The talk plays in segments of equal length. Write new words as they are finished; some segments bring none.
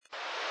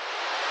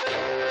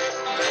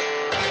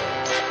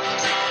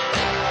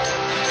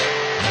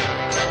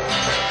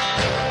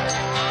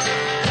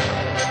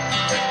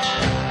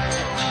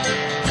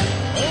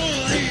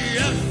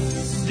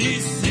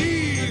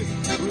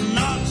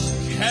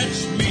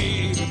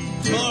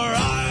for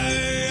I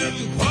am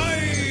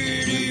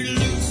quite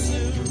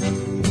elusive.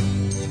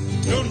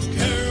 Don't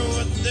care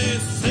what they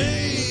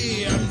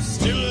say, I'm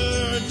still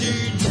a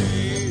DJ,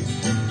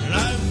 and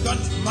I've got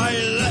my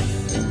life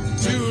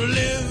to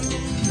live.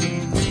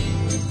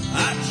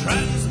 I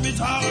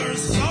transmit our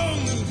song,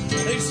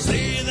 they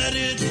say that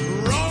it's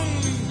wrong,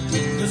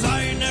 'cause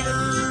I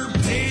never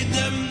paid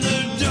them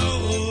the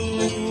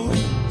dough.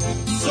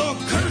 So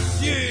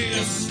curse ye,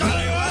 you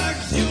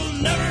scallywags, you'll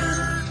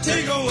never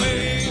take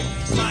away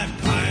my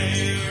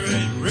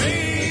pirate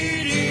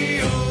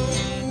radio.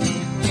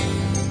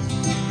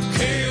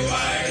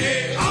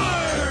 K-Y-A-R,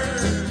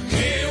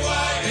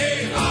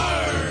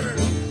 K-Y-A-R,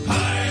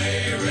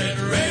 pirate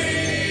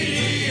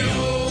radio.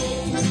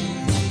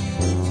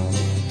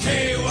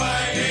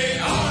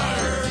 K-Y-A-R,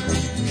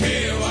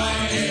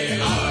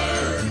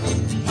 K-Y-A-R,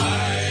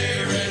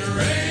 pirate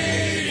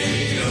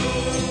radio.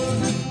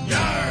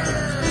 Yarr!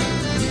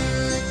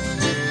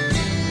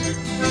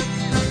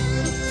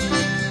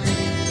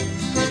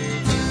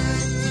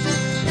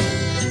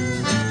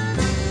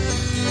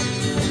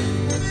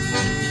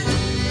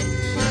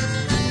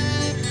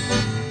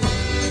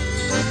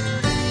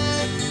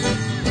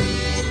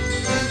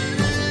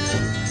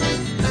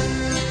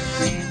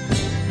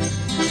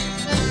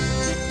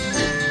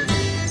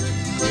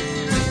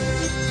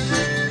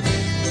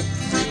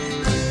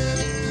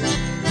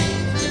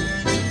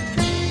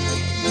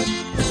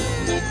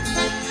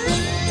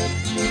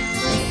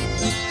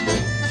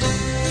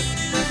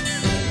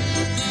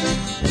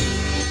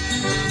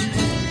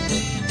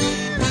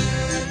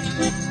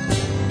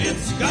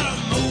 It's got a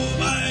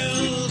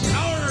mobile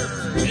tower,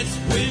 it's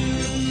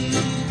wind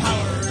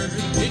powered,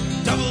 it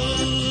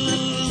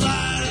doubles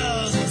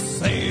as a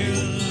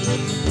sail.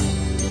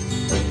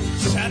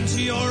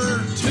 Shanty or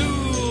two,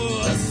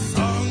 a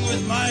song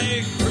with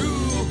my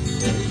crew,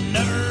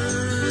 never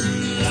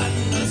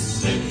land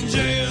us in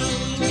jail.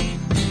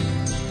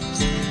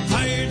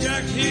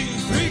 Hijacking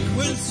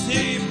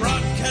frequency,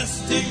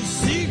 broadcasting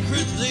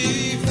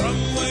secretly from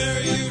where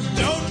you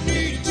don't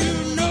need to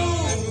know.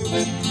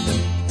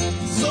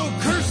 So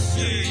curse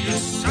ye, you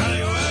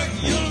scallywag,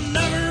 you'll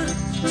never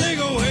take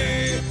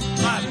away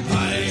my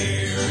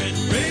pirate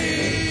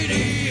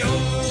radio.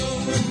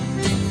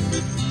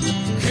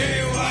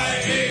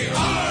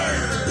 K-Y-A-R,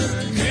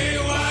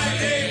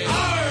 K-Y-A-R,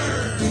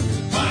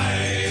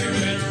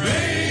 pirate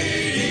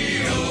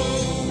radio.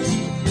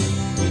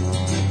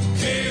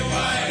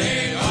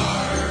 K-Y-A-R,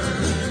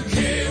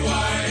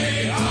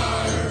 K-Y-A-R,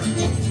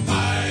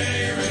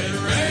 pirate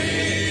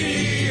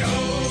radio.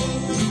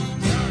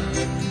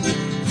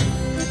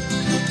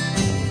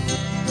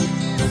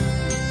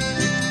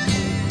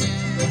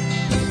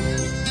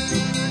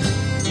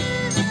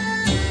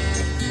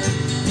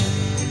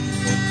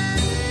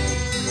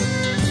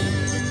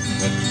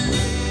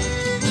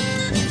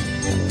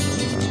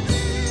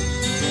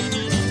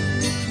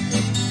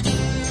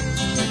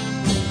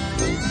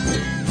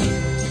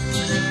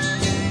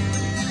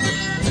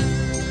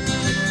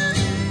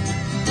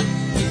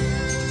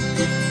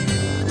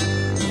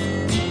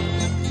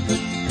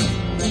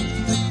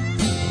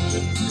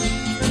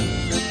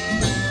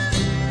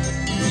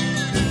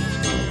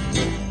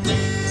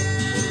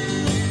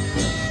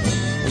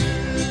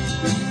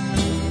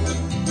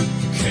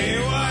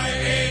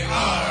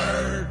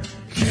 K-Y-A-R,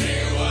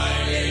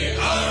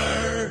 K-Y-A-R,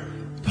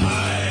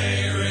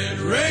 pirate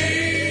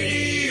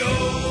radio.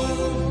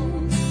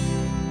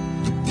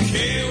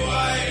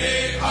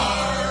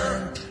 K-Y-A-R,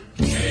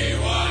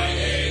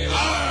 K-Y-A-R,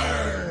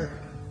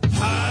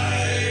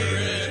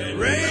 pirate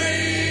radio.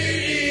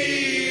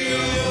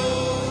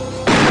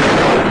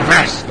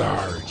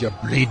 Vastar, you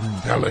bleeding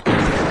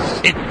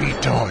pelicans. It be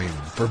time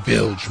for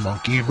Bilge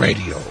Monkey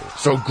Radio.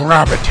 So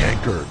grab a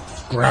tankard,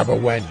 grab a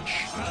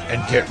wench,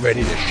 and get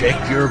ready to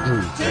shake your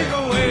groove. Take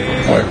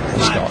away Pirate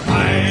my style.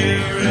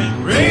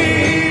 pirate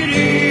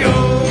radio.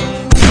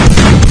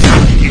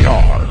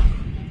 Yar.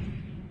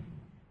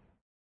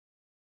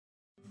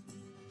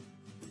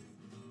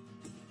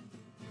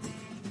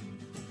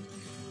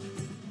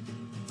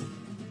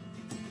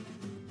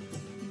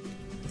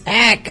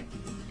 Ack!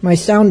 My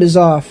sound is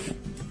off.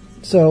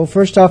 So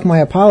first off, my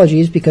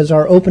apologies, because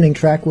our opening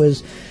track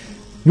was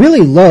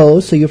really low,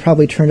 so you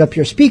probably turned up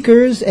your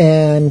speakers,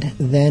 and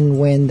then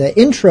when the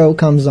intro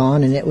comes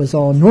on and it was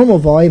all normal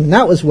volume, and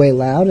that was way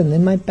loud, and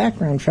then my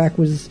background track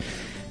was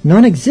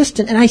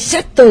non-existent, and I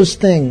set those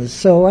things,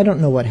 so I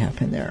don't know what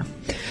happened there.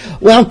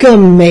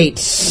 Welcome,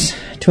 mates,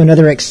 to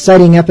another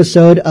exciting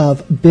episode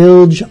of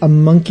Bilge a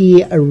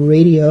Monkey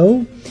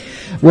Radio,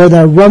 where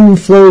the rum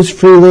flows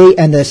freely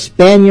and the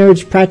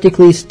Spaniards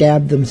practically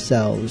stab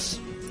themselves.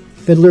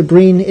 Fiddler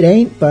Green it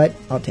ain't, but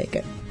I'll take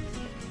it.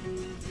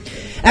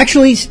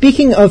 Actually,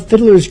 speaking of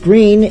Fiddler's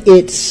Green,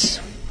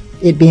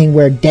 it being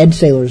where dead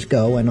sailors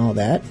go and all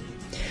that,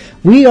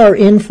 we are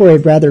in for a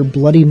rather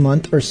bloody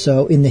month or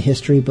so in the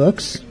history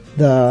books.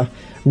 The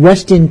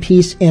rest in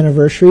peace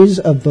anniversaries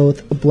of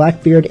both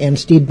Blackbeard and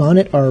Stede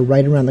Bonnet are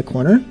right around the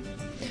corner.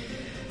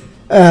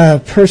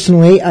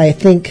 Personally, I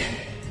think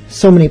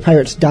so many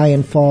pirates die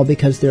in fall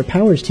because their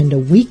powers tend to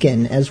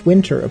weaken as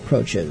winter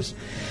approaches.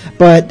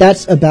 But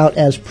that's about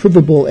as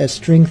provable as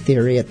string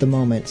theory at the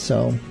moment,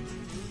 so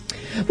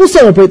we'll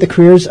celebrate the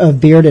careers of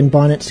Beard and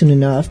Bonnet soon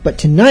enough. But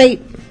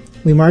tonight,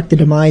 we mark the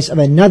demise of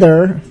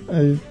another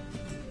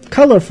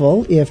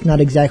colorful, if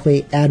not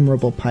exactly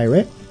admirable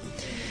pirate.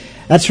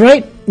 That's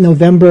right,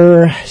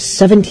 November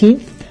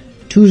 17th,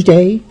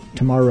 Tuesday,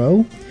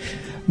 tomorrow,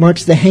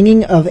 marks the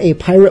hanging of a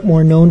pirate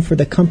more known for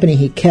the company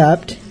he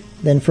kept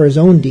than for his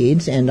own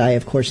deeds, and I,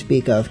 of course,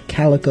 speak of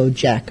Calico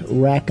Jack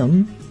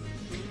Rackham.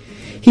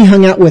 He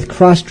hung out with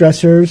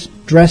cross-dressers,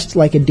 dressed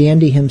like a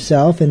dandy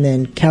himself, and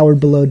then cowered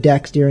below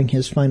decks during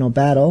his final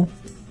battle.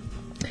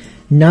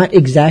 Not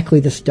exactly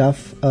the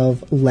stuff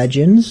of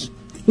legends,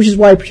 which is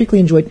why I particularly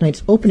enjoyed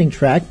tonight's opening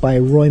track by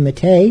Roy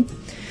Mattei.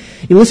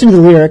 You listen to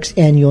the lyrics,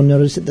 and you'll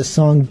notice that the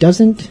song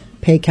doesn't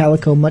pay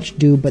Calico much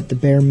due but the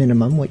bare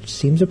minimum, which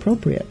seems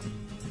appropriate.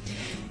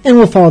 And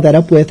we'll follow that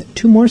up with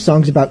two more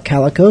songs about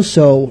Calico,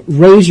 so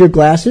raise your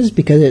glasses,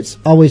 because it's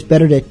always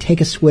better to take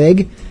a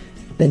swig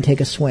than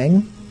take a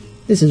swing.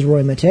 This is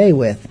Roy Mattei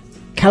with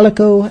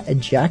Calico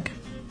Jack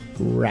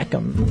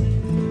Rackham.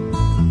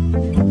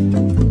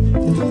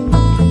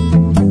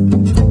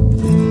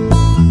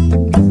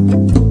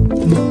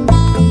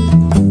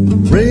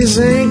 Raise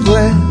a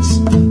glass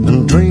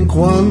and drink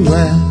one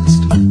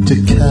last to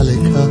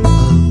Calico.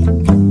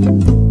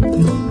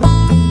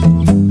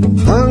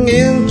 Hung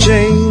in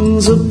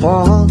chains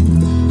upon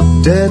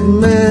dead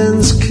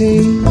man's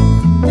key.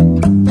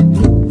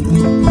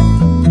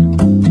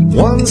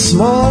 One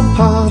small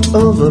part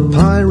of a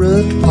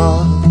pirate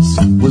past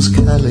was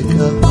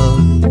Calico.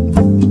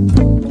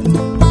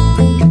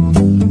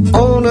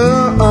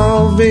 Owner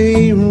of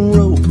a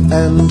rope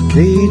and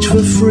cage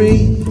for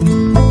free.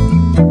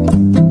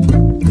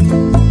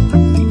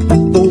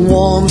 The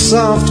warm,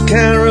 soft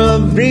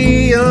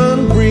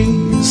Caribbean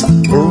breeze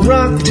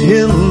rocked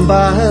him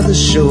by the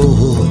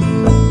shore.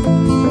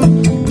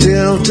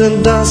 Till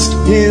to dust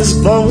his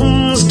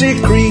bones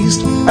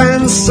decreased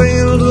and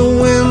sailed the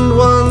wind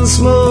once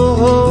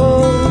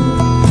more.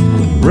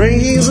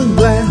 Raise a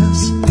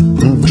glass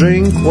and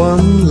drink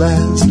one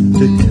last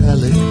to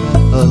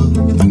Calico.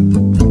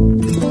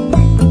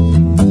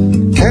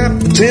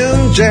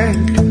 Captain Jack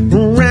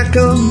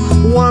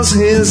Rackham was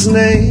his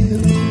name.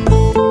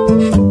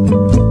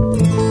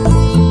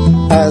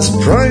 As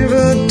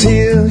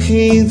privateer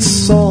he'd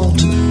sought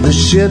the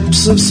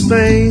ships of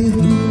Spain.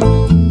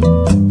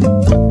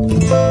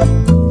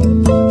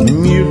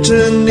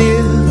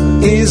 Mutineer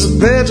is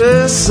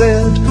better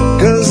said,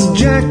 'cause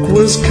Jack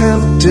was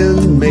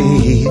captain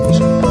mate.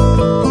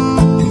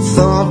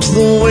 Thought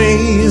the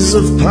ways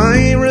of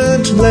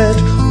pirate led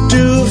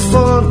to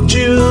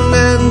fortune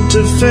and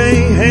to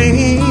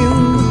fame.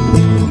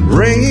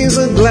 Raise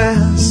a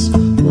glass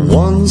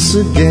once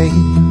again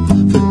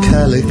for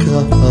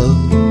Calico.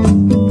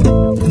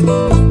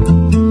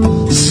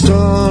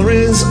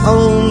 Stories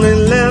only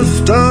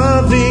left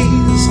are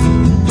these,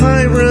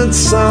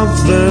 pirates of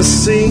the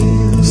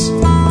seas.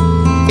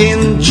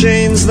 In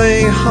chains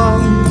they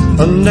hung,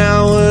 and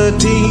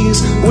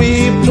nowadays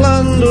we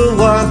plunder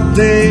what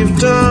they've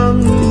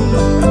done.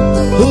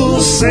 Who'll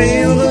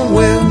sail the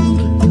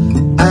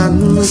wind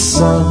and the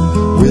sun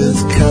with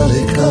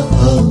Calico?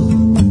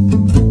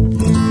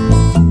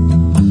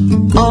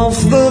 Of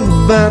the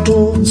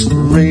battles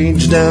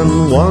raged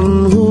and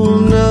one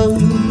who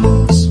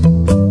knows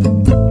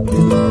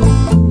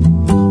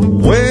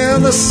where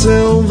the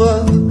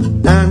silver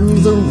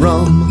and the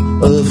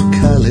rum of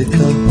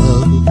Calico,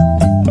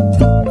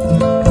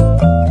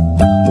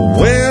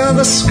 where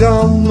the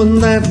scum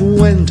that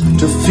went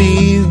to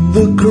feed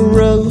the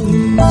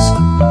crows.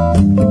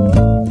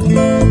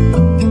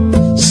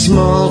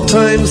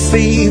 Small-time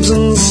thieves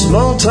and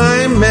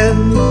small-time men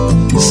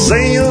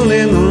sailed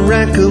in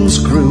Rackham's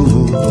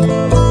crew.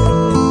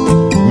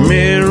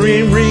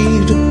 Mary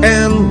Read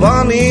and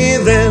Bonnie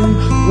then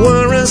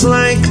were as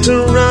like to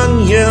run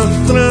you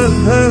through.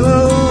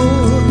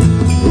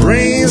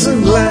 Raise a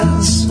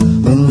glass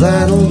and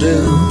that'll do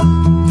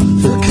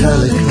for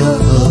Calico.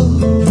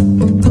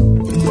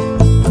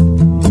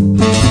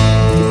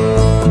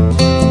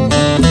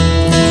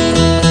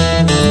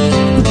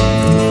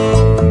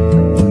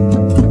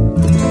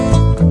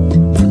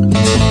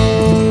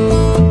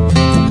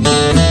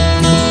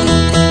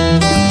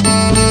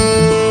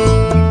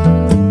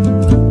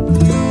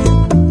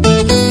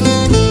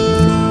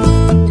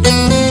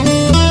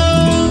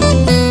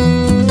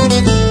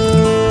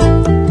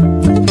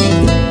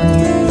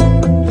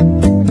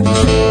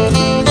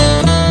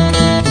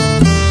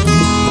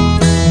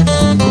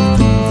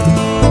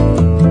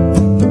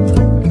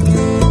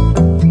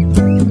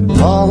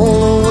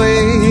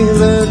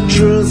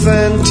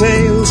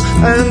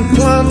 And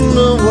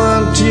plunder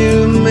what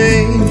you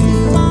may.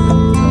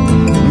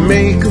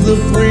 Make the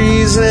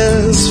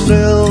breezes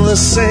fill the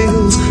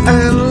sails,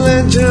 and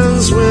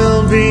legends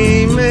will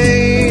be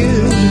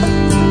made.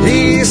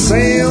 He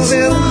sails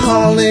in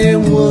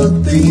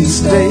Hollywood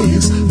these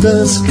days,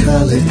 does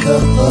Calico.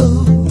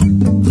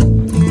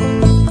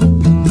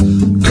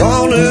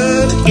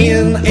 Cornered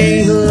in a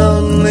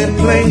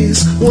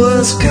face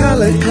was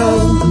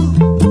calico.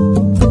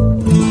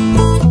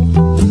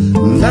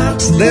 Not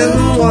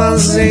then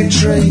was a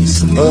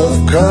trace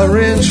of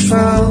courage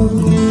found.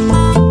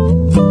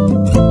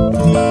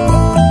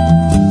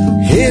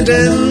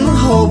 Hidden,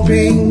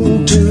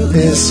 hoping to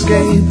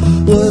escape,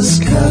 was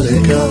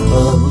calico.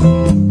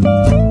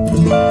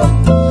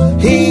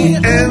 He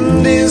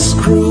and his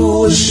crew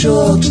were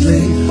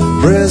shortly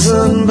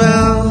prison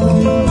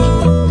bound.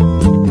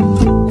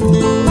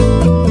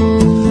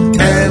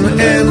 Anne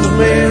and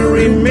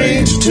Mary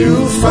made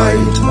to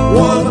fight,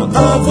 one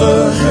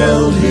other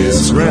held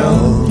his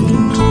ground.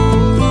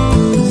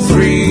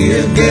 3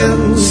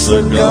 against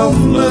the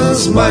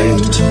governor's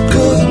might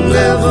could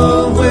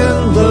never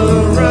win the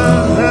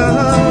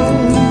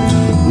round.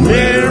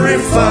 Mary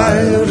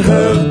fired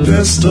her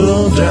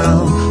pistol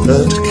down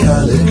at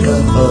Calico.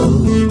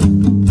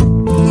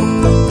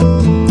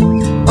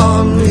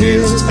 On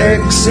his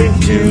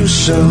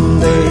execution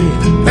day,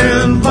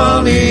 and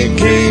Bonnie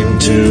came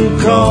to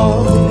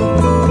call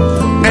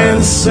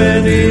and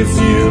said, if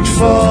you'd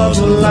fought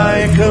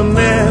like a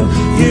man,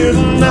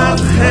 you'd not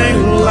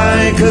hang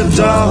like a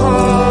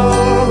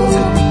dog.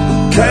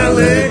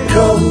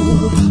 Calico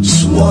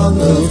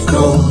swung, of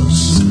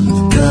course,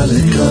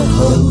 Calico,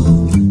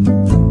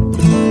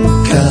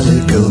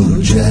 Calico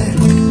Jack,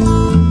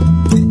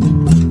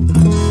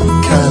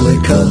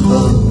 Calico,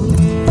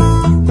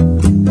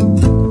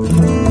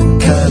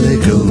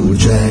 Calico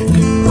Jack,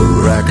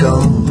 rack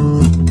on,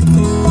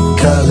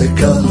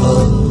 Calico,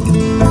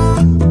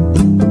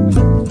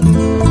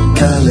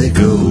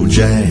 Calico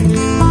Jack,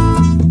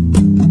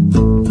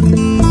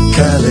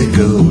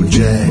 Calico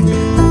Jack,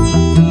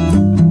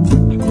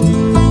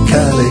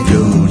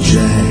 Calico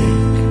Jack.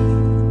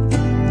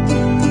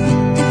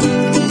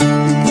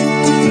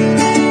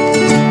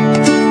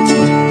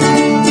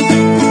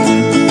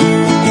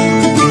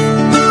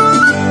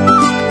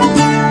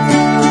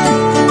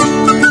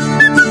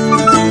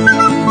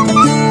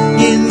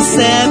 In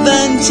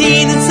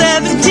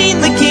 1717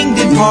 the king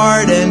did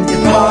pardon a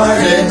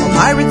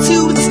pirate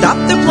who would stop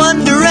their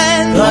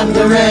plundering.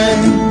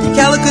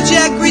 Calico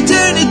Jack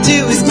returned it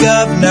to his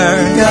governor.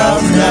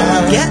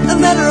 Get a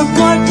letter of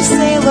marque to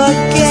sail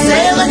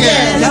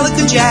again.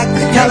 Calico Jack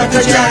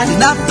did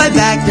not fight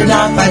back.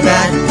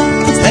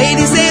 His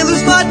lady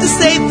sailors fought to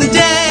save the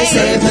day.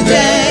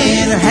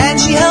 In her hand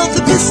she held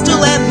the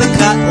pistol and the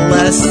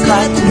cutlass.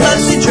 But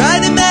they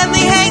tried him and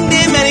they hanged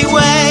him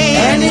anyway.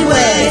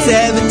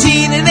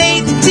 17 and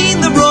 18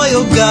 the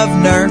royal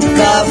governor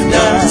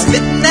was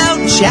fitting out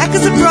Jack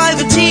as a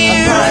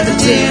privateer.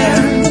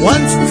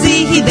 Once at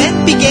sea he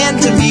then began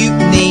to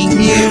mutiny.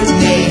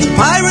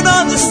 Pirate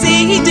on the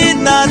sea he did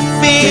not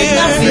fear.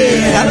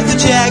 Calico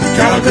Jack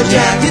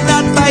did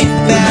not fight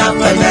back.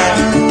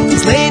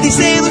 His lady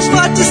sailors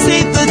fought to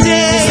save the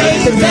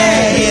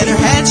day. In her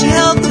hand she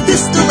held the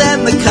pistol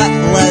and the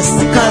cutlass.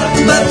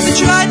 But they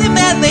tried him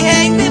and they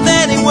hanged him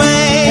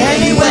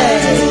anyway.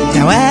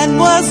 Now Anne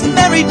was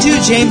married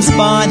to James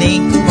Bonny,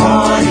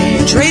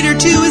 traitor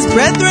to his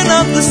brethren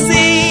of the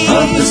sea.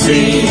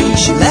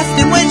 She left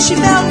him when she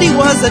found he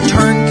was a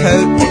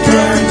turncoat.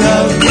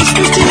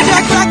 Mistress to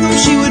Jack Rackham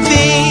she would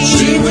be.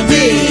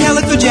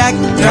 Calico Jack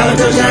did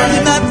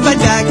not fight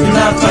back.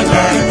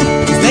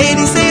 His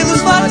lady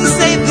sailors fought to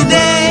save the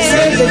day.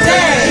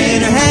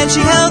 In her hand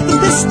she held the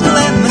pistol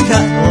and the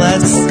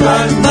cutlass.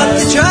 But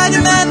they tried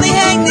him and they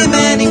hanged him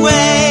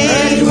anyway.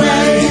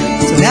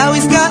 So now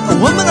he's got a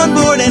woman on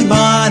board and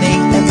Bonnie.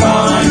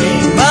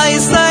 By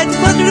his side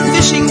plundered a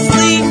fishing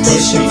fleet.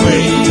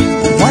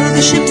 One of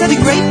the ships had a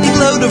great big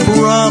load of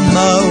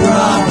rummo.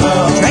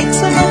 Drank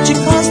so much it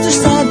caused her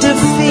sad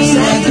defeat.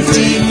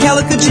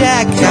 Calico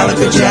Jack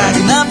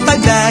did not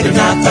fight back.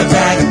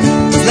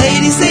 His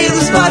lady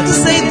sailors fought to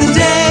save the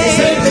day.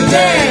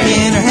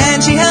 In her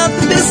hand she held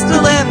the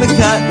pistol and the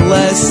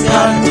cutlass.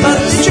 But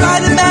they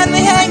tried him and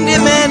they hanged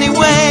him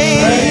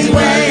anyway.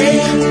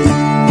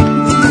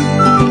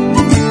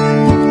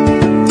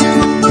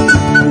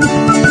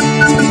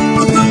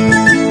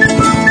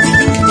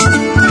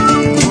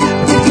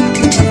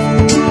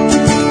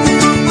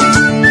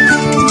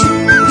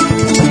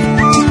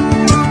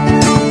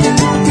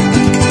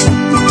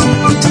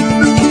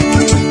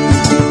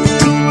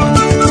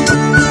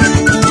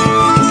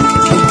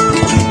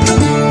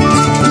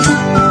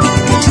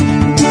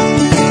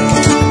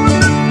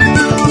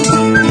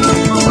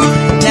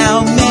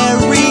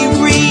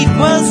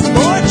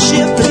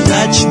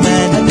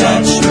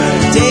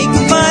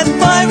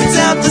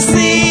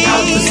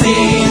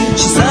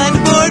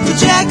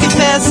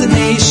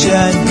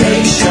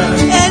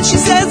 And she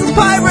says, a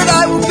pirate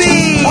I will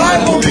be.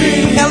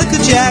 Calico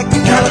Jack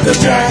did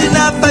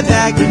not fight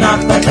back.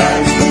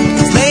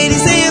 His lady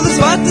sailors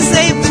fought to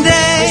save the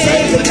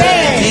day.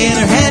 In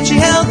her hand she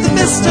held the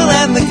pistol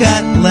and the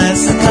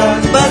cutlass.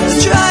 But they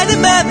tried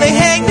him and they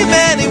hanged him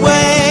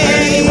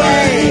anyway.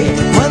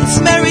 Once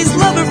Mary's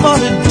lover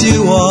fought a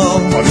duel.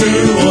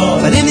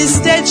 But in his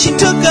stead she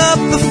took up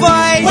the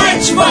fight.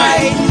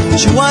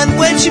 She won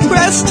when she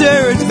pressed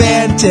her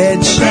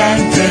advantage.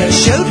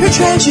 Showed her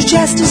treasure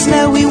just a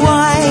snowy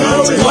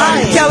white.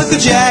 Calico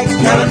Jack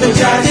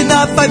did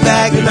not fight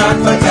back.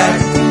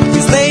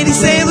 These lady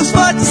sailors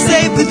fought to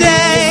save the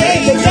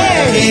day.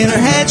 In her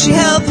hand she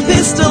held the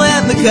pistol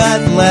and the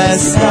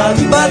cutlass.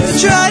 But they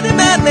tried him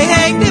and they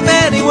hanged him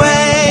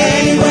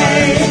anyway.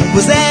 It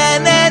was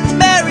Anne and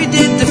Mary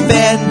did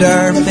defend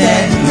her.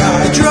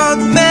 The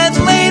drunk men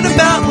laid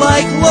about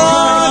like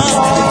lost.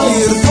 If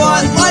you'd have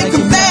fought like a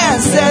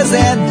man, says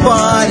Aunt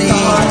Bonnie,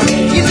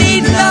 you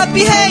need not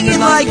be hanging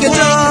like a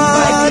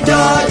dog.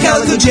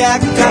 Calico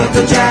Jack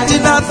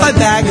did not fight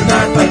back.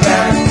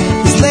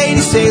 His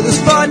lady sailors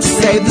fought to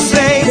save the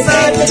slaves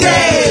of the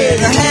day. In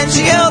her hand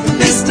she held the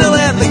pistol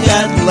and the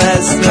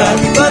cutlass.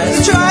 But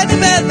they tried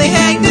him and they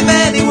hanged him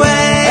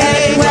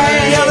anyway.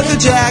 Calico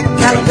Jack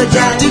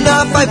did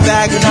not fight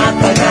back.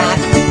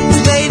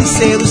 His lady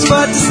sailors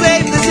fought to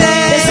save the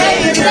day.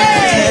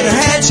 In her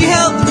hand she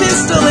held the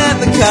pistol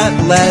and the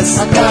cutlass.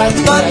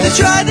 But they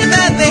tried him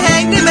and they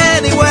hanged him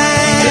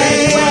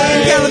anyway.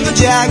 Calico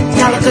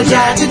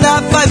Jack did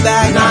not fight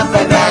back.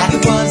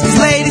 His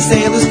lady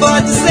sailors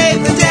fought to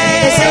save the day.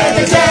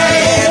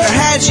 In her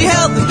hand she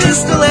held the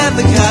pistol and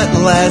the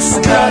cutlass.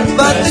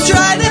 But they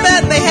tried him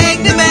and they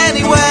hanged him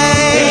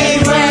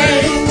anyway.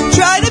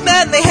 Tried him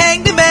and they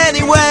hanged him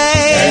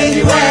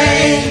anyway.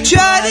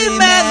 Tried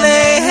him and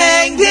they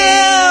hanged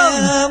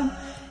him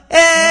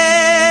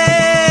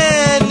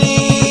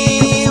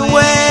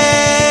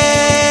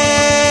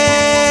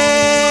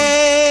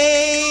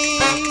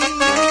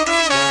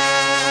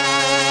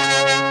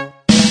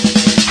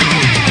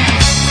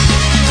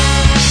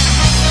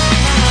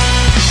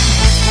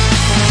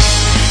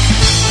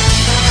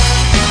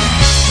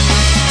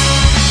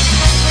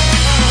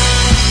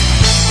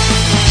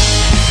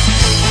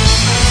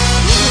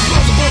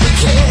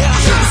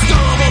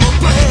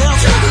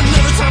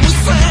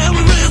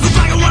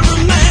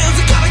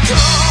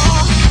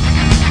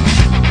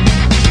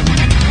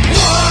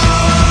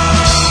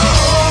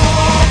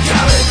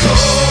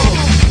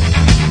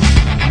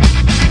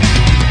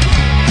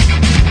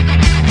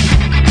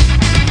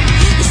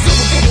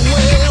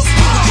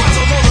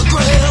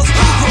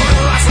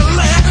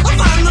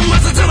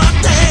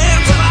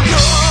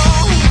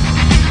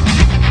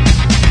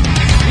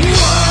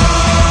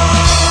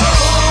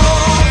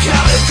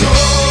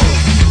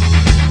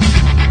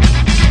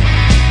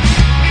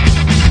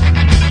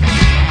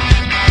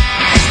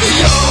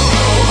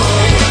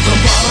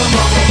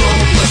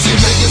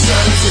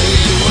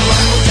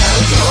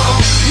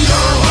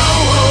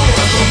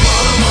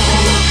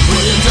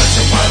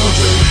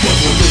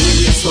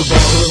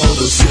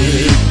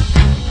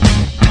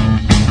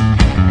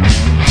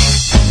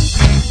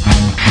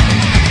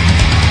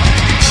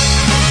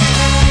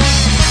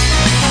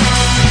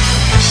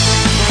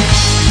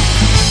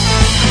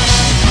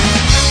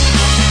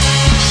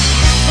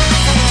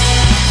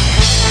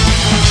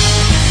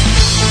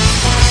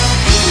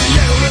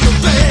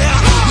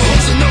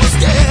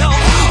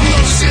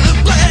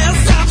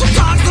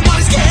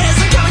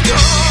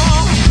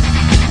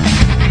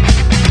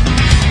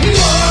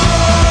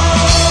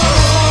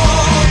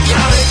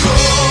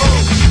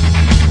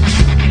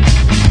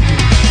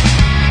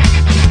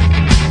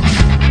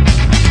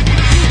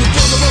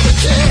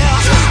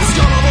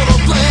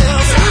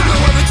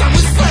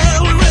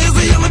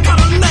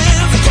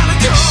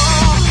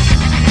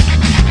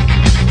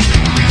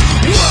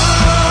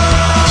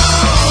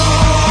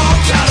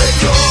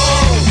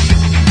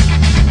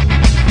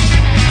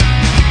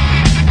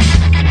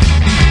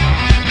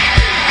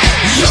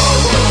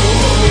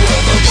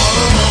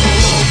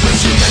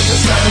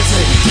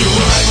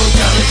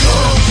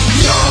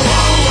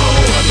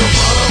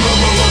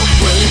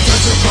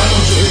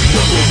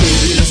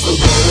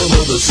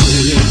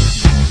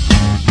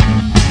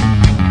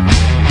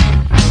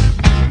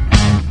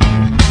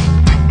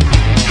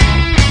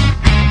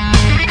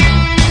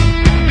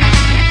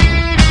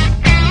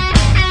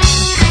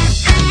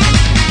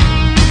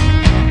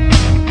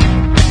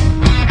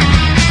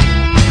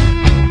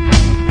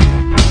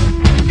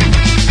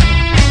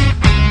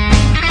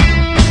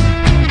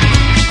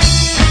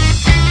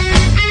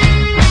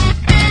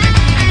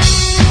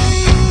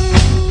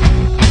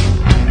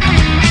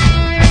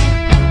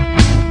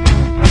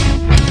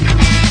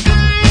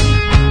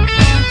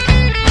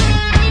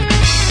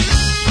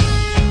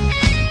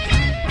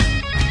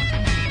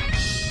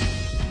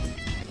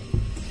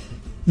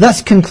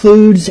Thus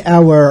concludes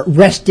our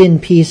Rest in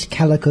Peace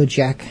Calico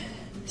Jack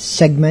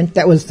segment.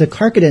 That was the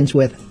Carcadons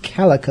with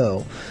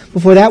Calico.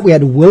 Before that, we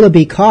had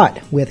Willoughby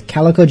Caught with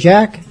Calico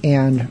Jack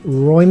and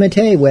Roy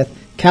Mattei with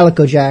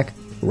Calico Jack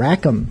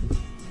Rackham.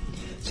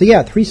 So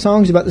yeah, 3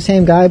 songs about the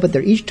same guy, but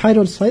they're each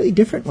titled slightly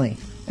differently.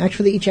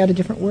 Actually, each had a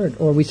different word,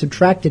 or we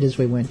subtracted as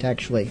we went,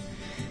 actually.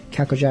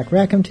 Calico Jack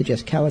Rackham to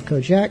just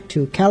Calico Jack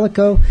to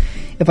Calico.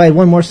 If I had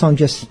one more song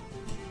just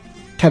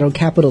titled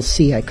Capital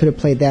C, I could have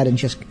played that and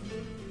just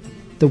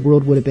the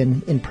world would have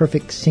been in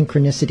perfect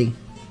synchronicity.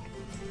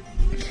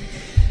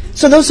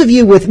 So those of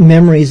you with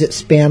memories that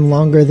span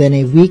longer than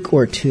a week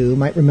or two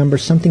might remember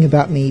something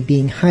about me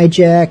being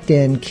hijacked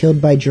and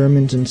killed by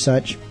Germans and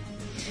such.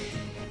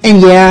 And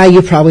yeah,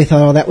 you probably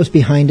thought all that was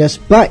behind us,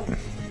 but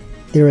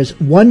there is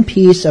one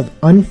piece of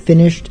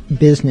unfinished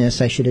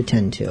business I should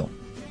attend to.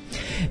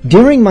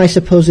 During my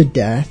supposed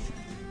death,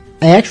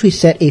 I actually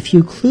set a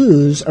few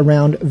clues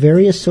around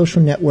various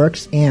social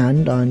networks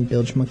and on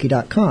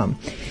BilgeMonkey.com,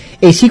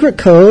 a secret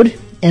code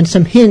and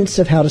some hints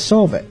of how to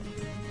solve it.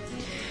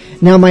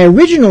 Now, my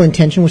original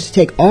intention was to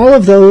take all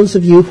of those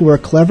of you who were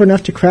clever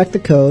enough to crack the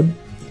code,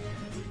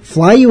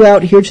 fly you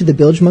out here to the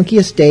Bilge Monkey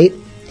estate,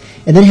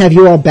 and then have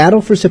you all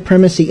battle for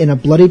supremacy in a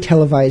bloody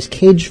televised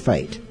cage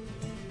fight.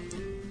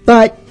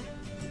 But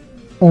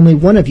only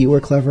one of you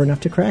were clever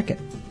enough to crack it.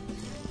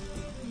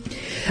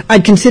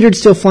 I'd considered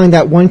still flying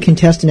that one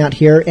contestant out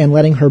here and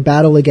letting her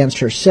battle against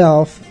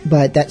herself,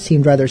 but that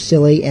seemed rather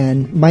silly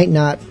and might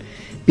not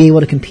be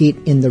able to compete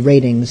in the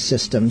ratings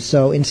system.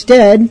 So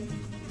instead,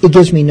 it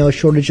gives me no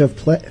shortage of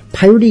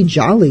piratey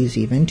jollies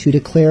even to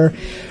declare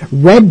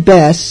Red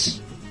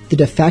Bess the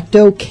de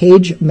facto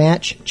cage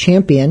match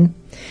champion,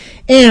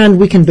 and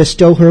we can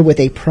bestow her with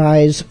a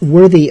prize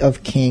worthy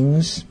of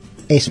kings,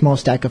 a small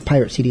stack of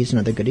pirate CDs and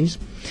other goodies,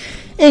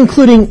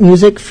 including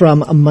music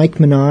from Mike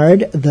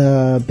Menard,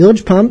 the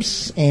Bilge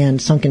Pumps,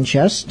 and Sunken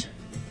Chest.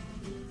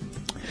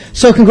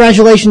 So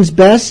congratulations,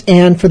 Bess,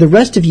 and for the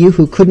rest of you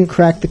who couldn't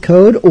crack the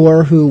code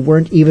or who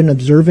weren't even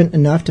observant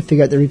enough to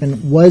figure out there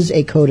even was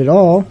a code at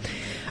all,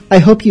 I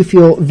hope you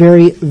feel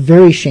very,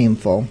 very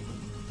shameful.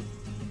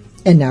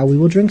 And now we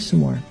will drink some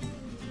more.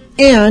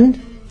 And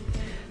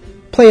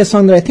play a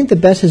song that I think the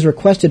Bess has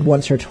requested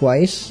once or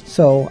twice,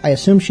 so I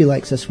assume she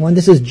likes this one.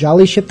 This is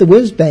Jolly Ship the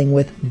Whiz Bang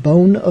with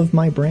Bone of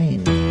My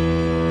Brain.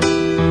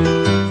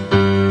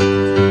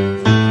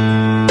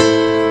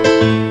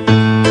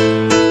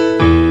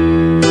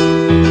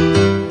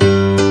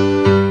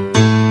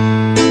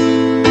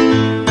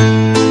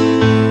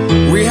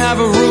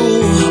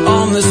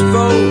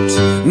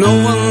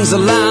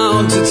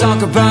 Allowed to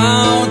talk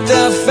about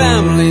their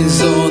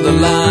families or the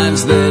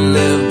lives they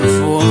lived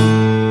before.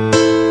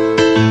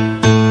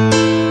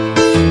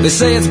 They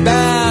say it's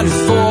bad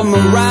for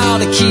morale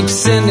to keep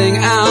sending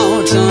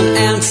out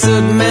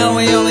unanswered mail.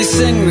 We only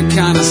sing the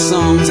kind of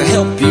song to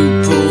help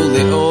you pull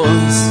the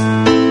oars.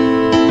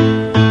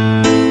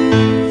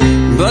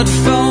 But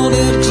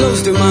folded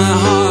close to my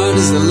heart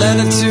is the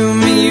letter to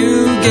me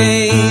you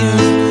gave.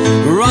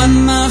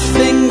 Run my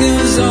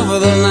fingers over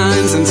the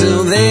lines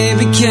until they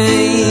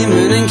became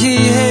an inky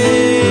haze.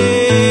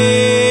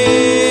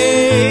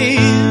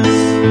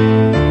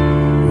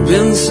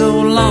 Been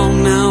so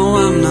long now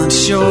I'm not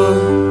sure.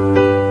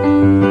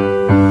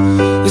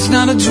 It's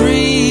not a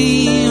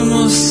dream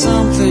or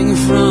something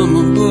from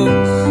a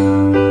book.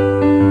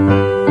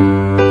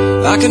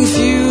 I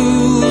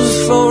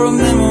confuse for a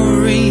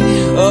memory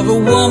of a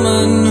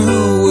woman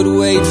who would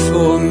wait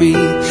for me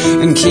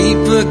and keep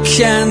a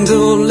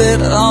candle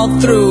lit all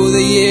through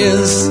the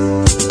years.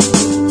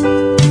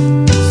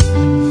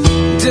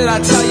 Did I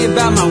tell you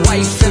about my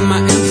wife and my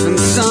infant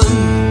son,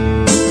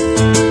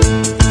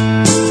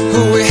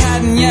 who we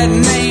hadn't yet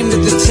named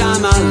at the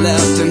time I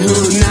left and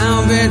who'd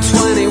now be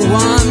 21?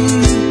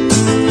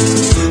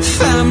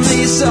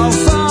 Family so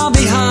far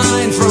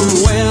behind from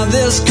where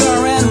this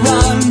current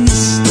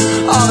runs.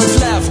 All that's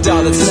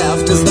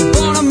left is the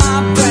bone of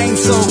my brain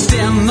soaked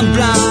in the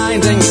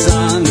blinding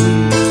sun.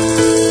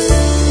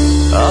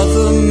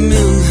 Other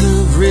men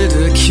have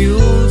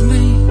ridiculed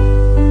me,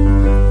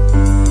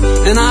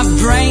 and I've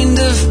brained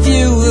a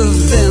few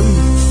of them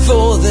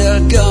for their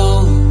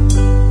gall.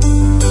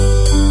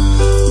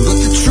 But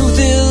the truth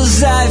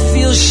is I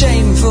feel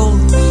shameful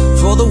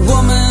for the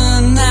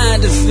woman I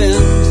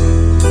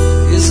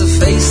defend is a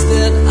face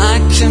that I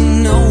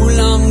can no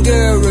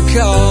longer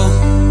recall.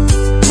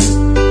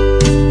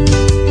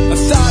 I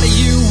thought of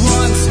you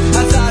once,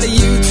 I thought of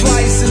you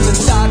twice, and the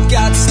thought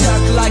got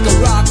stuck like a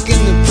rock in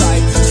the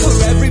pipe. For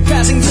every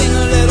passing thing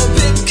a little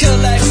bit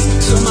collects,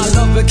 so my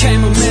love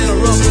became a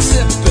mineral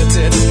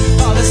precipitate.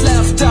 All that's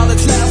left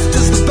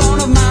is the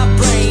bone of my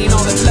brain.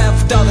 All that's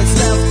left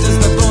is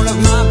the bone of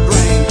my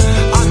brain.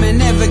 I may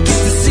never get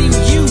to see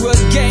you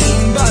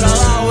again, but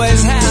I'll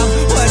always have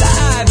what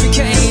I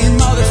became.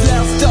 All that's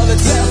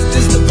left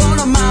is the bone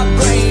of my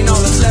brain. All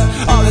that's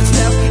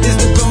left is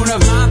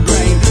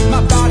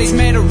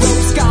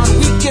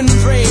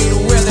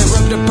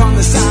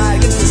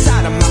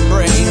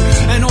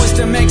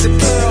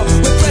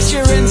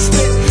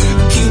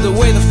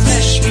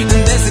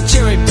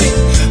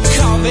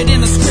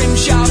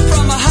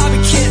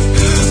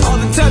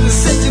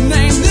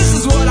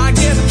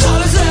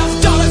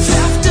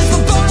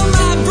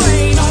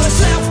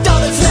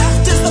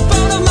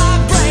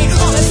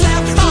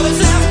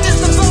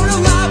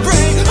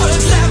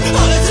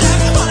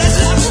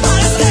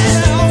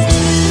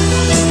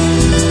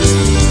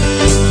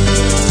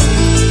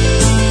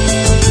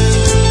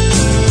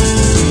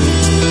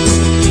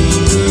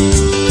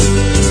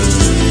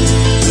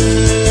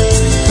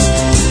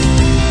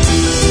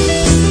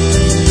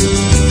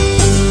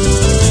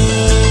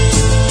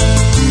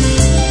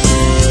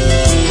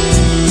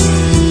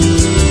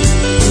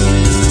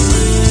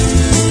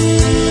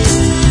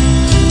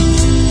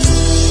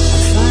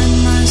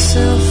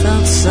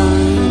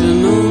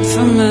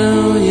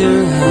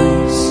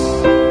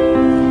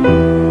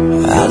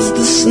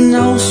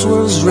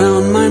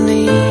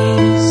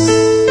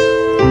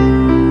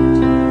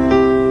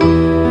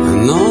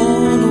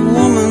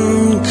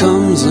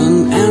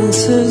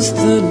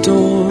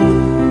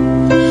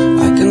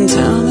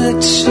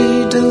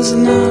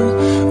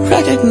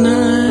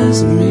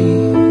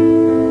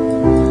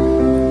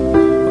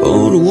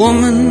Old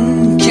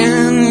woman,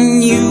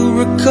 can you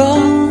recall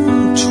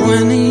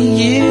 20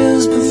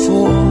 years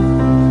before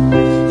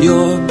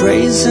your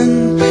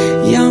brazen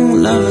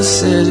young lover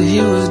said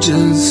he was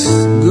just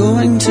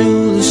going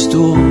to the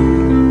store,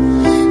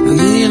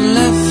 and he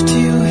left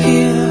you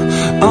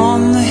here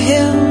on the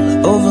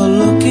hill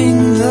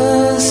overlooking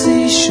the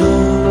seashore?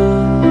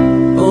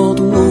 Old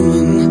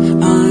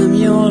woman, I'm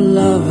your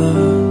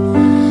lover,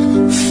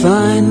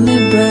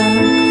 finally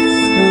back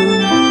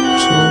from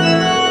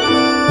shore.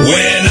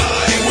 When I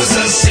was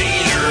a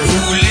sailor who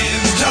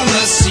lived on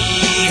the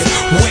sea,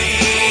 way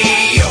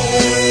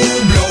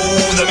below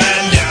the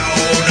man down.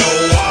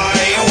 Oh,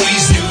 I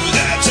always knew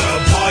that a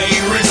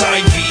pirate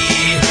I'd be.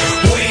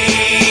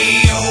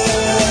 Way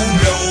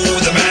below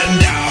the man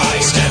down. I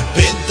step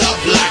in the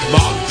black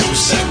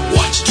mongoose and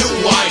what do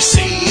I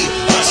see?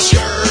 A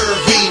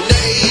scurvy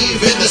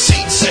knave in the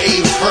seat,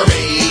 save for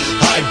me.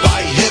 I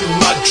buy him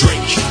a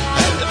drink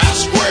and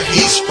ask where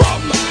he's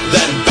from,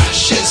 then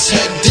bash his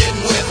head in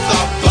with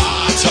a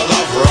bottle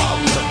of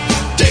rum.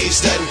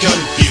 Dazed and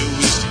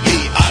confused,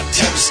 he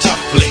attempts to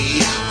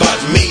flee, but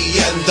me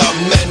and the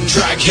men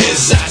drag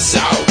his ass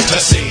out to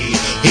sea.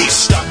 He's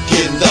stuck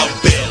in the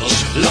bilge,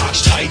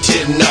 locked tight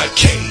in a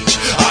cage.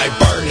 I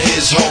burn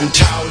his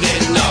hometown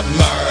in a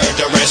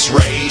murderous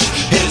rage.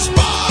 His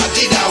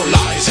body now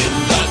lies in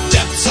the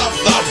depths of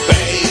the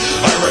bay.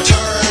 I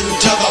return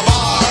to the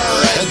bar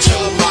and to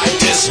my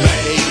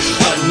dismay,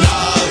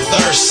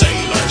 another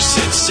sailor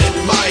sits in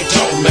my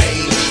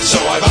domain. So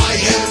I buy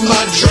him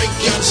a drink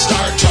and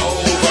start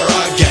over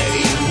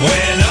again.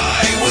 When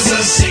I was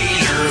a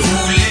sailor who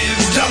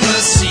lived on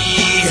the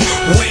sea,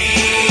 way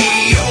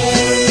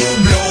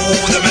below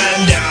the man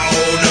down.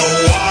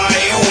 Oh, I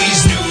always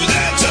knew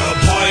that a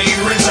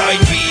pirate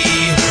I'd be.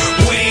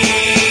 Way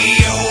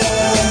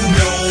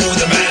below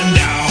the man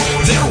down.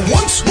 There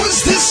once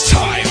was this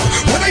time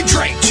when I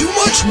drank too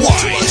much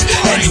wine,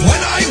 and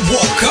when I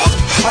woke up,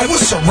 I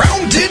was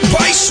surrounded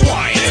by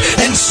swine,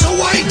 and so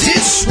I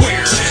did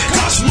swear.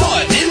 Got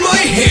mud in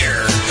my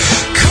hair,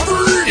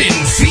 covered in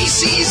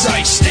feces,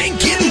 I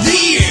stank in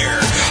the air.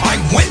 I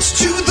went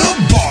to the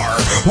bar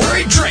where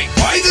I drank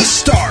by the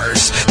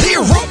stars. They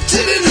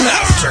erupted in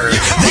laughter,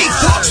 they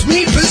thought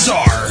me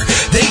bizarre.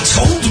 They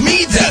told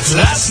me that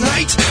last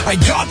night I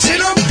got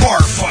in a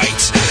bar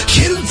fight,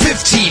 killed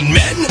 15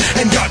 men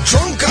and got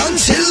drunk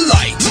until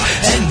light.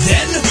 And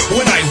then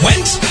when I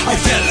went, I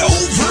fell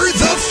over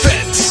the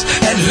fence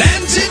and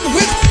landed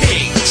with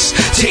pigs.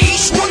 To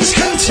each one's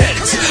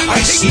content, I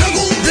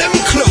snuggled them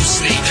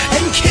closely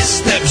and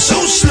kissed them so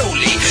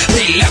slowly.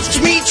 They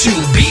left me to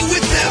be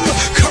with them,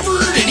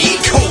 covered in E.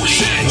 coli.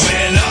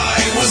 When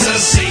I was a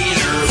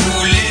sailor who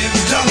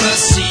lived on the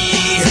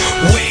sea,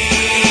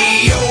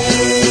 way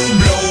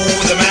below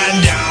the man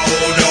down.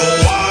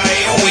 Oh, I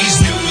always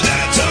knew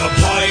that a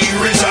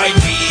pirate I'd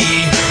be.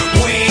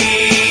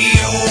 Way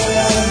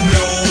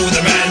below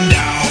the man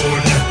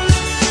down.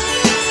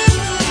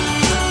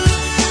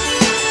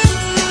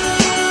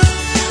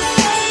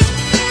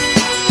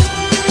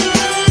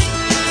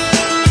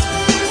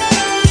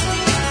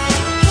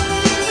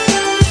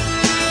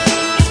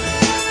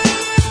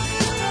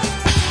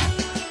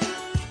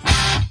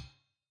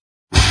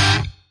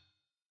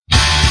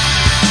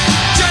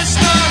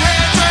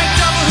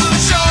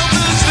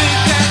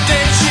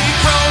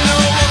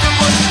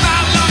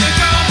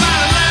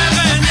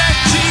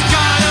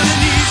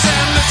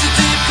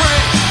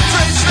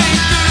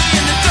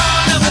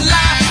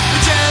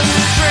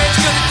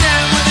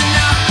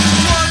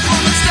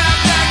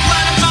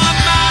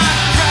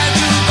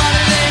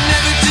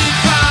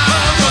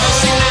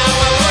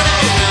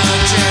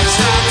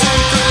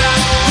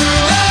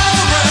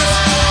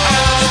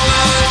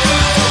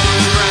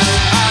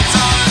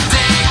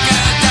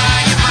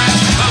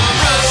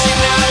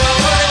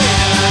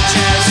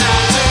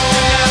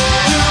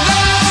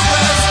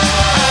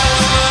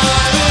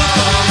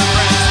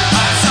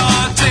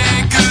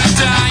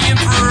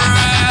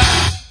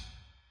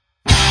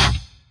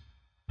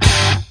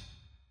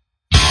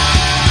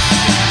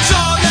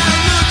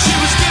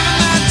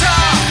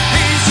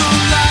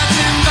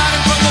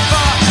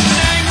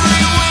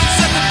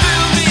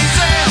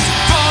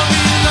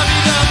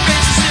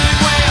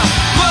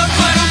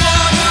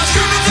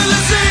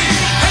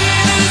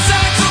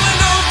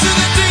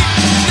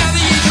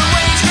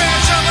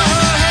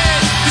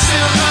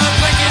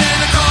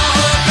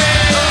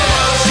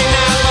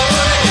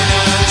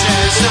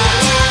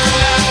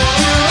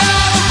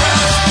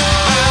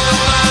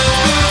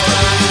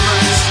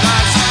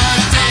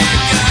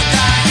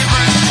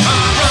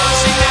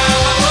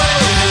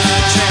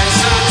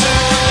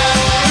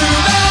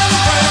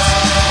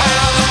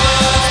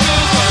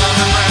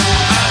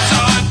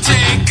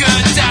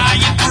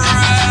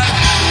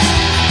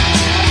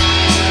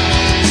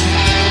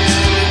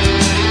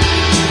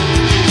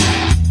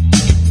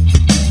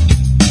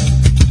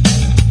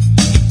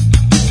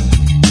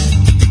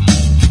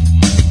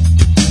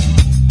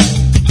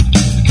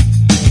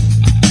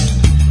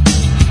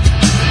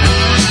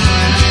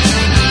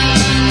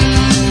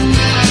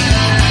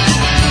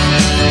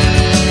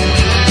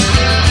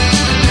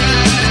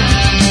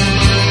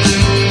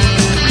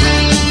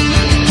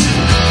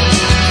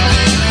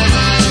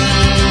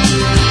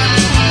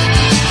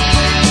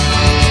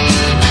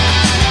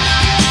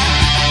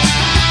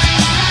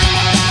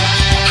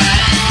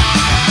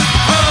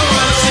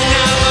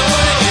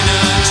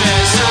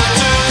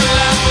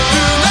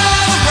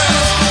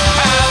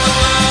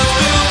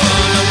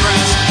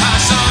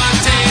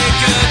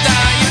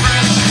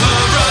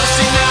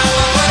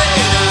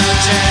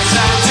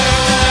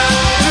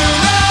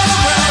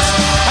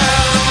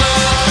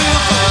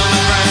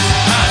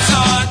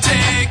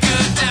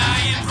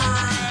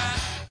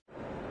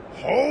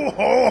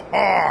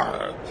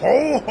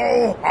 Ho,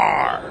 ho,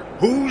 har.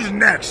 Who's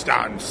next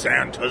on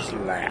Santa's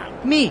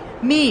lap? Me.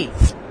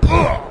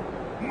 Oh,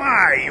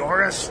 my,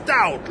 you're a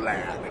stout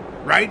lad.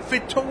 Right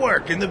fit to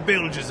work in the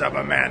bilges of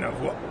a man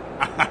of war.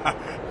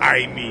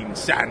 I mean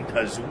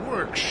Santa's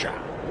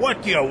workshop.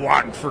 What do you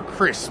want for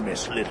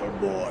Christmas, little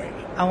boy?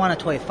 I want a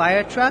toy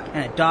fire truck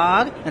and a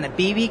dog and a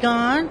BB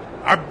gun.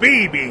 A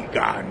BB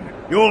gun?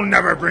 You'll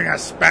never bring a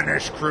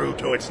Spanish crew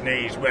to its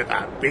knees with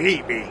a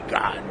BB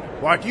gun.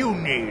 What you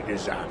need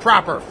is a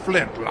proper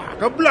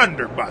flintlock, a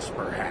blunderbuss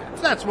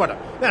perhaps. That's what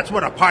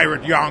a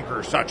pirate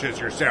yonker such as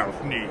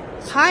yourself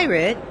needs.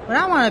 Pirate? But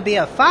I want to be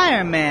a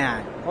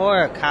fireman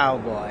or a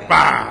cowboy.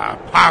 Bah,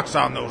 pox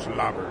on those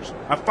lubbers.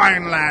 A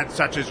fine lad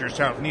such as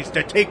yourself needs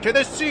to take to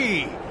the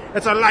sea.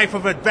 It's a life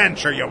of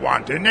adventure you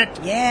want, isn't it?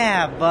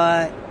 Yeah,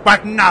 but...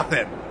 But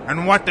nothing.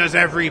 And what does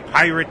every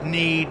pirate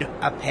need?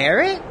 A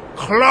parrot?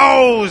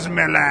 Clothes,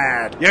 my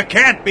lad. You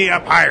can't be a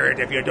pirate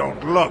if you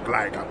don't look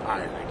like a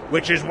pirate.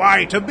 Which is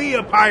why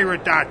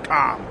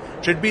tobeapirate.com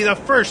should be the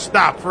first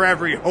stop for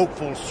every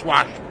hopeful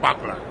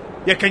swashbuckler.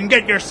 You can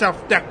get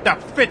yourself decked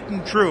up fit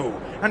and true,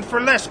 and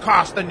for less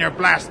cost than your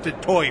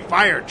blasted toy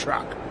fire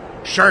truck.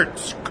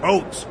 Shirts,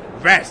 coats,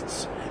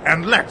 vests,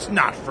 and let's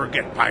not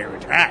forget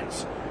pirate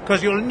hats,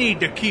 'cause you'll need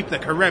to keep the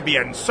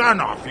Caribbean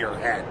sun off your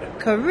head.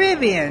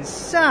 Caribbean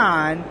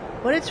sun?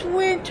 But it's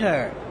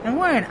winter, and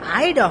we're in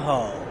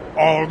Idaho.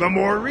 All the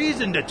more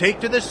reason to take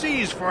to the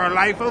seas for a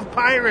life of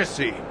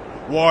piracy.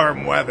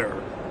 Warm weather,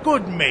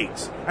 good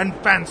mates, and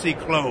fancy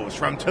clothes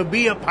from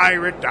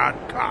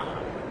tobeapirate.com.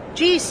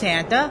 Gee,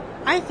 Santa,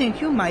 I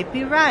think you might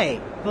be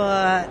right.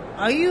 But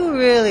are you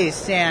really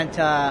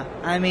Santa?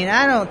 I mean,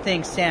 I don't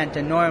think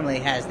Santa normally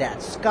has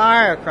that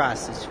scar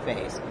across his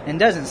face and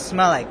doesn't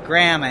smell like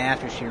Grandma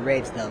after she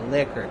raids the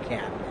liquor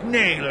cabinet.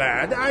 Nay,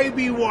 lad, I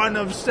be one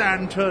of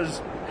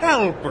Santa's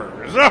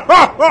helpers.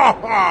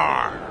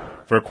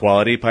 For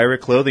quality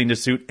pirate clothing to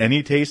suit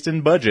any taste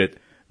and budget,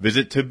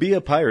 visit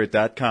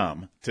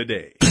tobeapirate.com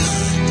today.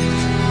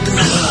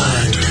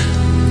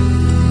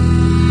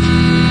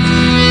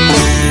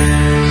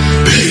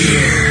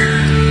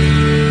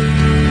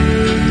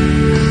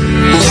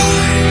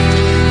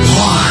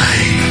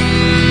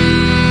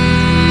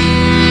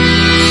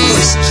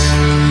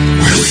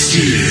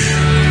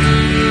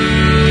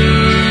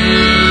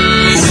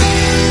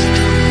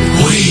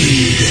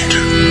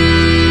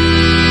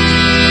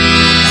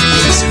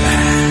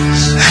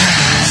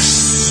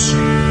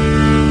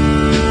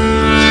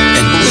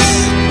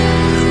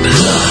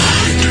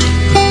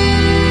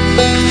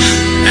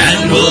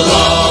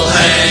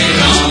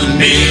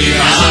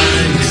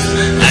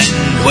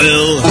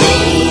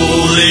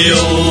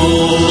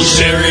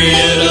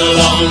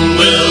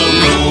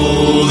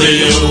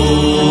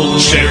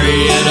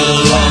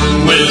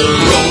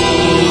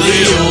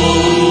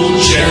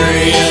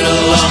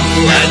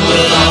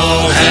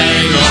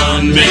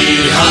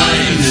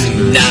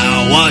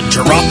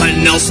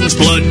 Nelson's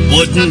blood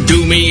wouldn't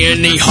do me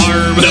any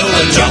harm. No,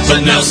 a drop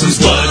of Nelson's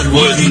blood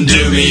wouldn't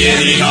do me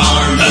any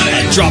harm.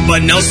 A drop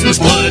of Nelson's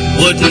blood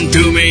wouldn't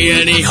do me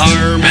any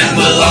harm. And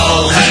we'll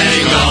all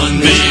hang on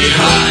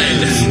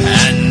behind.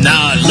 And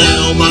a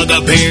little mug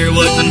of beer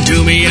wouldn't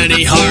do me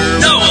any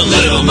harm. No, a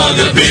little mug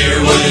of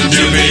beer wouldn't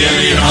do me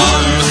any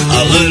harm.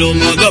 A little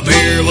mug of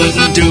beer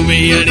wouldn't do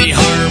me any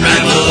harm.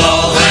 And we'll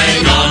all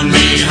hang on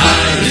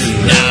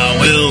behind. Now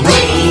we'll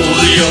roll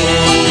the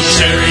old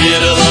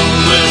chariot along.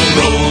 We'll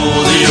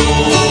roll the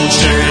old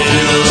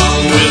chariot along.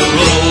 We'll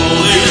roll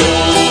the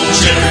old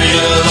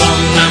chariot along.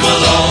 And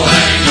we'll all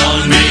hang on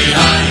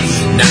behind.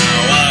 Now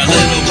a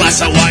little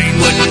glass of wine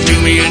wouldn't do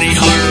me any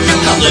harm.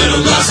 A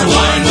little glass of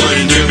wine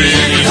wouldn't do me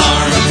any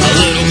harm. A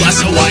little glass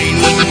of wine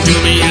wouldn't do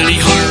me any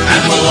harm.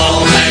 And we'll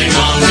all hang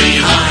on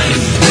behind.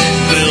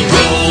 We'll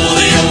roll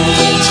the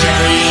old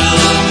chariot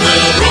along.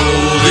 We'll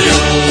roll the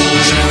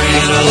old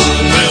chariot along.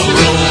 We'll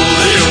roll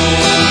the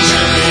old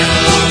chariot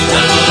along.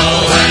 And we'll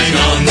all hang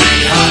on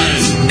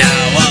behind.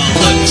 Now a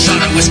little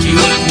shot of whiskey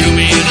wouldn't do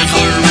me any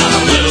harm.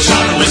 A little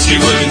shot of whiskey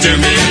wouldn't do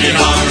me any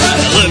harm.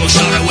 A little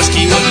shot of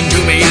whiskey wouldn't do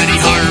me any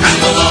harm. And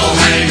we'll all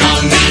hang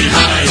on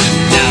behind.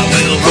 Now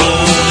we'll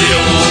roll the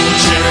old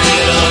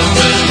chariot along.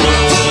 We'll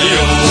roll the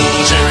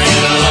old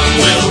chariot along.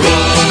 We'll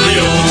roll the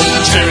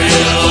old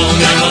chariot along.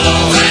 And we'll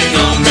all hang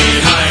on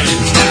behind.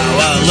 Now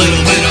a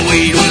little bit of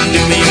weed wouldn't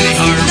do me any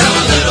harm. Now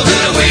a little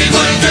bit of weed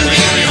wouldn't do me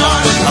any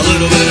harm. A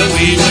little bit of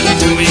weed wouldn't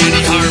do me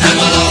any harm. And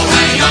we'll all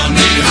hang on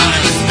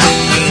behind.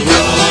 We'll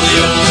roll the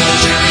old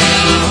chariot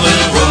along.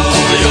 We'll roll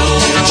the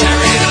old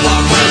chariot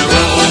along. We'll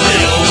roll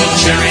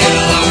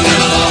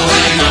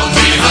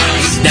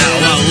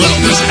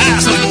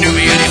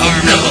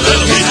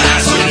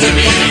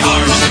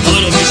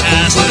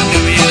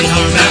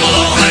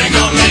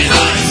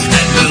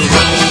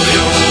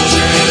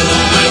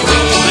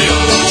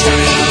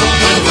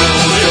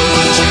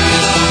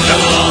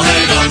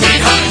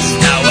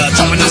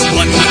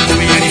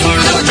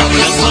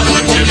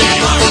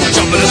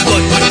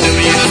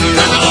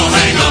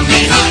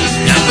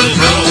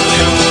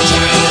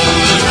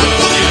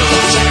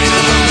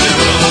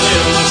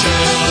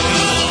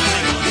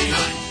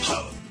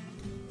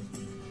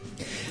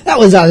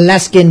was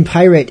Alaskan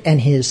Pirate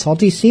and his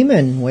Salty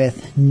Seaman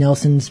with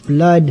Nelson's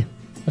Blood.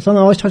 A song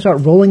that always talks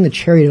about rolling the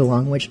chariot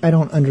along, which I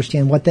don't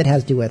understand what that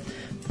has to do with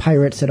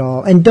pirates at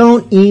all. And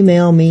don't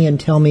email me and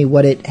tell me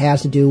what it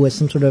has to do with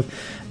some sort of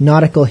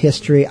nautical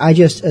history. I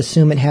just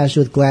assume it has to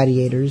do with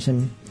gladiators,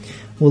 and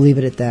we'll leave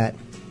it at that.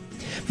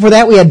 Before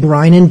that, we had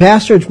Brine and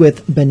Bastards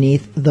with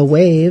Beneath the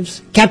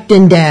Waves.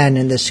 Captain Dan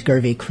and the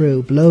Scurvy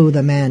Crew, Blow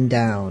the Man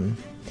Down.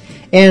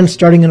 And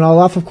starting it all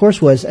off, of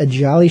course, was A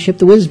Jolly Ship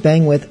the Whiz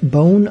Bang with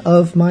Bone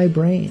of My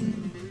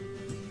Brain.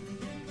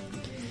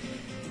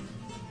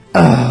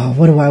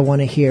 What do I want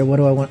to hear?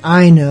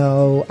 I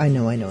know. I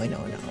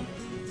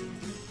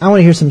want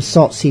to hear some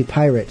Salt Sea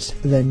Pirates,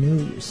 the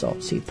new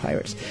Salt Sea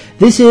Pirates.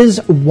 This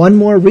is One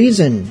More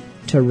Reason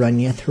to Run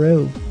You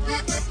Through.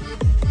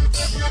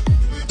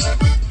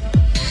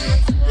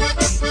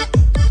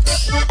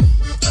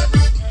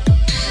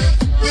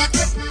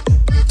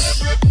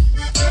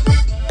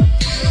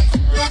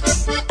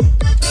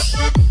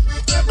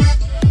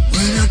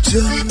 When I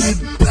turn me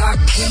back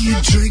and you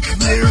drink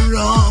me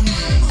rum,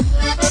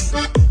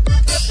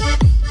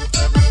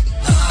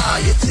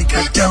 you think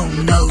I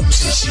don't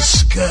notice, you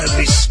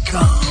scurvy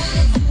scum.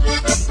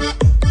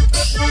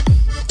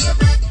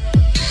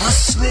 I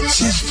slit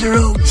his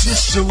throat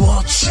just to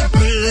watch you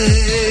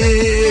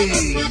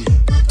bleed.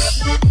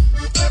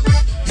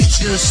 It's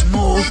just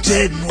more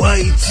dead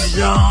weight that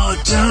I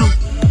don't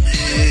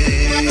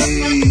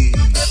need.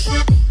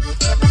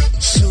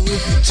 So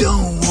if you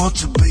don't want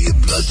to be a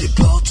bloody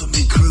part of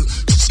me crew,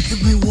 just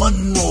give me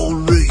one more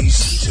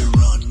reason to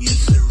run you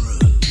through.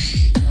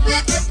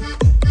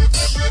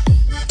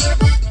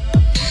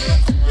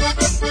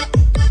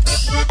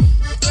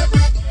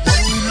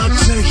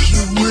 Take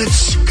you with,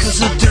 'cause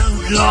I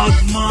don't like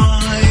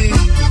mine.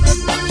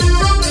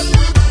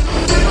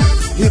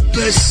 You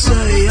best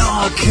say,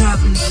 oh,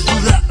 Captain,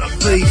 that'll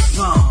be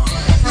fine.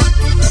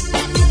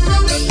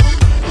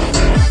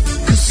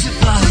 'Cause if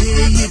I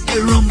hear you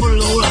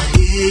grumble or I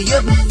hear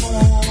you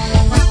moan,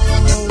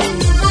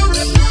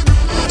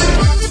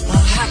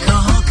 I'll hack a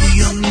hunk of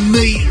your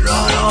meat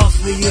right off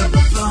of your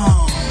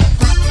bone.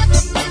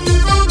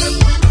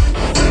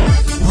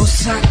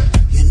 What's that?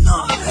 You're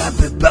not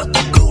happy about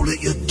the goal that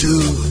you do.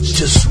 It's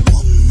just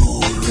one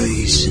more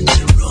reason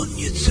to run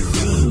you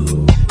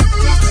through.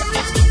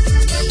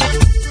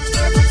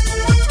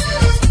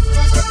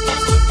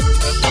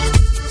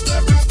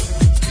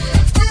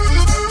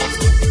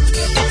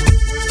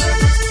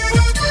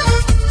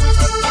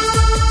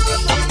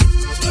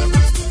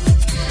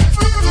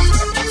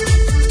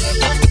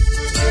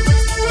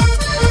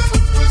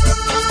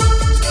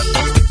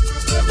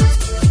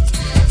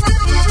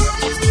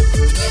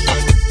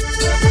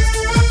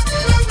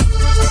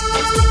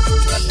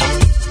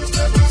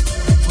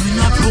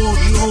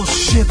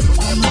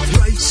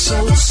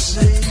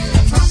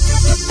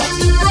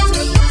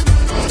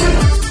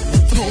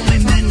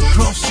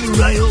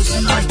 Rails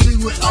and I do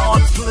what I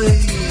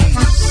please.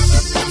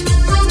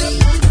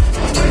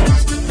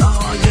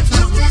 Oh, your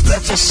tongue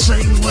better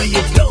sing where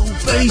you go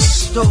be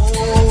stored.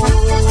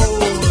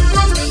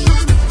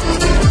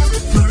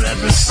 For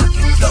every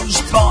second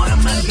goes by, a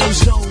man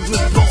goes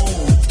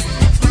overboard.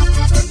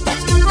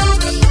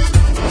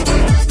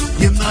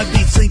 You might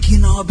be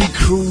thinking I'll be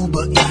cruel,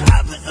 but you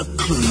haven't a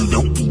clue.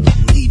 Don't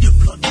even need a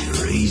bloody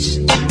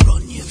reason to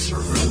run you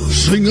through.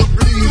 Sing up,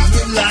 leave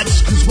me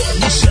lads, 'cause what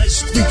he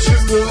says be true.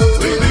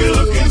 We'll be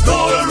looking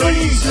for a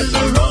reason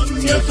to run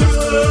you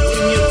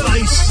through. In your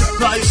face to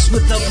face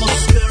with the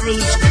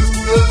mascara's crew.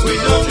 We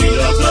don't need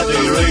a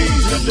bloody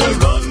reason to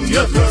run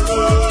you through.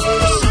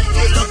 This ain't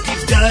your lucky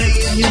day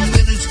and your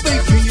minutes be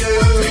for you.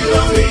 We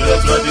don't need a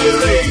bloody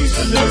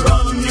reason to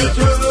run you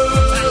through.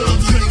 I'll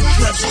drink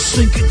as I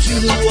sink into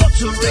the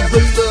water rig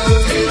below.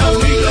 We don't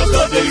need a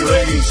bloody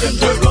reason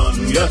to run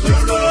you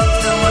through.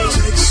 Now I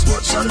taste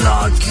what's I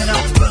like and I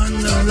burn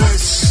the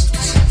rest.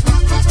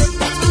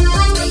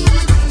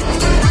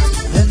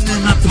 And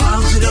then I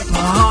piles it up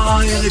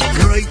high in a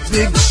great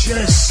big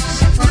chest.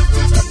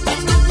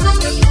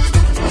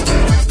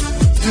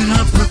 Then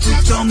I put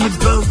it on my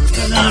boat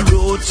and I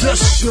row to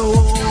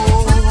shore.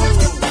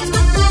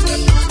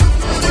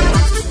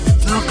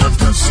 Like I've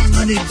done so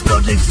many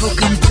bloody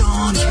fucking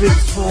times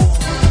before.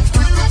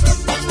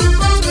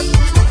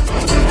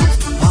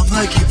 I'll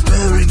make you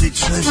bury me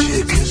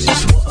treasure, 'cause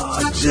it's what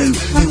I do.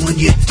 And when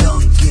you're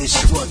done, guess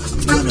what?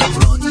 I'm gonna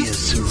run you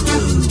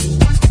through.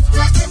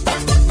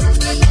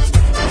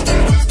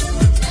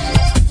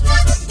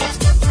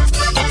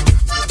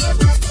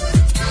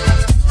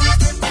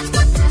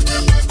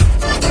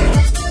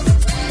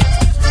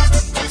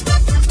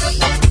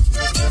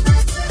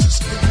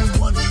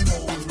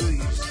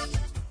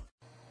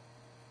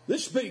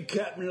 This be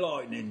Captain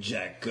Lightning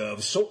Jack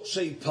of Salt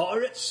Sea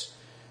Pirates,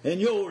 and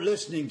you're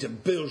listening to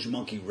Bilge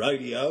Monkey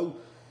Radio,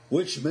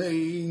 which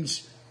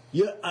means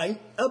you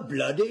ain't a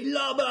bloody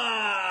lobber.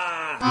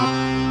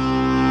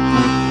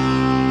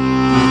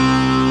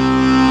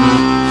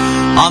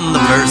 On the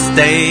first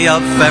day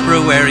of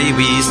February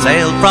we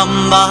sailed from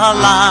the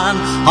land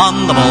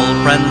on the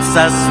Bold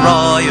Princess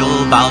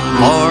Royal bound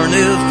for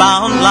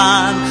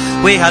Newfoundland.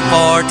 We had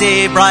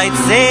 40 bright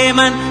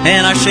seamen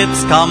in our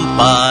ship's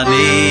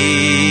company.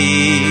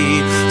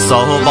 So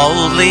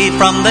boldly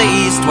from the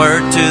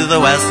eastward to the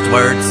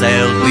westward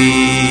sailed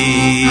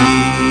we.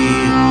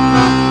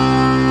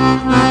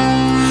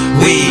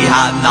 We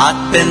had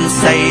not been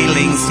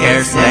sailing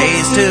scarce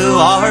days 2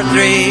 or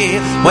 3,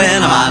 when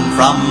a man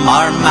from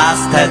our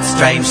masthead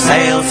strange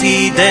sails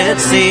he did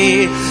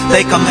see.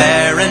 They come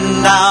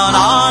bearing down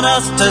on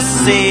us to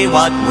see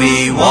what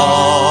we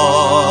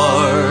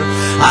wore,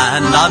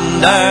 and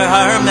under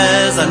her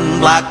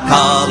mizzen black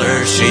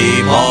collar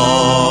she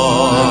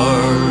bore.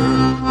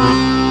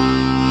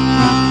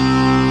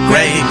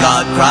 Great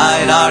God,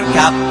 cried our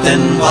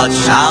captain, what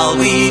shall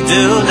we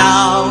do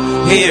now?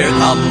 Here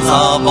comes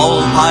a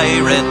bold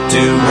pirate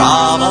to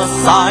rob us,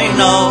 I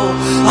know.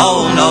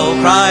 Oh no,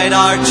 cried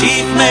our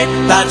chief mate,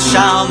 that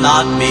shall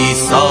not be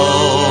so.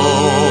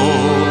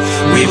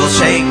 We will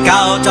shake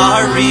out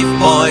our reef,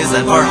 boys,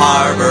 and for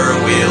harbour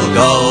we'll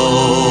go.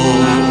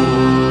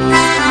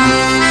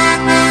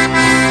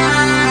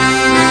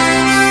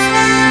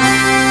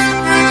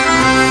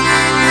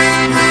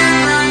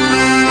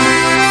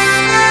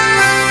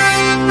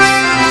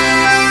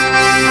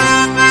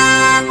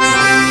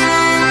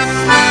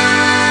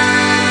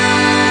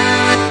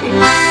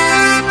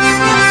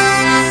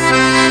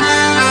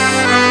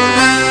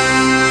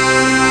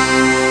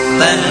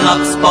 Then up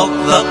spoke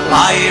the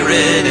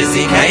pirate as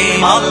he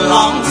came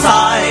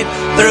alongside.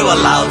 Through a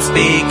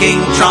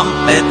loud-speaking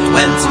trumpet,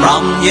 whence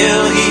from you,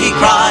 he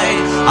cried.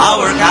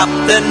 Our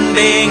captain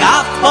being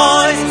aft,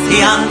 boys,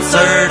 he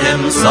answered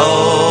him so.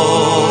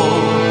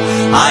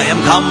 I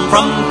am come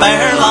from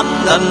fair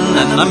London,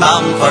 and I'm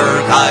bound for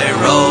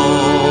Cairo.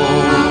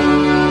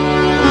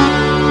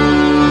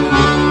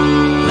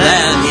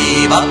 Then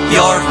heave up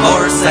your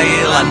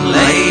foresail and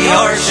lay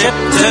your ship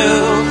to,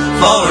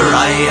 for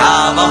I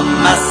have a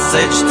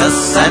message to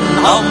send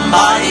home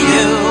by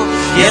you.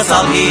 Yes,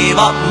 I'll heave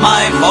up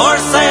my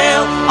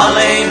foresail, I'll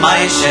lay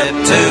my ship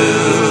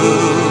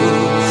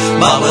too,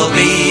 but we'll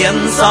be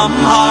in some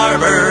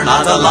harbour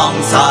not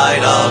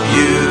alongside of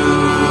you.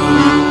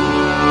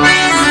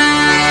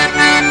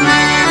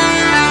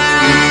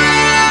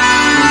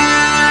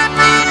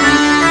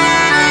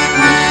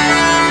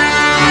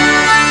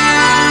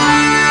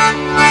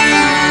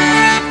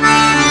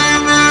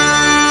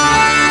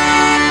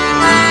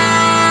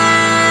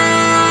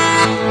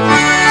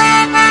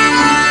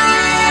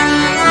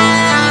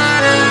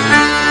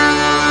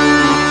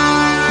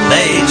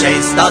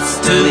 Chased us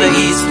to the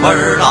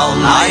eastward all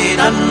night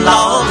and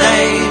all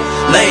day.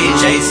 They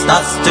chased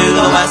us to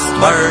the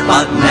westward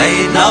but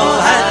made no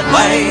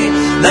headway.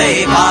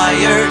 They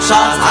fired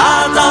shots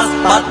at us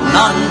but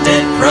none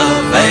did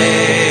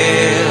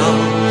prevail,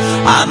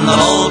 and the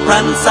bold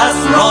Princess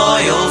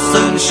Royal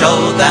soon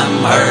showed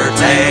them her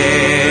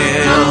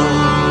tail.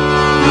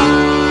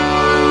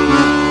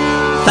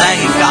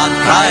 Thank God,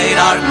 cried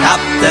our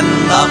captain,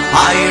 the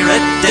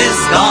pirate is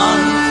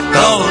gone.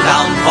 Go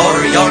down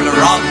for your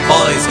grog,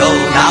 boys, go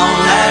down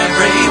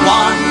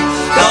everyone.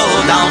 Go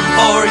down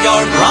for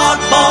your grog,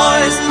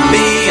 boys,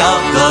 be of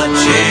good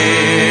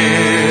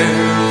cheer.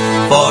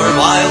 For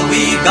while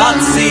we've got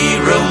sea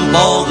room,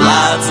 bold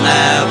lads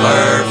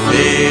never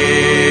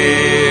fear.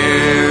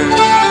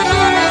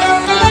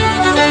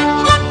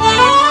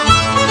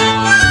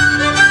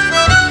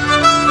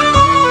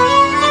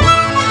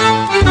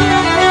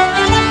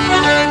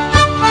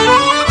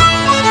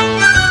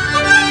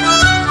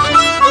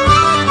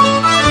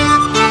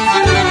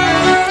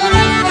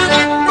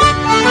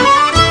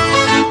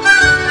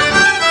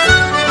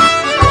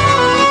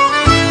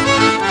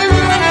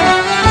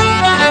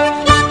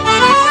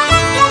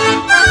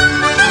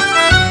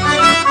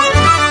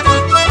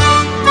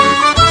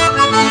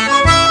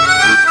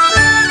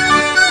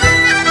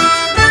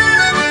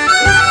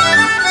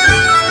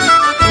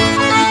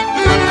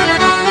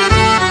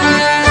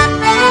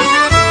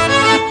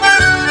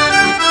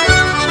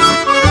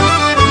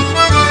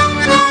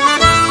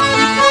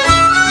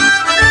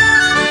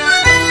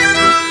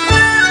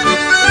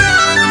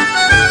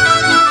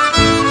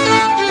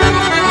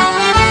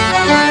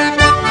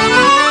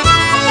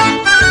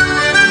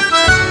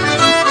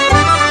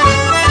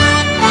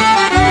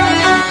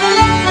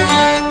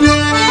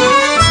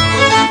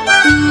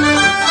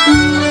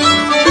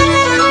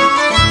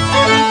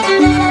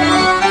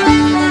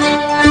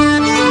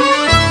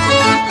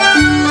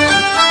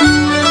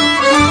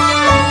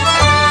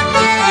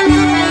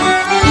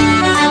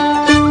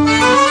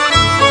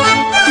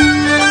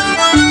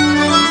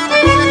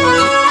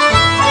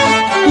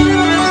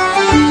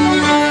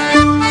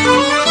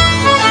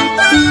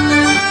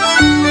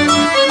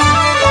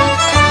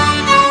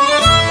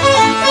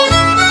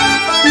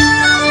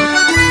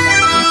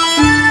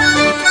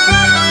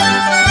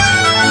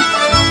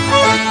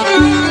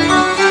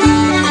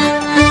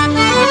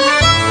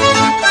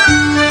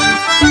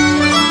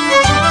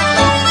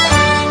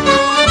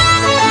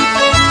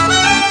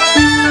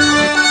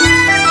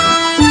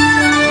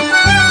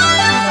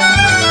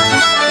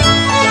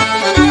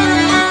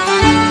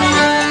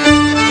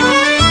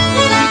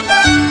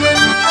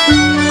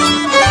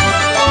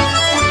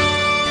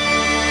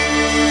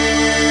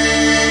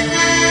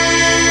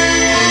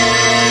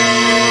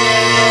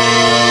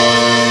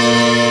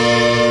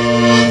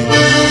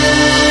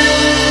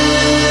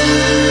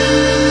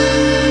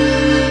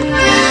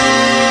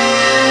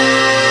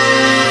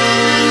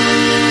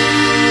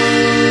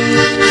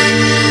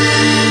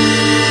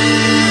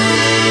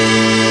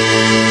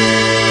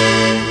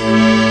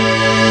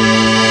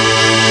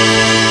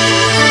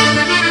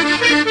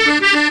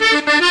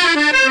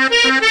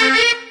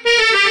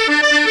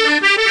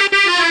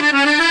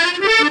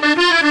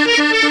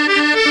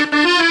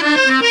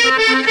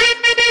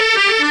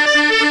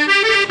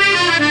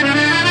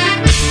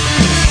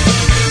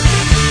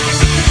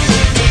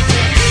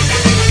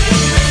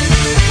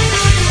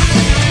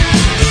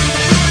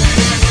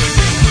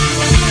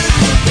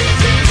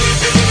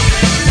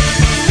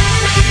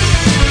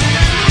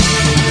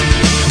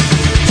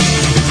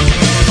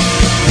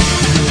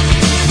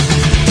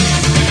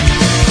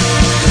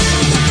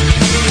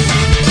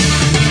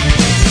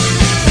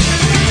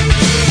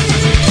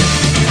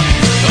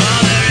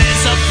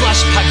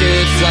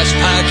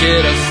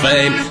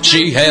 fame.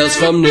 She hails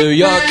from New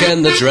York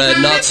and the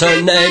dreadnought's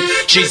her name.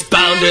 She's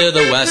bound to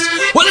the west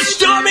where the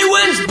stormy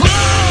winds blow.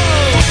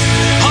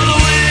 All the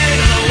way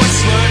to the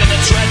westward and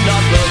the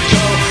dreadnought will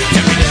go.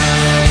 Derry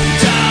down,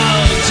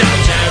 down, down,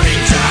 Derry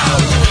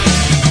down.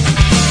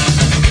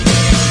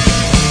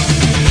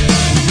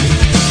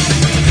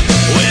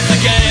 With the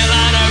gale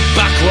on her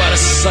back, what a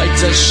sight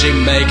does she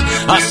make.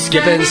 A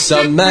skipping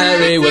some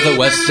Mary with the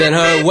west in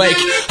her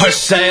wake. Her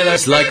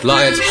sailors like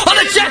lions on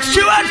the decks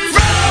to and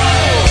fro.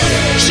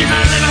 She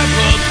had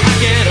Liverpool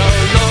packet, oh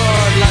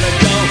Lord, let her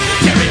go.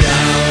 Derry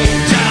down,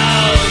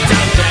 down,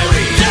 down,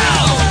 Derry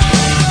down.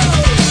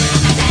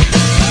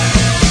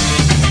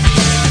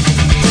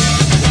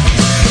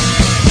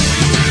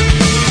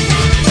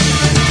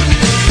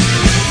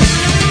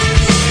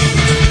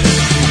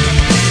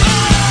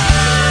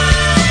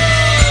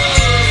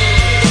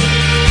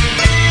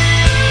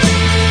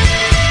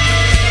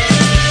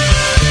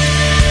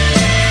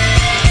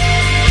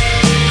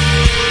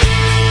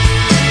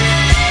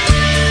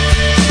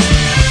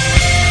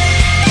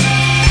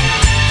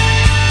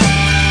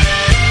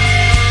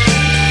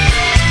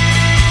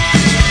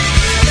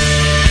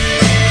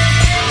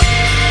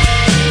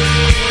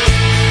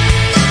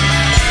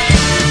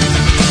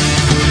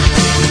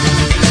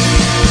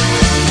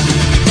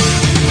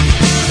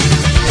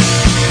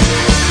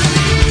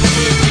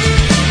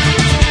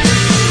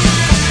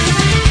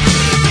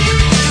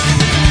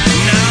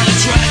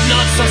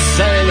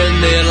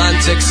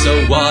 So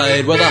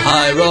wide, where the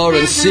high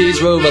roaring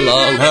seas rove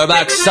along her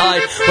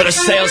backside, where the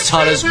sails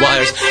taut as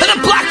wires and the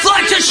black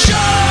flag to show.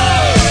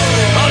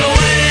 All the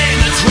way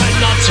the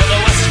dreadnought to the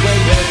west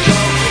wind will go.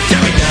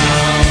 Derry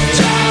down,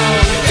 down,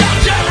 down,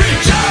 Derry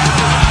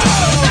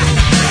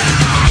down.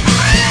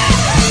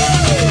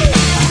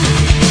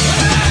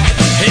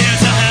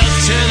 Here's a health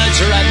to the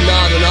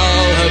dreadnought and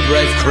all her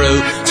brave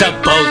crew. To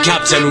bold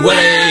Captain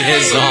Willie,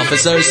 his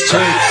officers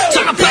too.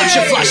 Took a bunch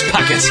of flash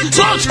packets,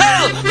 small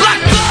tail,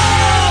 black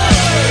blood.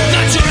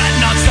 The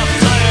dreadnought's the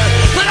flyer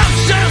that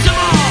outsails them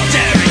all.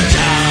 Derry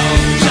down,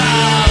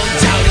 down,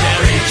 down,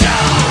 Derry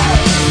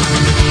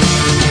down.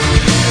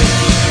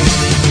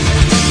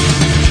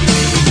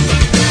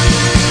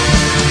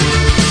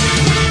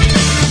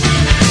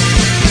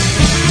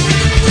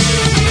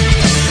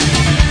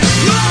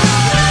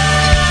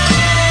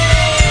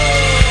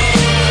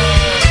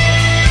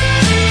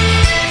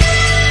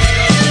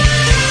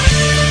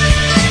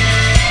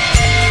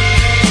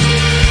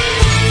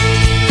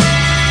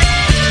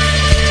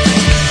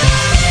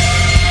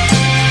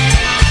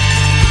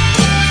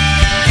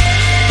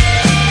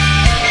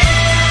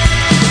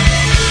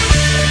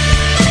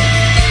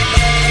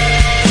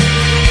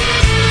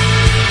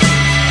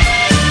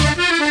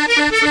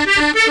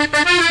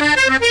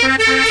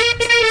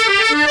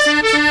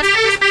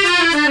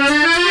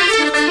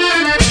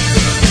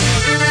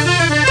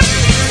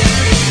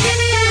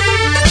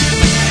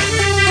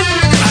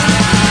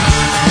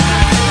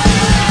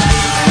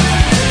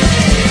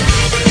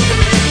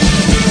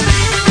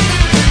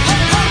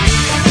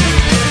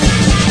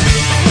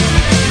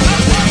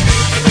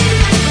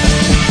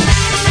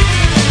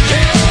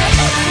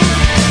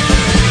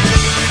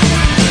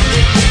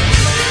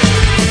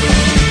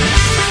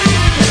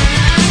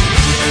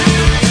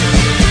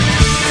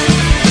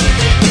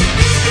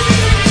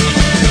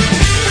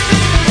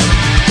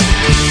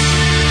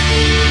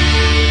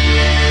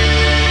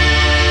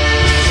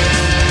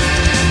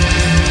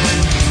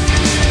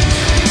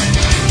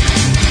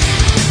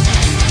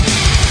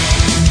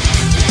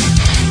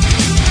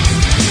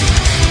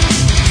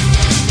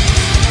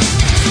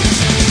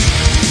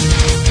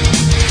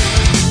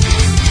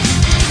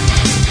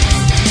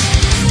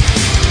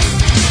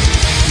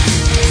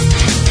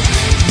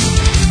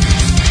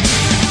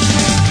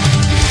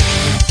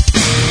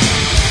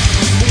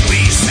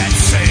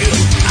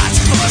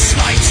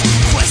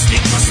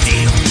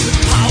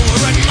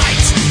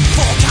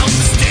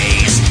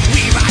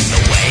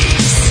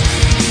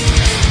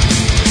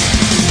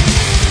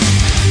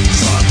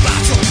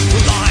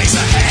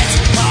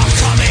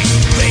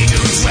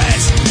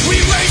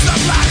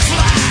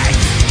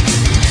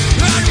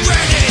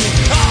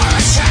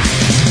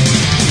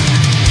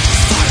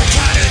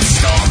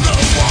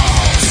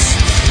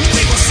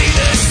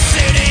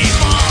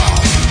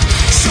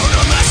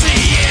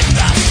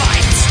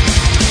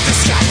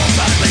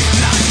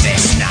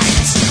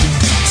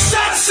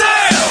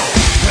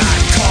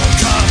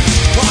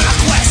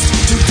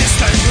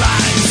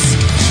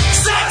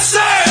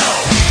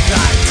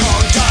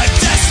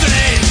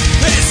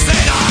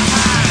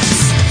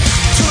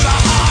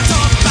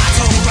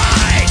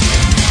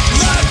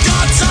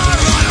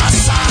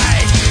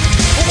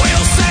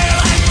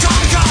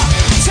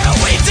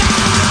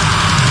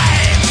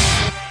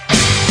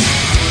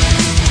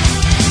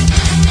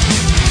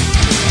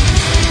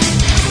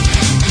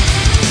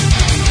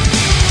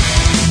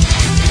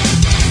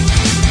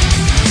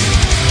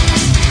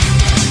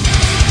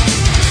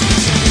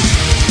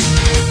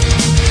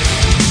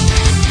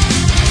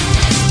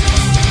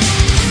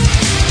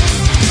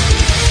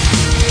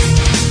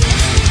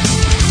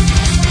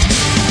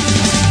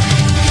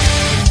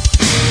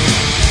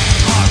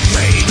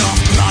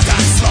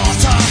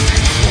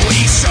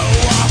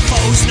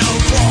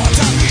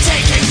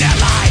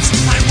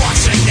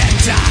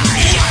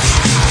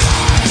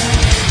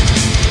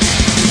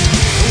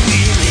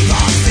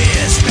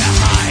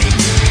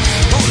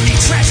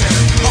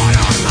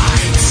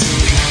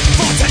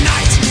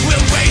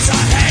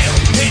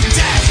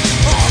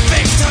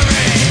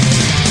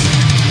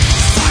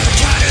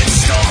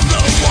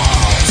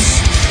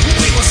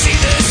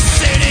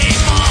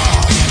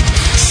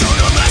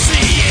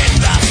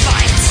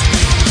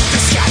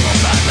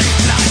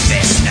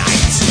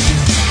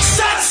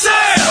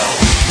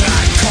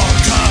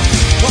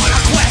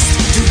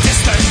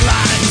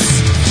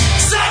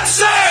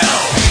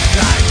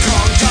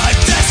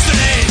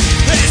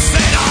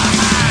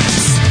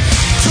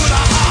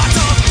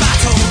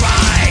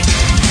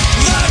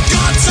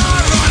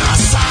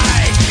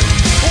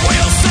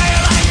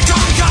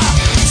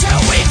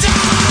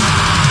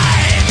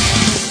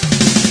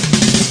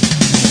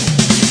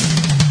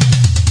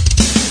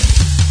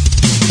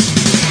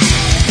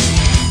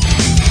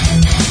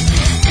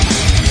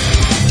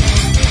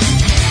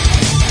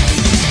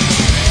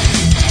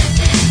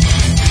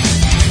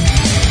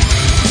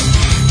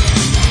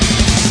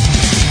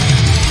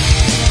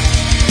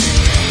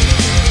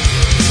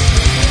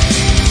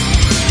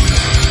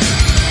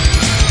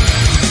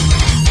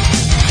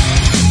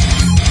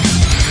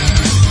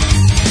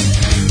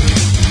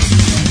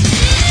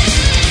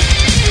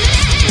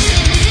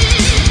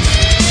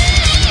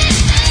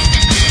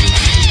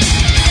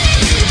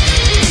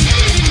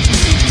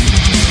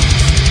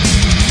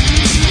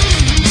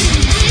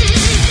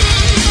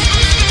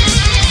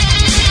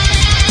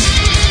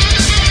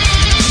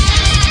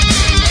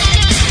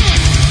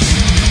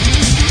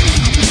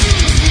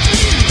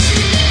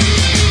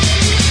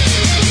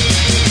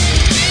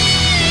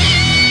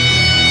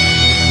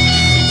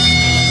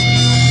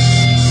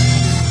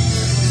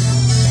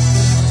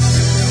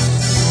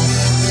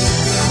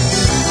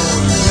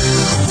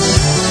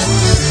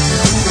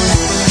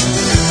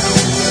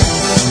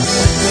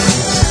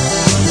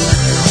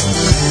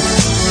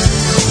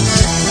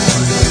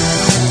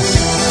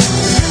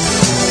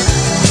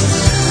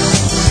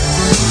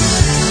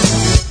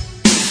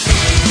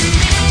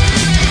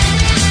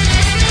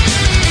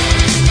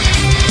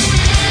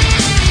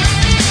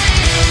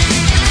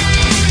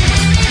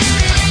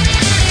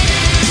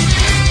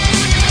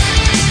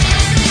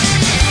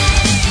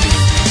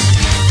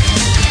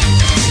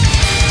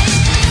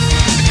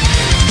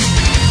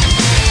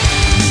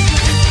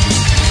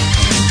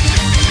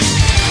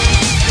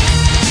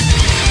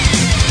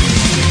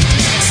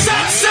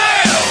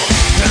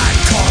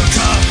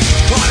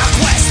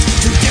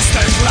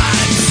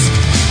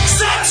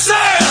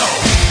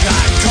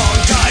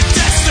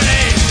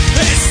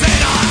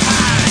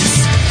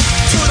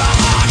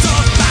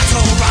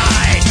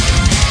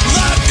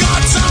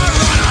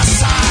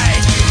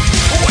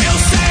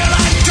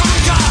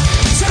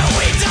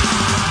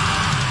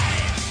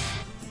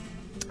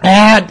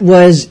 That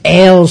was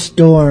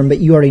Ailstorm, but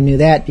you already knew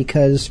that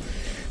because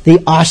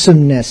the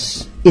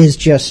awesomeness is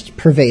just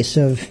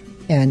pervasive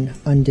and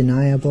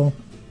undeniable.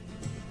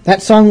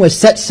 That song was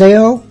Set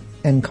Sail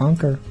and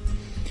Conquer.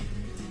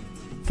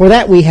 For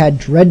that we had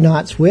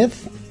Dreadnoughts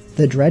with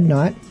The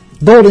Dreadnought,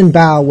 Golden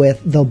Bough with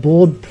The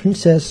Bold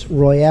Princess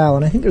Royale,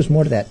 and I think there's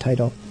more to that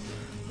title.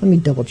 Let me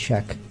double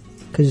check,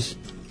 because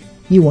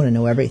you want to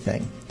know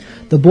everything.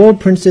 The Bold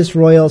Princess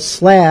Royale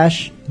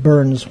 /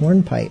 Burns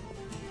Hornpipe.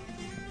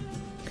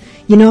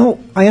 You know,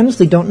 I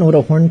honestly don't know what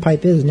a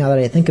hornpipe is now that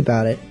I think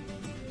about it.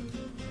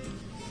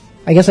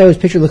 I guess I always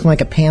picture it looking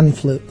like a pan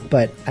flute,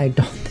 but I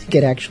don't think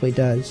it actually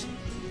does.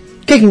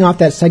 Kicking off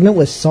that segment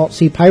was Salt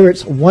Sea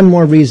Pirates, One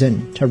More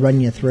Reason to Run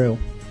You Through.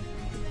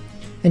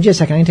 And just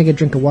a second, I can take a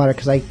drink of water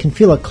because I can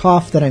feel a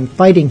cough that I'm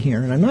fighting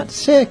here, and I'm not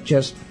sick,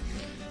 just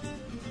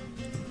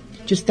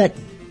that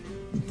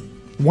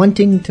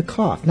wanting to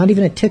cough. Not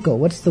even a tickle.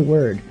 What's the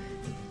word?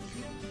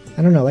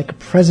 I don't know, like a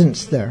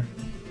presence there.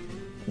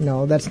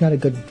 No, that's not a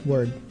good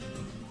word.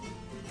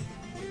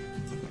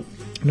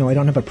 No, I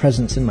don't have a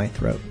presence in my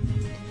throat.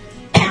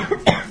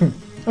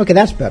 Okay,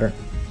 that's better.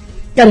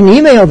 Got an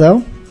email,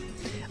 though.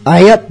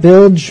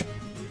 Bilge.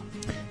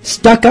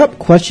 Stuck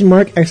up, ?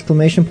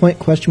 Exclamation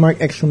point, ?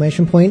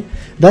 Exclamation point.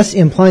 Thus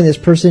implying this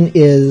person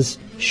is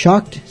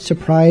shocked,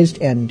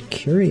 surprised, and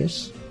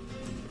curious.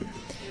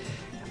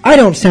 I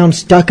don't sound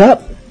stuck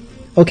up.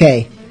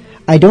 Okay,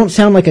 I don't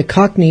sound like a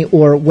Cockney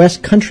or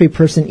West Country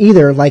person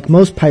either, like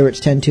most pirates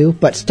tend to,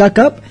 but stuck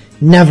up?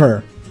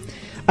 Never.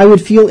 I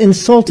would feel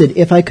insulted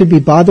if I could be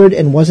bothered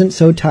and wasn't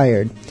so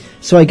tired.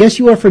 So I guess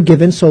you are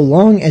forgiven so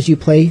long as you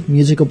play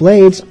musical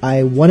blades.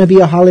 I want to be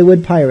a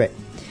Hollywood pirate.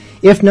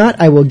 If not,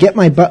 I will get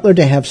my butler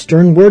to have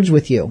stern words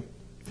with you.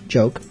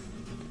 Joke.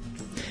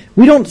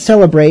 We don't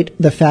celebrate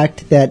the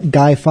fact that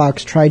Guy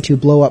Fawkes tried to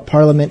blow up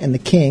Parliament and the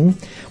King.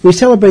 We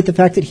celebrate the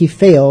fact that he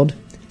failed,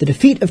 the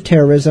defeat of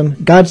terrorism,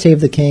 God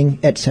save the King,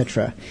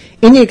 etc.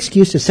 Any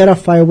excuse to set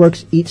off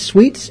fireworks, eat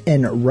sweets,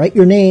 and write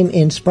your name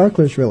in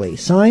sparklers, really.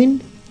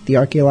 Signed, the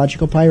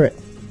Archaeological Pirate.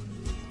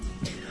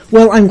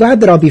 Well, I'm glad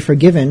that I'll be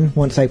forgiven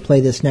once I play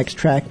this next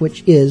track,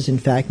 which is, in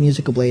fact,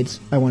 Musical Blades,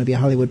 I Want to Be a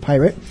Hollywood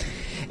Pirate.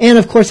 And,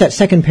 of course, that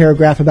second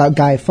paragraph about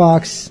Guy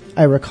Fawkes,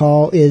 I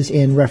recall, is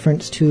in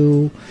reference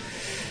to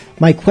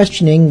my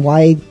questioning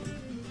why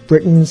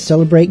Britons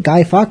celebrate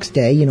Guy Fawkes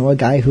Day, you know, a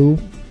guy who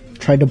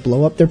tried to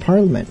blow up their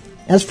parliament.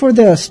 As for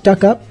the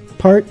stuck up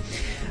part,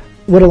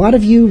 what a lot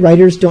of you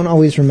writers don't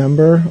always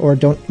remember, or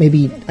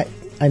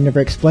I've never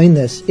explained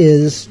this,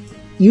 is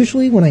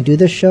usually when I do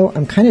this show,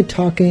 I'm kind of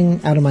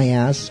talking out of my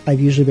ass. I've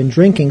usually been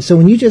drinking. So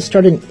when you just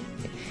start an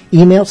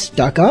email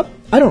stuck up,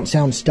 I don't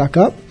sound stuck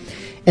up.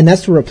 And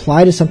that's the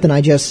reply to something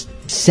I just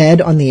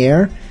said on the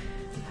air.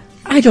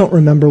 I don't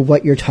remember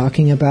what you're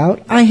talking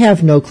about. I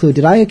have no clue.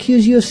 Did I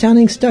accuse you of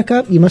sounding stuck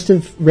up? You must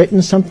have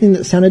written something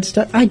that sounded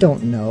stuck. I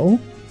don't know.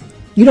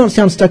 You don't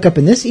sound stuck up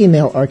in this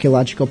email,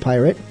 Archaeological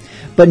Pirate,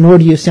 but nor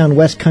do you sound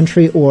West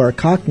Country or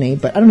Cockney,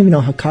 but I don't even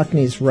know how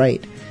Cockney's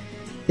right.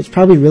 It's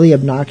probably really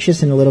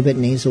obnoxious and a little bit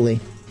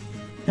nasally.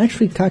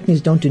 Actually, Cockneys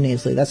don't do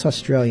nasally. That's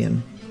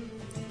Australian.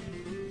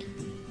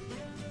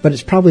 But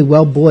it's probably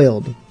well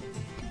boiled.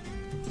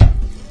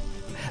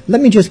 Let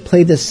me just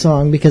play this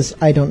song because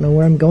I don't know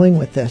where I'm going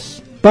with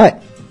this.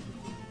 But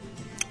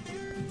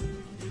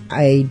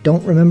I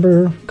don't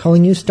remember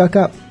calling you stuck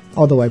up,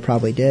 although I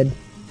probably did.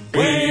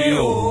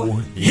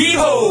 Way-oh,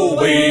 hee-ho,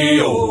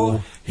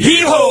 way-oh,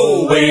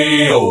 hee-ho,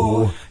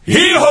 way-oh,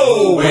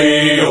 hee-ho,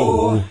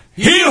 way-oh,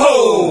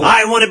 hee-ho.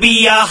 I want to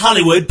be a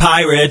Hollywood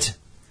pirate.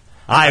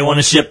 I want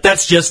a ship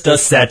that's just a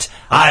set.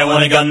 I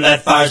want a gun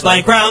that fires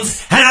blank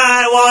rounds. And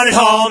I want it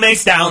all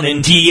mixed down in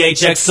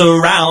THX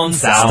surround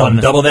sound. Stun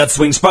double that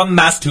swings from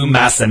mast to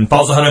mast and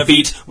falls 100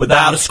 feet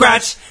without a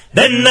scratch.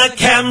 Then the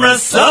camera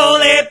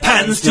slowly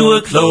pans to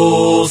a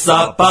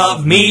close-up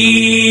of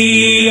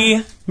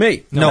me.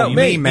 Me. No,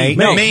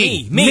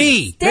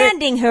 me.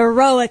 Standing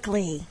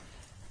heroically.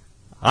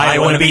 I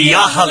want to be a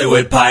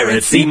Hollywood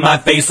pirate, see my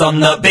face on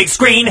the big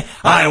screen.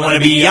 I want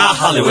to be a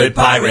Hollywood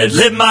pirate,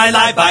 live my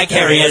life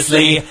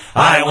vicariously.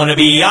 I want to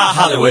be a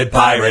Hollywood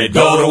pirate,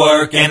 go to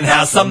work and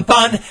have some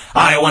fun.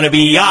 I want to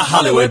be a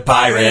Hollywood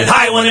pirate,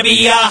 I want to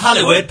be a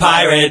Hollywood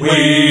pirate.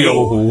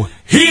 Wee-oh,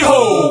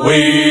 hee-ho,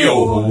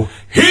 wee-oh,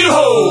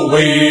 hee-ho,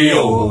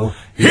 wee-oh,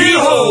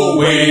 hee-ho,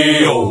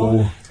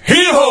 wee-oh.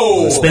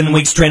 Hee-ho! Spend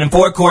weeks training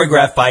for a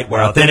choreographed fight,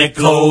 wear authentic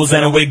clothes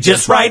and a wig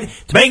just right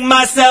to make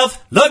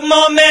myself look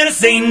more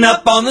menacing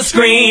up on the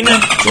screen.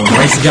 Join the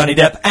race of Johnny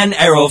Depp and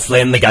Errol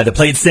Flynn, the guy that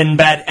played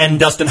Sinbad and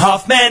Dustin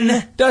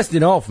Hoffman.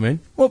 Dustin Hoffman?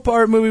 What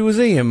pirate movie was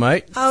he in,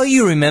 mate? Oh,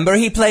 you remember.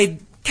 He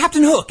played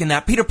Captain Hook in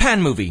that Peter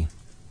Pan movie.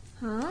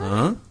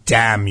 Huh?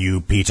 Damn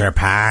you, Peter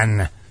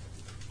Pan.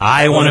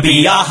 I want to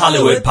be a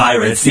Hollywood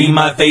pirate, see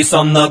my face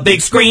on the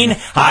big screen.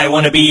 I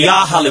want to be a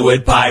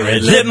Hollywood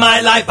pirate, live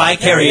my life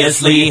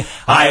vicariously.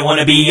 I want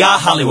to be a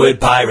Hollywood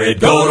pirate,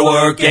 go to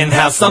work and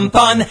have some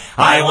fun.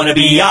 I want to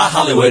be a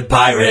Hollywood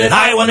pirate,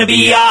 I want to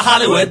be a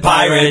Hollywood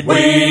pirate.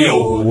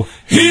 Wee-oh,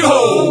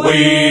 hee-ho,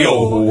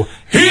 wee-oh,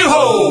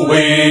 hee-ho,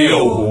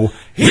 wee-oh,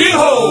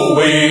 hee-ho,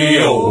 wee-oh.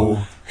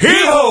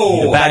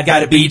 bad guy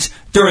to beat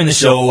during the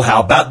show. How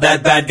about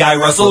that bad guy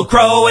Russell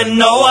Crowe? And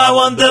no, I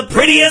want the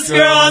prettiest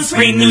girl on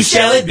screen. Who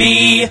shall it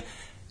be?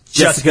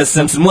 Jessica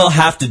Simpson will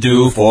have to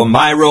do for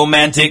my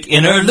romantic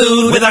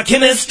interlude. With our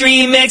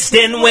chemistry mixed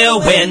in, we'll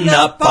win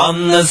up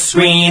on the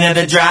screen at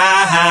the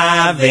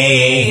drive-in.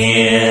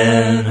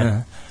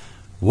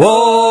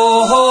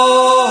 Whoa,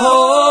 ho,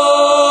 ho.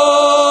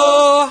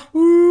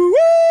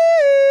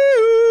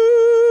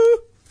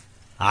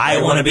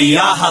 I wanna be a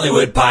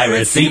Hollywood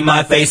pirate, see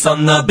my face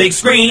on the big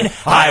screen.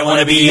 I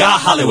wanna be a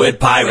Hollywood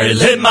pirate,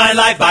 live my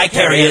life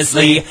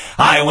vicariously.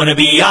 I wanna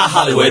be a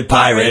Hollywood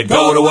pirate,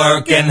 go to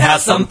work and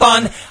have some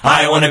fun.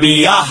 I wanna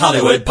be a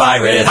Hollywood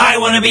pirate, I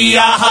wanna be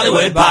a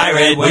Hollywood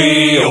pirate.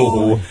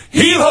 Wee-oh,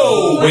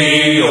 hee-ho,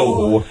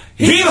 wee-oh,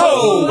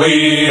 hee-ho,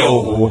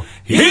 wee-oh,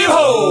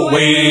 hee-ho,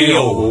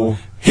 wee-oh.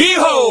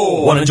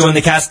 Hee-ho! Wanna join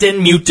the cast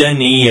in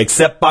mutiny,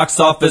 accept box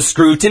office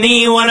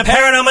scrutiny. Want a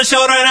parrot on my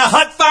shoulder and a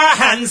hot fire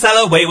hand,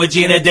 sail away with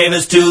Gina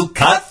Davis to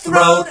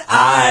Cutthroat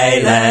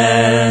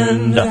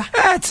Island.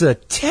 That's a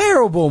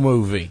terrible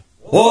movie.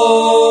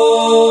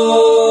 Whoa!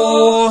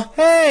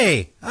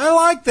 Hey, I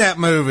like that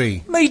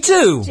movie. Me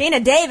too. Gina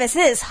Davis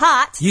is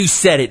hot. You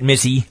said it,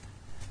 Missy.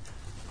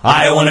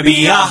 I wanna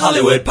be a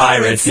Hollywood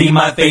pirate, see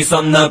my face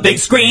on the big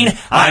screen.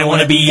 I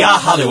wanna be a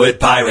Hollywood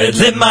pirate,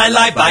 live my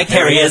life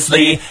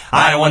vicariously.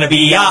 I wanna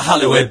be a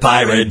Hollywood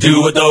pirate, do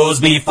what those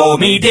before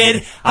me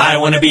did. I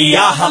wanna be a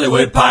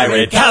Hollywood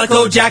pirate,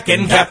 Calico Jack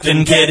and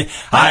Captain Kidd.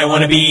 I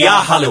wanna be a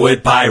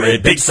Hollywood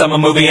pirate, big summer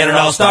movie and an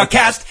all-star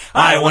cast.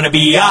 I wanna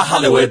be a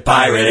Hollywood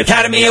pirate,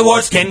 Academy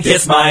Awards can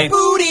kiss my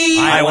booty.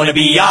 I wanna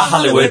be a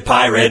Hollywood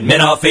pirate,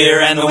 men all fear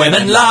and the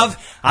women love.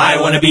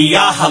 I wanna be a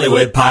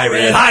Hollywood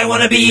pirate. I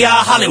wanna be a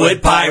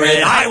Hollywood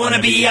pirate. I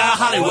wanna be a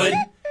Hollywood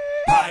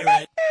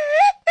pirate.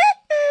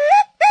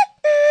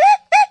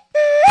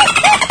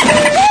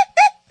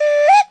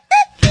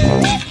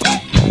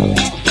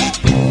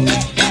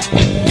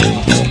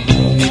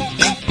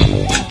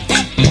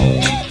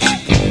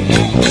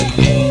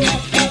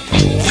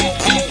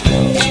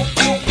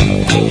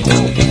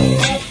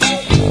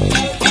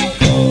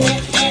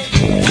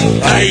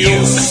 I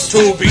used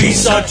to be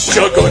such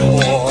a good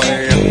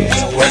boy,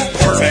 with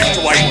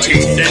perfect white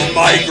teeth in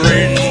my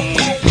grin.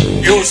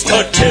 Used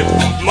to tip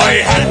my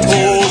hat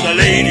to the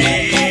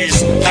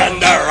ladies,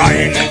 and their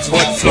eyelids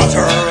would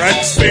flutter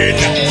and spin.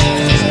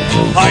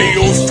 I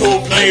used to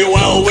play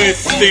well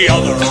with the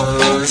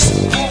others,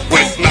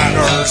 with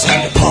manners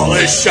and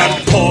polish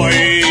and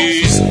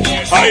poise.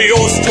 I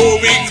used to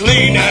be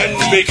clean and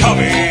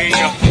becoming,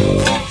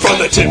 from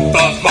the tip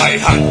of my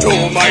hat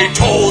to my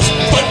toes.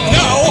 But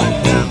now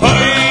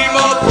I'm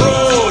a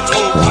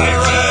brutal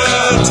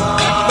pirate.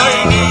 My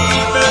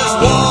name is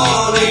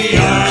Wally.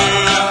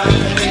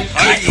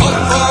 I come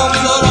from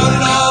the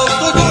land of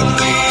the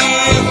goodly,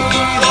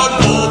 the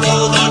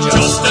noble, the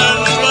just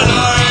and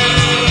benign.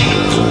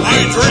 I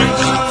drink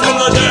from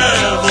the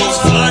devil's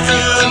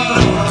flagon.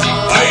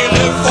 I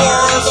live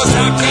for the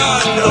sack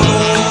and the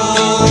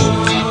gold.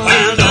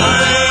 I'll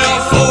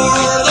die for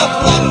the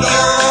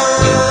plunder,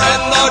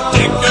 and the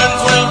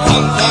Dickens will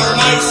come for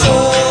my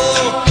soul.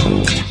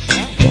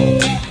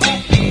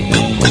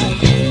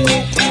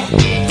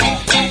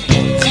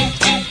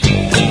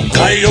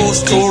 I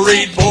used to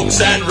read books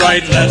and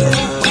write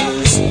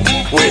letters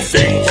with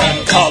ink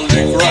and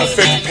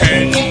calligraphic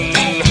pen.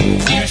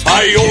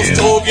 I used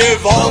to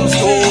give alms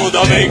to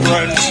the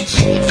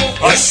vagrants,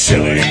 a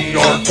shilling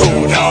or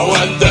two now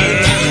and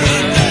then.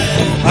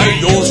 I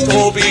used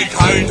to be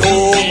kind to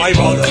my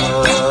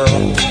mother.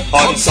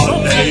 On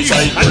Sundays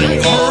I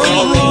bring her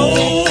a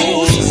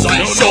rose.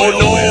 I show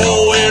no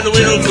ill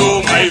will to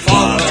my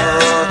father,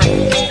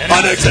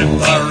 an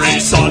exemplary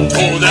son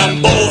to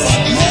them both.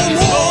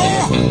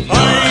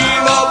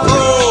 I'm a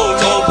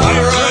brutal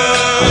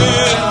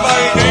pirate.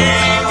 My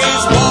name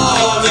is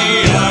Wally.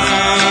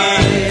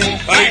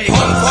 I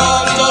come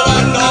from the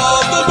land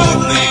of the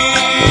goodly,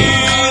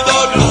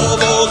 the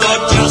noble, the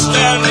just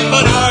and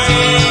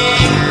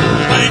benign.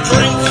 I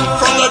drink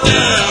from the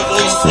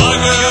devil's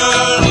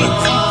flagon.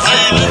 I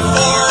live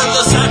for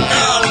the sack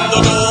and the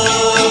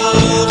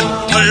gold.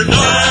 I'll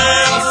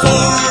die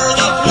for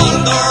the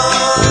plunder,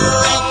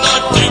 and the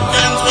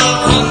Dickens will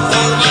come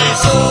for my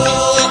soul.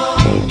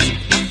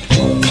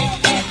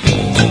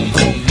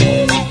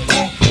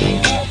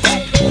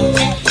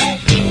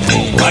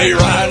 I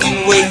ran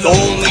with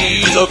only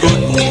the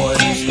good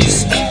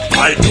boys.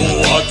 I'd do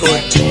a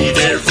good deed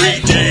every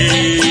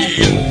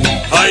day.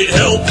 I'd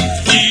help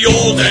the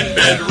old and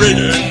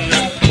bedridden.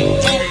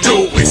 To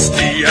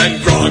whiskey and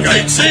grog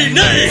I'd say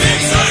nay.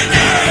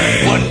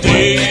 One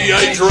day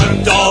I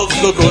dreamt of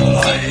the good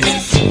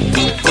life,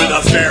 with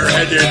a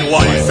fair-headed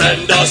wife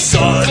and a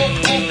son.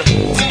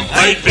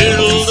 I'd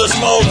build a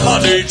small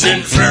cottage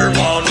in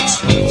Fairmont.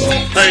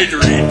 I'd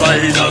read by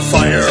the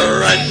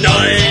fire at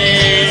night.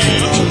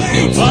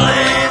 I'm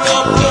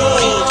a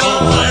brutal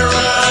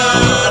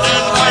pirate,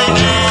 and my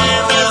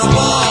name is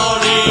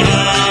Wally.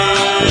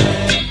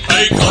 I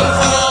come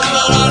from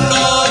the land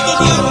of the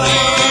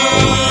goodly,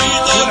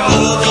 the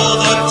noble,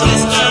 the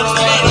just and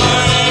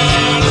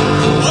benign.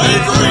 I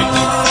drink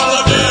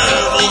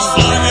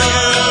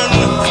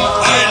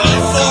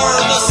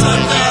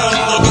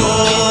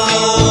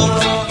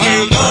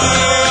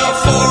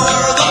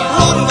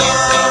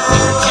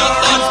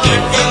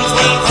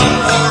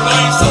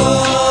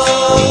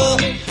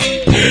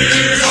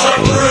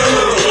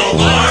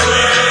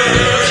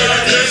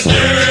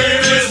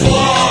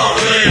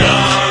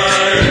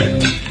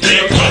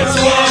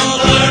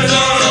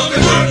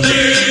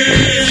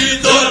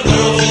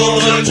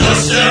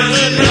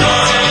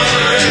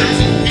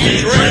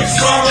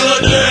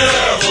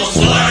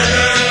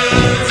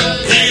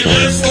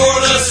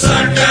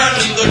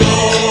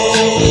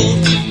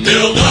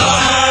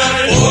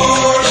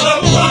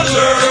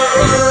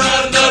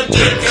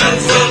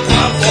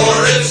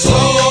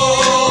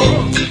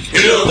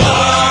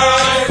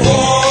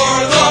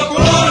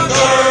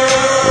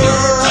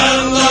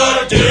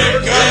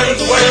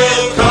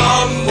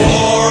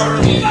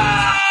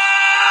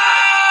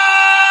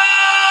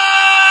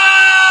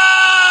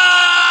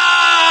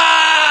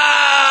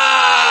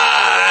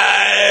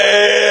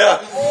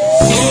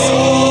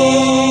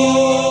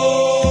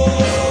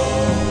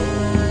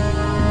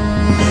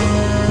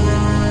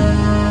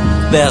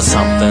There's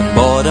something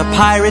aboard a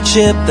pirate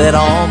ship that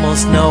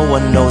almost no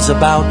one knows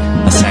about.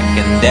 A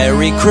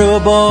secondary crew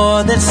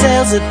aboard that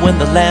sails it when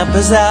the lamp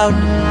is out.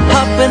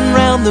 Hopping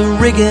round the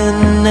rigging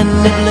and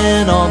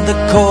nibbling on the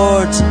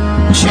cords,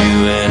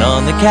 chewing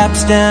on the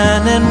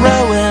capstan and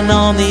rowing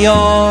on the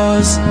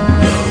oars.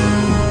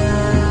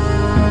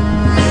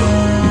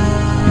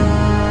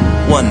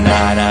 One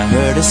night I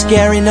heard a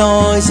scary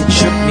noise, it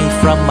shook me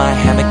from my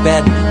hammock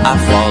bed. I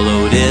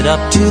followed it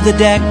up to the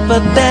deck,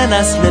 but then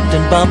I slipped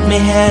and bumped me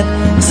head.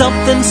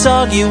 Something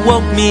soggy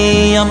woke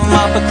me, a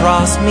mop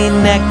across me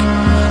neck.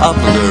 A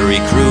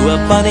blurry crew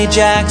of bunny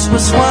jacks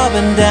was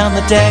swabbing down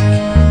the deck.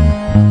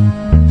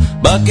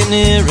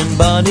 Buccaneer and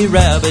bunny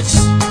rabbits,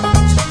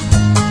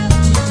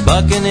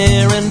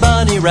 Buccaneer and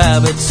bunny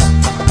rabbits,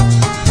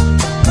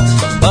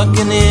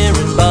 Buccaneer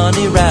and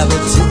bunny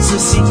rabbits. It's a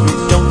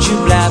secret, don't you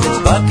blab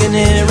it.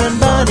 Buccaneer and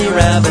bunny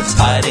rabbits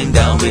hiding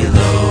down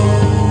below.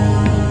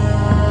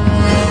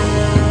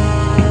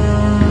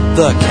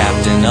 The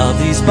captain of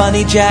these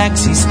bunny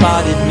jacks, he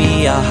spotted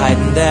me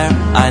a-hiding there.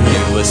 I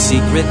knew a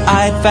secret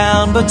I'd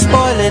found, but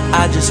spoil it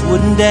I just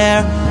wouldn't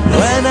dare.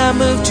 When I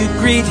moved to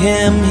greet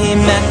him, he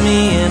met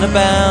me in a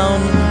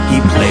bound. He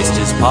placed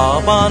his paw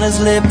upon his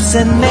lips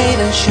and made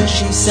a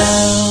shushy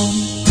sound.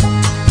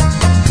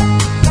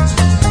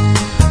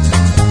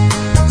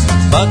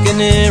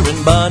 Buccaneer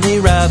and bunny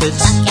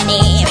rabbits,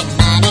 Buccaneer and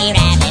bunny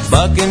rabbits,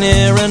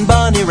 Buccaneer and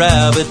bunny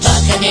rabbits,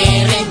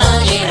 Buccaneer and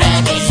bunny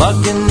rabbits,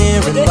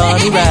 Buccaneer and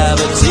bunny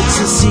rabbits. It's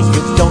a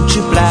secret, don't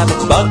you blab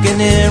it.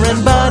 Buccaneer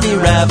and bunny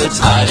rabbits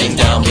hiding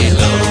down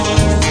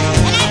below.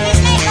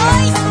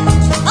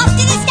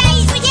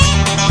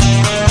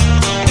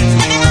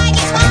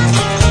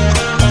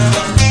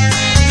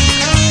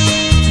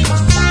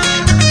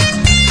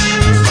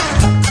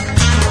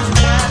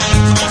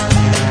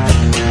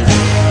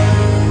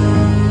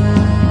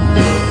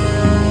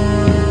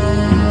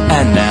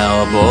 And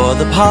now aboard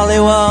the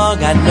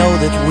Pollywog, I know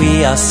that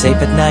we are safe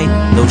at night.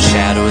 Those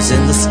shadows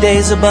in the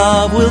stays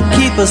above will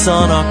keep us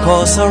on our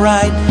course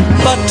alright.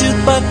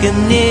 Buck-toothed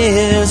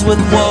buccaneers with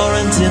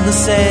warrants in the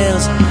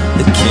sails,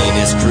 the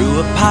keenest crew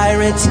of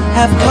pirates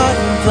have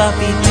cotton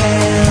fluffy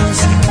tails.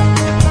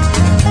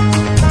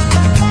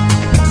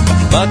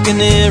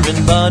 Buccaneer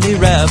and bunny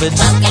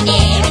rabbits,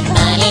 Buccaneer and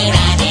bunny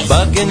rabbits,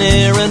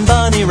 Buccaneer and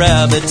bunny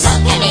rabbits,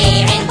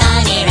 Buccaneer and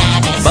bunny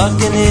rabbits,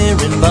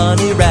 Buccaneer and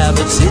bunny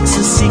rabbits. It's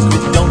a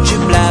secret, don't you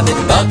blab it.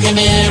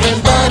 Buccaneer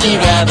and bunny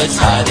rabbits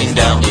hiding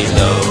down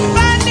below.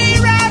 Bunny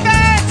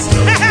rabbits!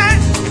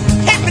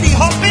 Hippity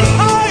hopping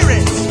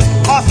pirates!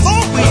 I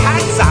thought we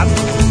had some.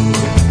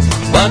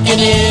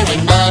 Buccaneer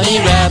and bunny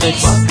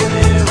rabbits,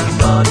 Buccaneer and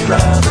bunny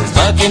rabbits,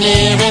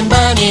 Buccaneer and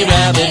bunny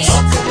rabbits,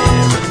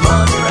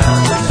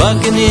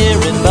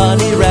 Buccaneer and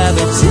bunny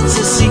rabbits. It's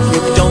a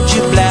secret, don't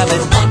you blab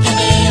it.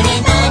 Buccaneer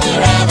and bunny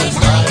rabbits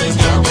hiding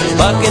down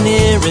below.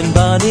 Buccaneer and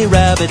bunny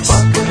rabbits,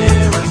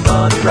 Buccaneer and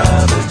bunny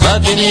rabbits,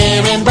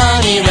 Buccaneer and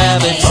bunny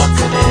rabbits,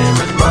 Buccaneer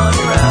and bunny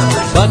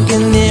rabbits,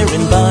 Buccaneer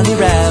and bunny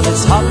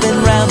rabbits hopping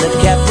round the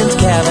captain's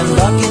cabin.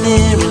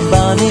 Buccaneer and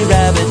bunny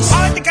rabbits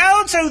hide the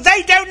gold so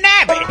they don't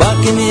nab it.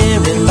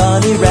 Buccaneer and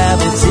bunny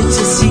rabbits. It's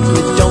a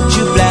secret, don't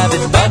you blab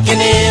it.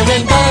 Buccaneer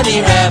and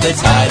bunny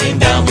rabbits hiding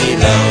down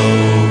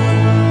below.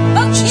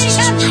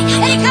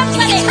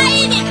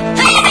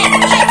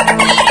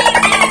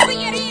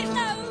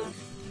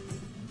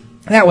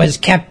 That was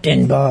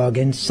Captain Bog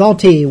and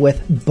Salty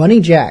with Bunny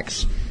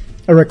Jacks,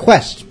 a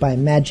request by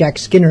Mad Jack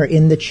Skinner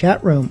in the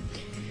chat room.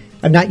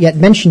 I've not yet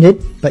mentioned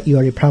it, but you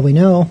already probably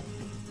know.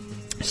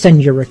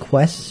 Send your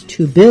requests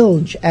to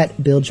bilge at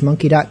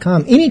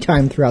bilgemonkey.com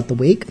anytime throughout the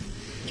week.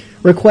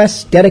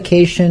 Requests,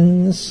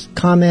 dedications,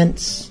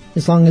 comments,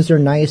 as long as they're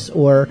nice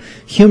or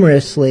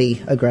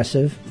humorously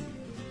aggressive.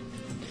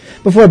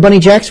 Before Bunny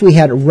Jacks, we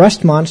had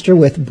Rust Monster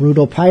with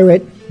Brutal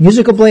Pirate,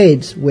 Musical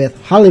Blades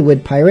with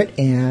Hollywood Pirate,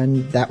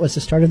 and that was the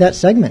start of that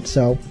segment,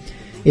 so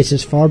it's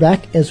as far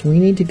back as we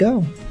need to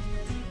go.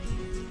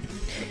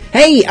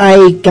 Hey,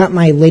 I got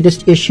my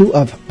latest issue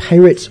of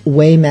Pirate's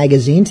Way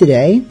magazine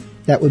today.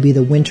 That would be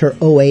the winter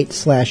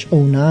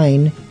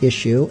 08/09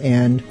 issue,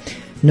 and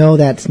no,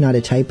 that's not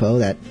a typo.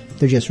 That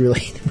they're just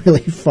really,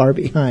 really far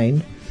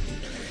behind.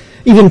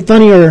 Even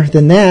funnier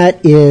than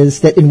that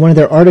is that in one of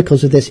their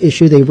articles of this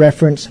issue, they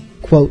reference,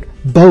 quote,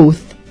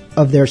 both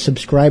of their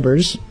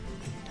subscribers.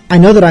 I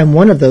know that I'm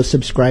one of those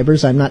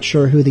subscribers. I'm not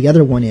sure who the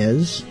other one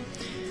is.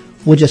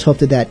 We'll just hope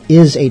that that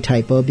is a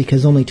typo,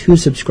 because only 2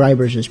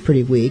 subscribers is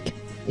pretty weak,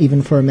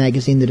 even for a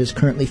magazine that is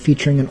currently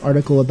featuring an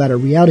article about a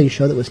reality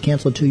show that was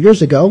canceled 2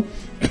 years ago,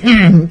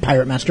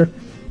 Pirate Master.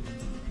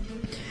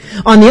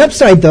 On the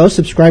upside, though,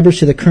 subscribers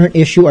to the current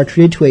issue are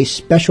treated to a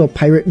special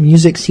pirate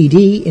music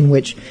CD in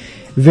which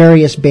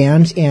various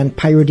bands and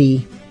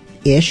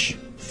piratey-ish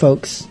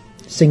folks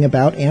sing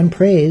about and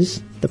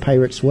praise the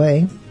Pirate's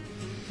Way.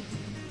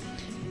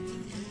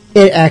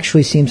 It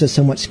actually seems a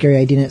somewhat scary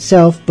idea in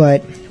itself,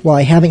 but while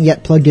I haven't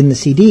yet plugged in the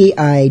CD,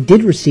 I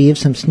did receive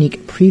some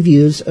sneak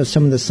previews of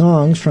some of the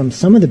songs from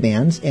some of the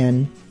bands,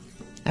 and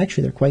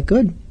actually they're quite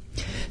good.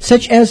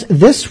 Such as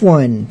this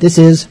one. This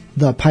is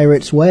The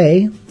Pirate's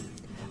Way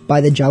by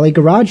the Jolly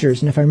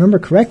Garagers, and if I remember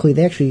correctly,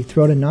 they actually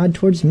throw out a nod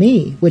towards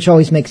me, which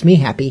always makes me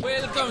happy.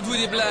 Welcome to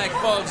the Black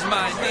Fox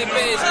Mine. The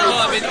best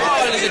club in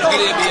all of the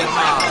Caribbean.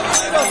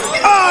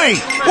 Oi!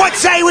 What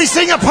say we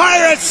sing a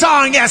pirate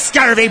song, you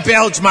scurvy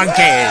bilge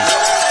monkeys?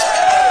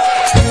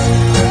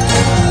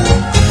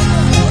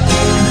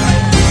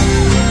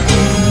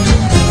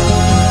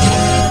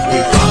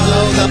 We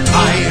follow the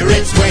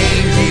pirate's way,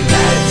 we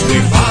lads,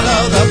 we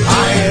follow the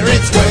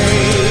pirate's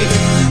way.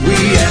 We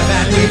ebb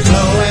and we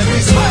flow and we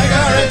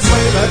swagger and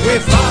sway, but we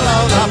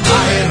follow the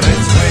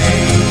pirate's way.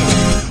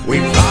 We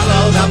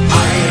follow the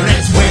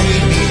pirate's way,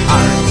 me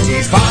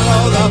hearties,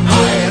 follow the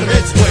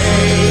pirate's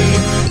way.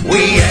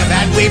 We ebb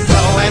and we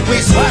flow and we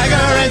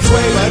swagger and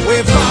sway, but we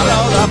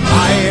follow the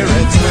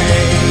pirate's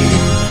way.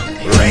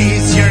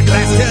 Raise your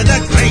glass to the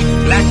great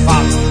black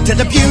fox, to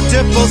the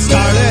beautiful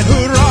scarlet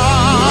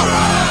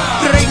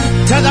hurrah. Drink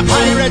to the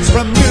pirates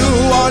from New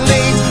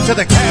Orleans, to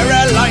the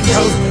Caroline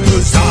coast,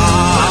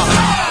 huzzah.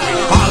 We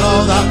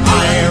follow the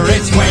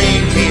pirate's way,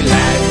 me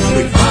lads,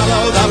 we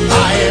follow the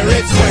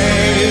pirate's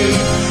way.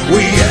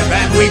 We ebb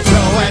and we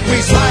flow and we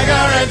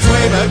swagger and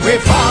sway, but we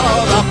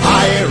follow the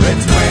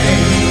pirate's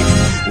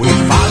way. We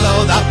follow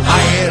the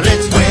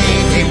pirate's way,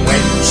 me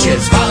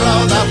wenches,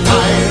 follow the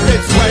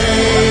pirate's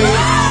way.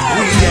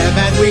 We ebb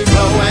and we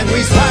flow and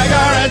we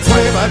swagger and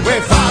sway, but we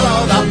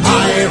follow the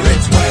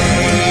pirate's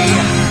way.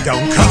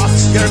 Don't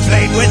cross your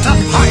blade with a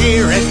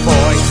pirate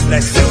boy,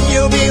 lest soon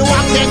you'll be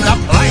walking the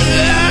plank.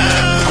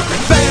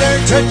 Better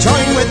to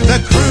join with the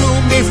crew,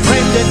 me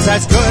friend, it's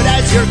as good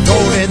as your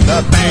gold in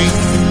the bank.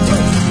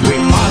 We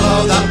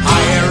follow the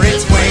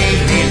pirate's way,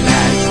 me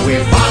lads,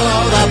 we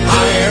follow the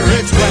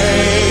pirate's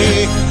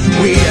way.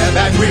 We ebb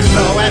and we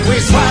flow and we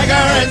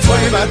swagger and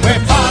sway, but we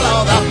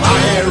follow the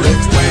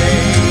pirate's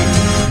way.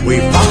 We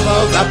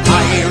follow the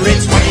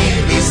pirate's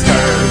way, me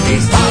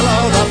scurvies,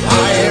 follow the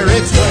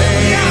pirate's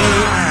way.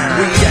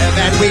 We ebb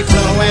and we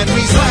flow and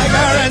we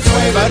swagger and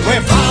sway, but we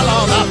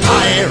follow the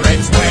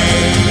pirate's way.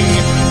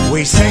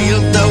 We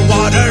sailed the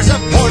waters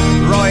of Port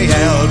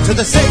Royal to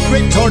the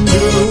sacred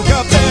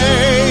Tortuga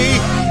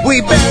Bay.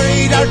 We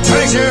buried our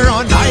treasure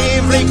on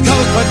Ivory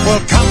Coast, but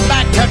we'll come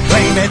back to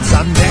claim it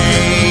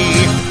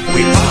someday.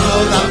 We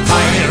follow the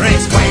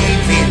pirate's way,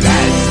 me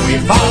lads, we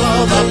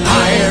follow the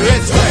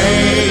pirate's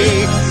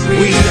way.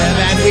 We ebb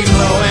and we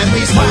flow and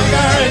we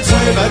swagger and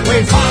sway, but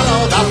we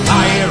follow the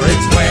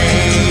pirate's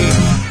way.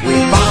 We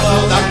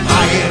follow the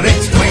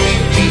pirate's way,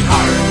 me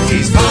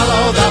hearties,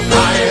 follow the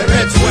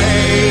pirate's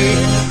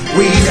way.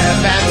 We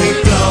ebb and we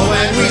flow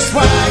and we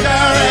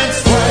swagger and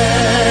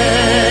sway,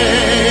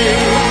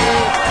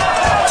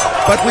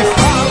 but we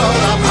follow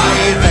the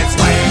pirate's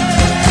way.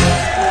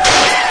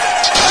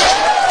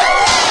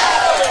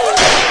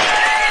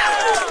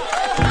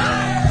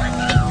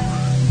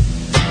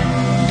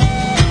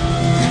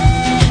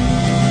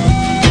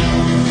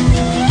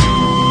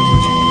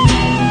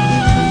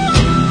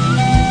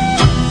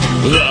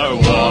 There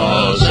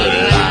was a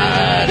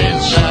lad in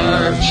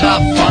search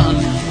of fun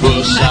who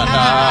set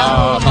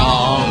out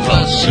on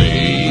the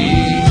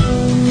sea.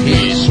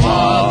 He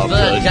swabbed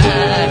the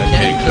deck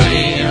and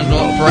cleaned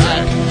the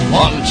wreck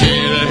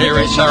until he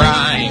reached a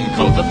rank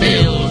of the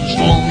bilge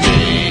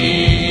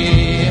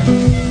monkey.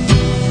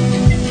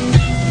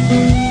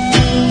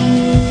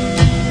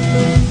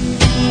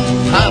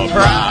 A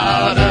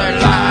prouder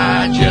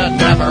lad you'd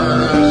never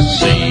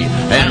see,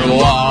 and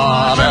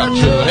water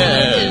to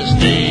his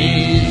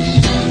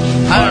knees.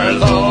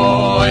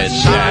 Although it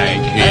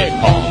sank, it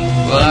hung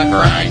the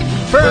crank,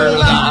 for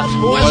that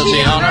was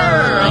the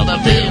honor of the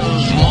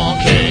bilge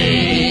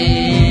monkey.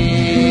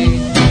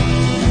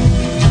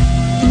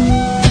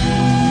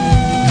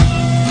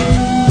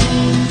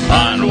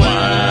 And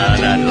when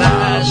at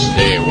last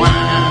they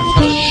went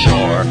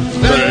ashore,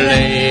 the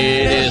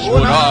ladies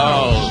would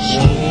all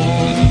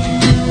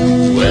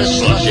swoon. With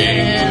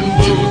slouching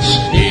boots,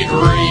 he'd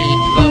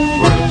reap the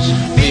fruits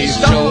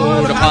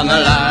bestowed upon the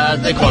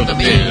lad they called the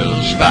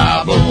bilge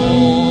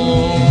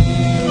baboon.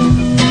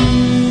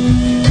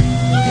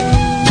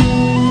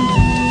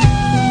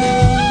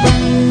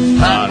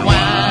 And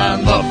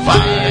when the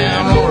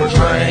final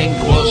drink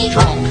was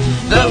drunk,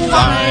 the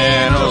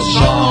final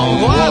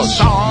song was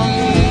sung,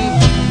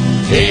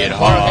 he'd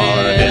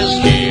hauled his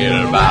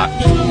keel back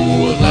to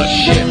the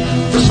ship.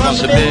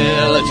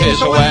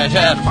 Responsibilities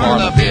awaited for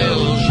the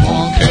bilge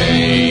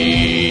monkey.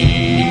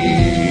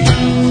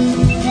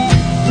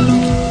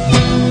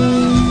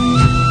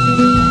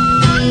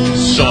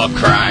 So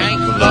crank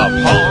the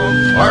pump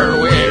for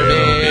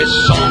Willie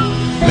son,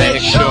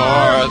 make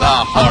sure the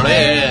hull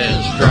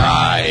is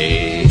dry,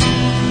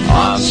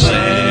 and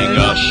sing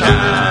a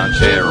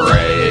shanty,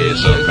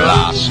 raise a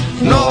glass.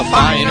 No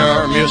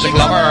finer music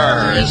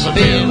lover is the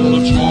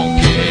bilge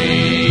monkey.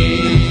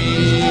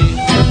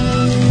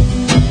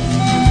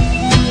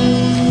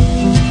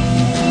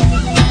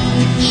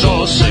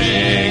 So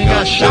sing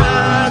a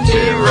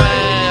shanty,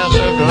 raise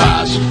a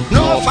glass.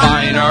 No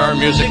finer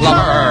music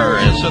lover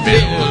is the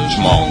bilge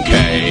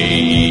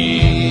monkey.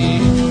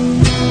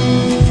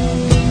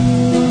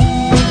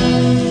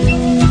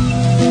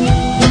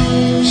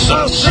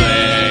 So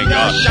sing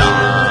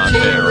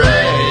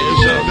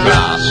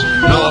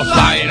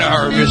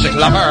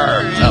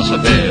lover as a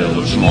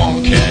bilge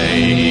monkey.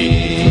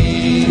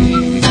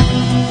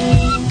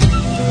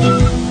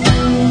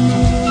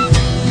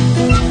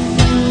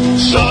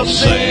 So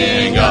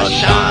sing a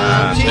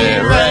shanty,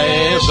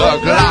 raise a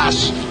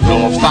glass, no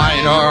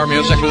finer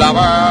music lover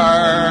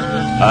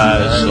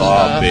as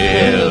a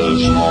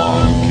bilge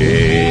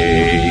monkey.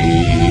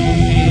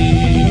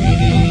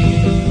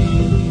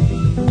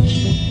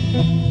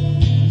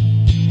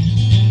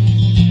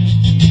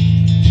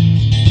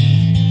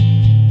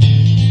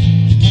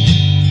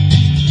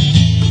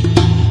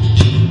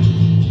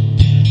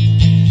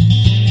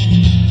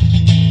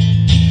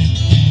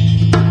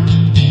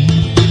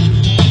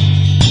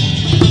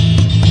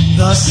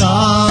 The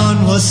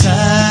sun was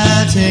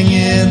setting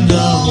in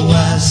the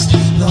west.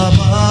 The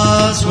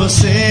birds were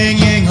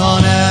singing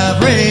on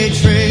every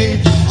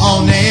tree.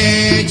 All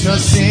nature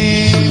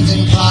seemed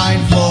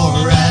inclined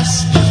for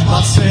rest,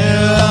 but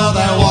still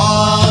there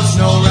was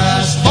no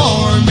rest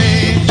for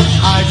me.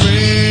 I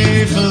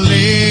grieve to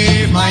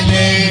leave my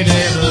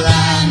native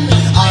land.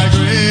 I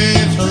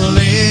grieve to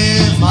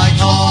leave my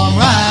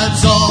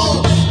comrades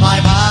all, my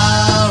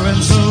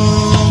parents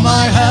whom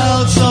I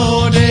held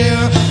so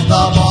dear.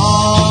 The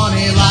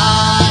bonny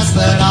lass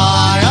that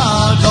I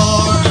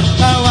adore.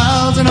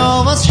 Farewell to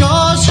Nova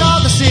Scotia,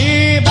 the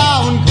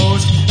sea-bound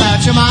coast.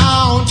 Let your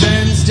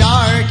mountains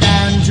dark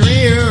and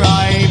drear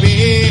I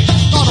be.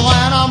 But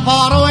when I'm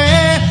far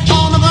away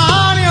on the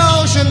briny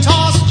ocean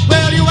tossed,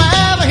 will you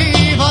ever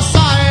heave a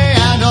sigh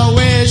and a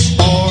wish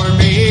for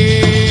me?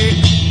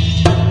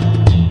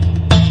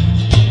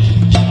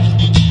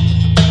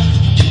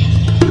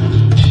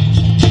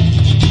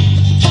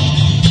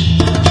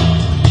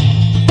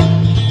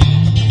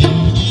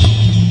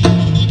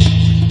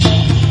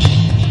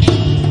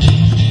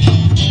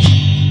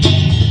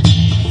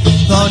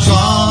 The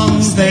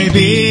drums they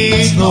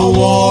beat, the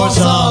war's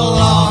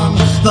alarm.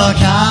 The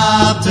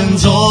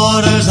captain's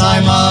orders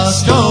I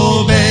must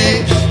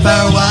obey.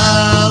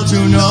 Farewell to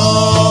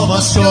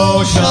Nova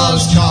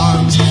Scotia's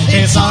charms.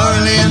 It's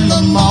early in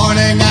the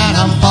morning and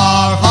I'm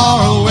far,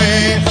 far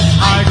away.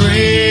 I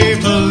grieve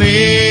to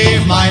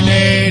leave my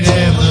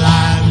native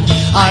land.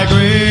 I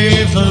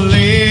grieve to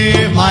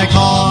leave my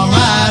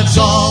comrades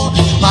all,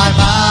 my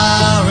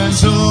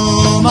parents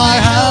whom I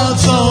held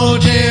so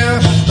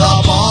dear. The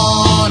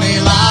bonny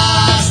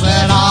lass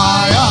that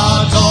I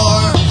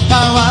adore.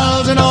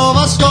 Farewell to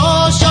Nova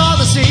Scotia,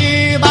 the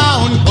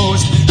sea-bound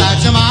coast. At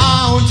the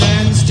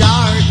mountains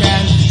dark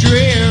and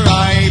drear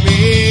I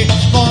be.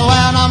 For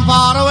when I'm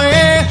far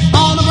away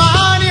on the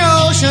briny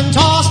ocean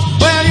tossed,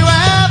 will you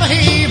ever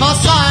heave a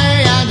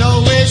sigh and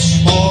a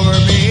wish for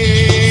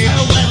me?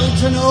 Farewell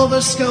to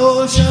Nova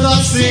Scotia,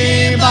 the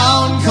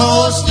sea-bound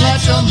coast.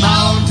 Let your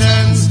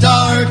mountains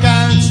dark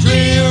and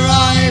drear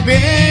I be.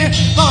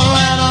 For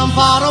when I'm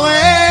far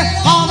away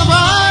on the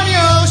briny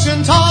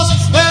ocean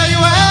tossed, will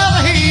you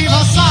ever heave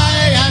a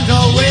sigh and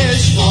a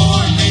wish for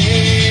me?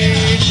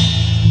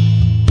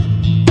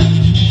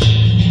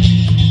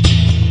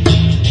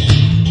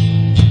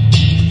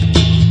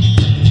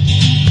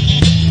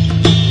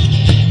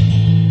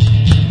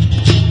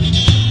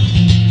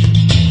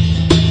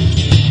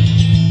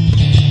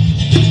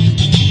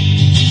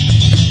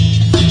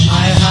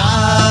 I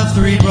have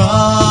 3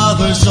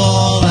 brothers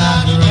all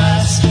at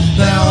rest.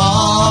 Their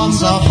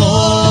arms are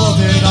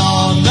folded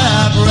on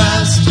their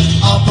breast.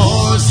 A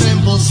poor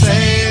simple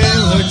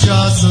sailor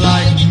just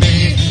like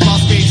me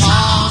must be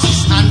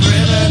tossed and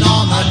driven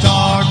on the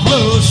dark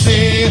blue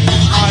sea.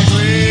 I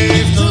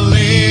grieve to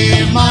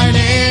leave my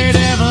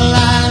native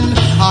land.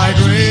 I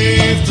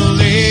grieve to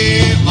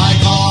leave my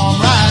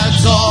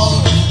comrades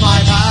all, my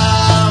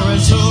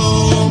parents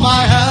whom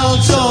I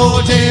held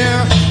so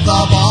dear.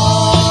 The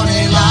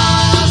bonny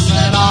lass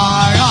that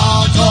I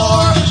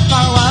adore.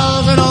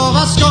 Farewell to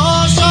Nova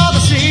Scotia,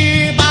 the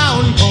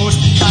sea-bound coast.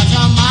 At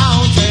the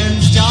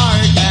mountains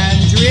dark and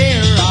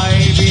drear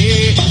I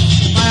be.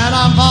 When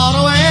I'm far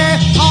away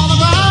on the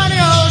briny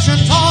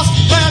ocean tossed,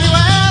 will you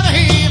ever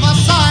heave a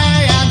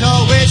sigh and a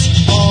wish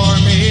for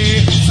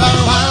me?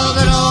 Farewell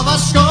to Nova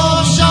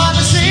Scotia,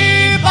 the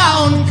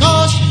sea-bound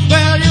coast.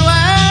 Will you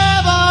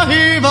ever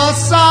heave a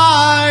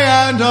sigh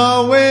and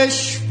a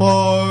wish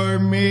for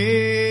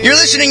me? You're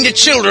listening to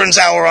Children's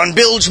Hour on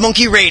Bilge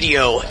Monkey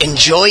Radio.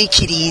 Enjoy,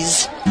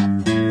 kiddies.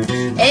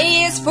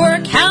 A is for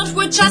count,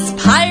 which us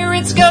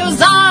pirates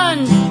goes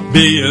on.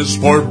 B is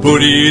for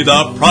booty,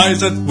 the prize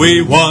that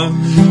we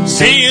won.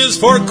 C is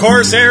for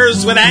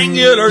corsairs with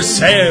angular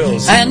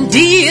sails. And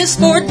D is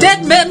for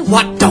dead men,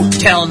 what don't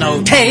tell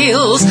no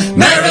tales.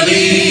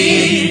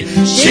 Merrily,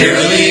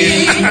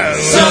 cheerily,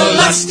 so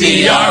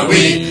lusty are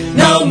we.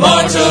 No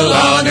mortal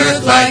on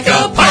earth like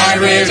a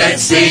pirate at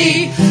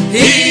sea.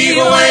 Heave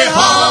away,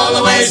 haul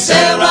away,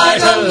 sail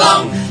right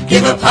along.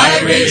 Give a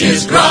pirate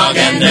his grog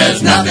and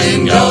there's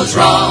nothing goes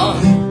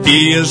wrong.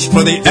 E is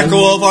for the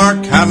echo of our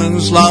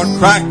cannon's loud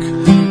crack.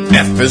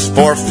 F is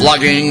for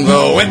flogging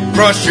the whip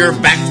across your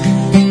back.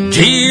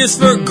 G is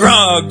for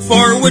grog,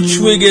 for which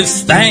we give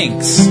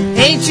thanks.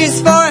 H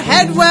is for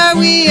head, where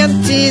we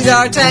empties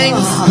our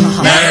tanks.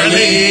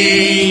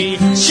 Merrily,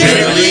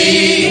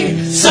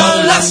 cheerily, so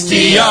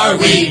lusty are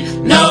we,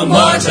 no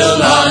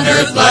mortal on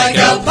earth like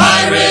a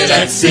pirate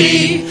at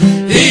sea.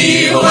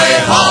 Heave away,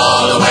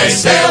 haul away,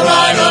 sail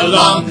right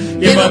along.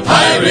 Give a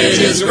pirate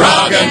his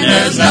grog and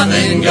there's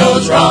nothing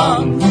goes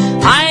wrong.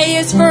 I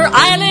is for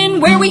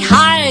island where we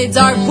hides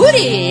our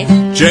booty.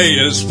 J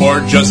is for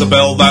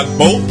Jezebel, that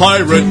bold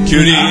pirate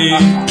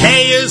cutie.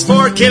 K is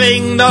for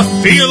killing, the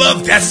feel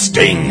of death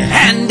sting.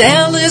 And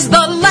L is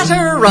the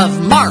letter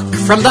of mark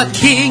from the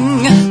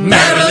king.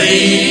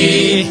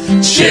 Merrily,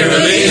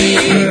 cheerily,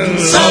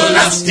 so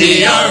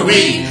lusty are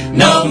we,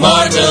 no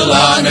mortal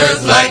on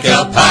earth like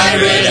a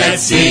pirate at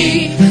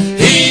sea.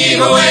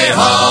 Heave away,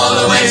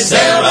 haul away,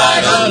 sail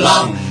right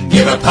along.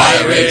 Give a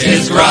pirate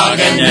his grog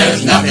and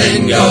there's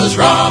nothing goes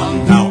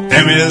wrong. Now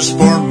M is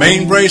for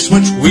main brace,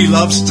 which we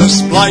loves to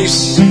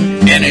splice.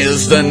 N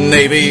is the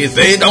Navy,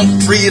 they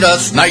don't treat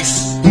us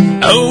nice.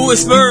 O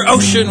is for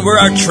ocean, where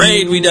our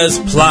trade we does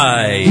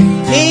ply.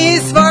 P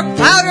is for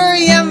powder,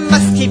 you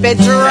must keep it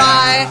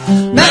dry.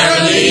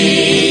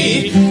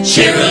 Merrily,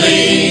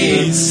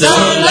 cheerily, so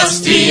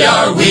lusty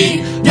are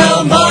we,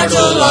 no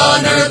mortal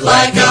on earth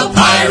like a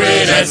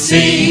pirate at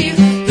sea.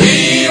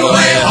 Heave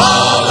away,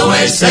 haul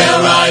away, sail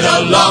right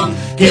along.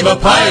 Give a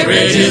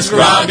pirate his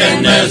grog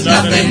and there's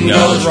nothing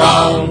goes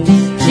wrong.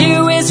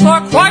 Q is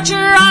for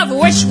quarter, of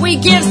which we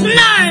gives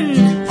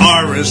none.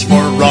 R is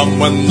for rum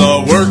when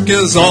the work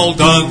is all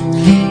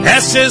done.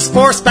 S is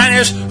for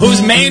Spanish,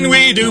 whose main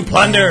we do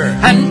plunder.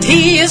 And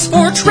T is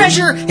for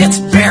treasure, it's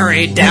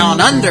buried down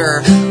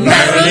under.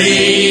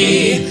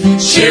 Merrily,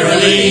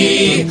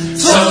 cheerily,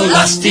 so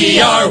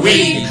lusty are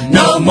we,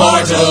 no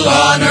mortal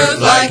on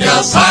earth like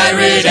a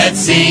pirate at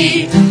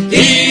sea.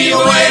 Heave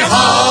away,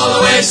 haul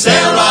away,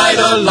 sail right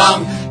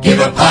along. Give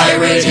a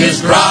pirate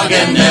his grog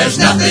and there's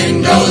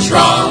nothing goes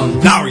wrong.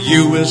 Now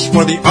U is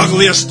for the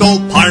ugliest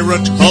old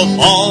pirate of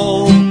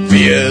all.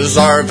 V is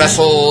our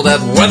vessel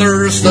that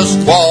weathers the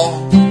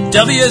squall.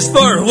 W is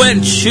for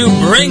wench, who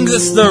brings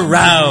us the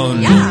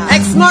round.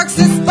 X marks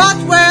the spot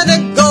where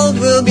the gold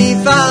will be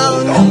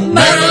found.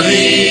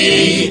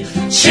 Merrily,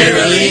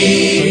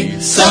 cheerily,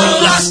 so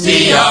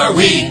lusty are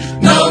we,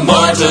 no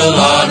mortal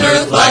on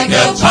earth like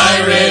a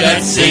pirate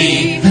at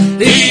sea.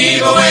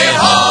 Heave away,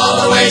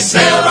 haul away,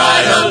 sail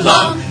right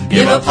along.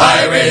 Give a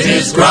pirate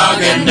his grog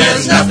and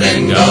there's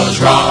nothing goes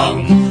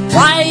wrong.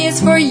 Y is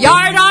for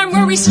yardarm,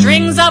 where we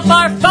strings up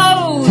our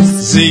foes.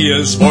 Z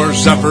is for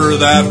zephyr,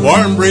 that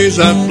warm breeze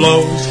that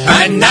blows.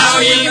 And now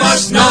ye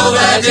must know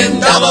that in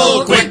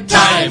double quick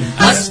time,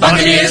 us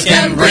buccaneers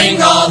can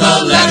bring all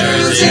the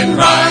letters in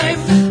rhyme.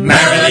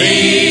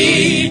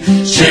 Merrily,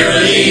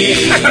 cheerily,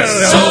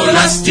 so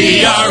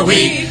lusty are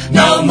we,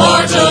 no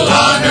mortal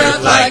on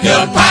earth like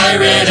a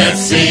pirate at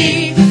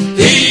sea.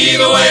 Heave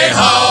away,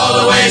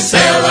 haul away,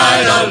 sail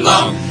right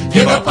along.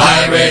 Give a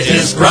pirate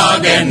his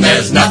grog and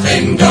there's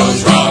nothing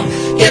goes wrong.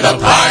 Give a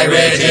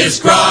pirate his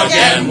grog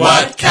and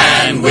what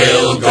can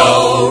will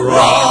go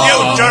wrong.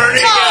 You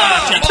dirty!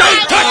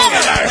 Don't touch me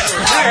there!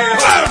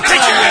 I'll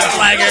take you, you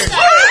flagger!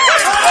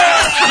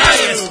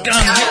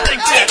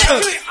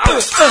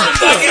 You scum!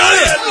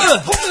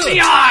 The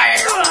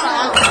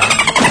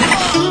eye!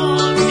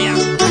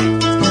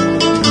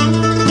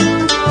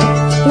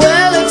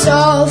 Well, it's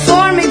all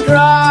for me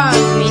grog,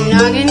 me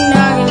noggin,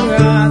 noggin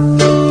grog.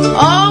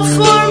 All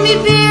for me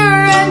beer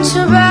and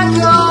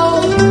tobacco.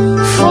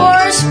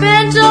 For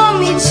spent all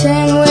me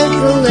ting with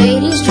the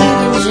ladies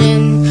drinking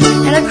gin.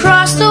 And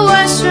across the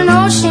western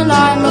ocean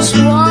I must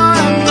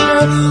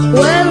wander.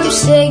 Well, I'm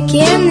sick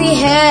in the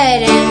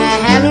head and I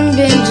haven't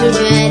been to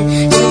bed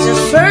since I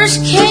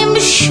first came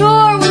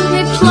ashore with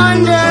me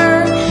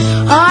plunder.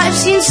 I've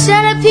seen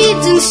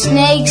centipedes and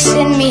snakes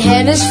and me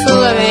head is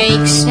full of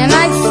aches. And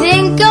I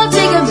think I'll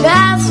take a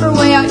bath for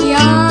way out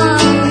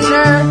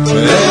yonder.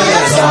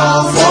 It's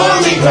all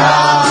for me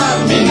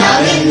grog, me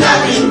noggin,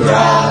 noggin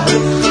grog.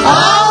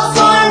 All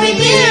for me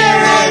beer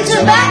and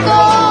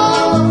tobacco.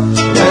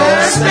 Where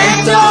I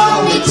spent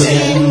all me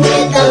tin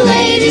with the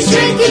ladies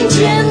drinking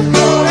gin.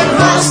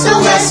 Across the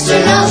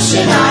western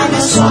ocean I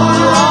must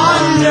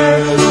wander.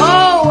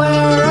 Oh,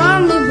 where are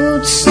me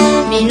boots,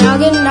 me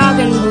noggin,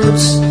 noggin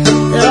boots?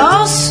 They're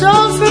all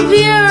sold for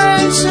beer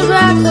and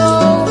tobacco.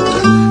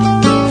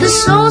 The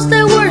soles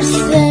they were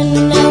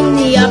thin and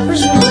the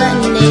uppers were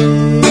letting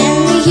in,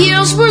 and the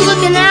heels were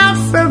looking out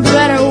for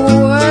better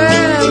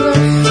weather.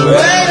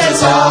 Well,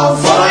 it's all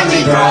for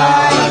me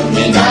grog,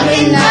 me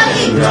noggin,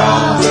 noggin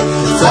grog.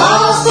 It's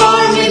all for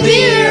me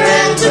beer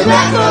and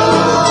tobacco.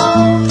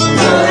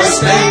 Where I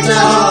spent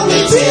all me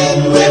tin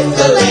with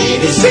the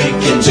ladies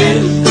drinking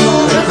gin.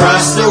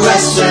 Across the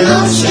western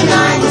ocean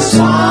I must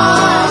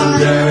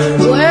wander.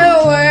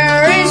 Well,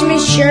 where is me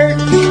shirt,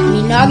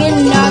 me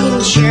noggin,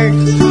 noggin shirt?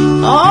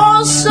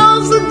 All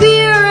sold for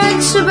beer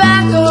and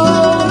tobacco.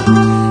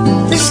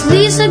 The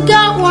sleeves had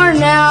got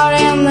worn out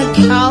and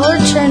the collar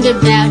turned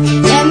about,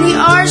 and the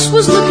arse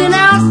was looking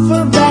out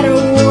for better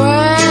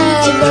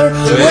weather.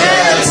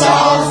 Well, it's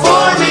all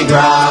for me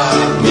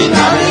grog, me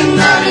noggin,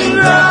 noggin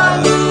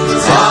grog.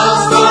 It's all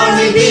for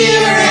me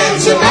beer and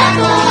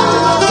tobacco.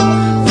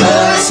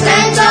 Where I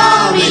spent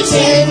all me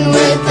tin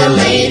with the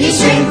ladies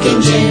drinking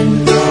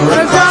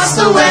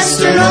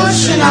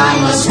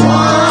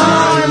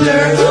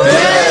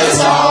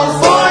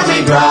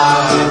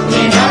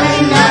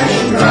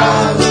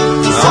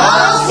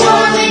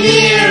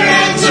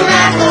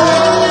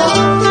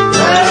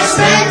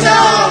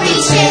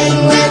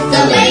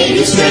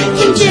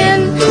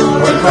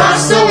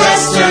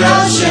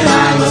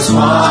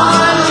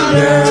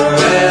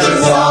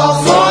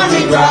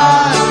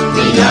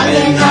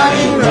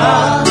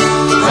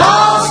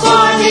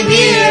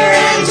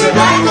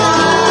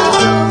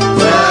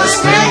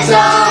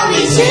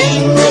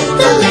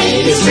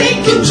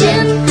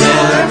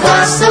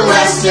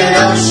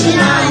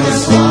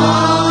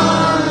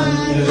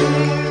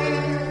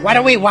What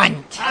do we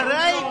want?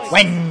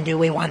 When do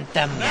we want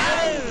them?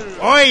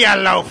 Oi, you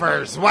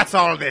loafers! What's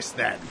all this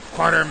then?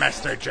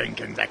 Quartermaster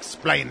Jenkins,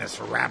 explain this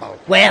rabble.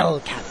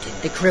 Well, Captain,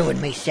 the crew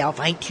and myself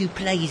ain't too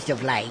pleased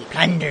of late.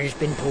 Plunder's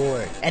been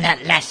poured, and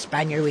that last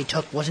Spaniard we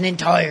took was an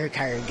entire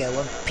cargo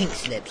of pink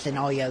slips and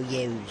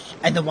IOUs.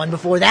 And the one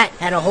before that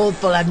had a hold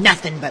full of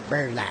nothing but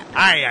burlap.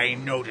 I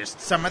noticed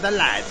some of the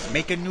lads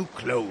making new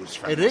clothes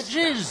from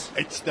this.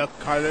 It's the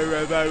colour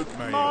of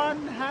oatmeal.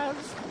 Man has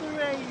the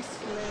race.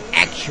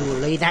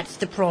 Actually, that's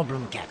the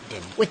problem,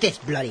 Captain. With this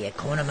bloody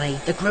economy,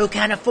 the crew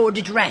can't afford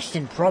to dress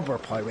in proper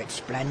pirate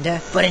splendour,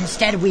 but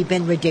instead we've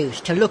been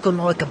reduced to looking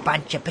like a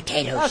bunch of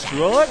potato sacks.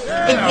 Right.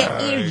 And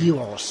yet here you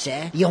are,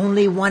 sir. The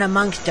only one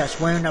amongst us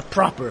wearing a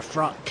proper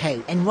frock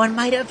coat, and one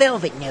made of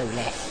velvet no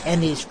less.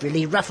 And these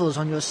frilly ruffles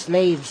on your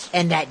sleeves,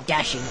 and that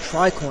dashing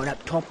tricorn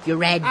up top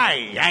your head.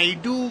 I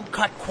do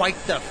cut quite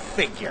the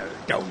figure,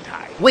 don't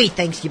I? We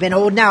thinks you've been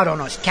holding out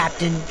on us,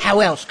 Captain. How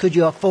else could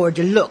you afford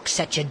to look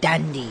such a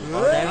dandy?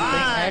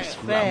 That's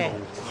fair.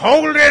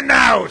 Holding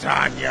out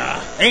on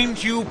ya!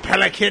 Ain't you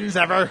pelicans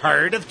ever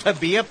heard of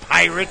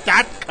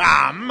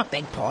tobeapirate.com?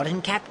 Beg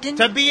pardon, Captain?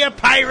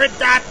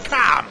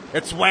 Tobeapirate.com.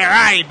 It's where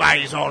I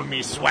buys all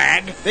me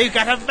swag. They've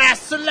got a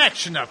vast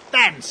selection of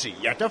fancy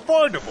yet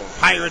affordable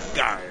pirate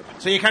garb,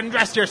 so you can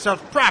dress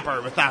yourself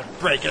proper without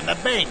breaking the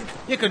bank.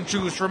 You can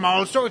choose from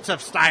all sorts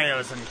of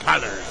styles and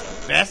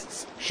colors.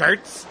 Vests,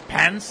 shirts,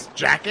 pants,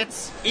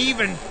 jackets,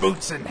 even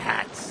boots and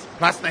hats.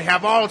 Plus, they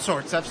have all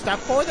sorts of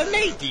stuff for the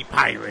lady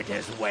pirate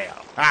as well.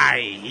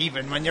 Aye,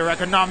 even when your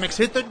economics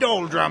hit the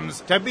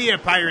doldrums,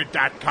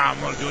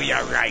 tobeapirate.com will do you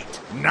right.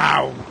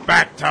 Now,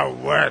 back to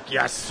work,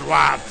 you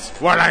swabs,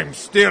 while I'm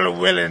still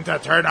willing to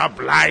turn a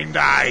blind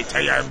eye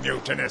to your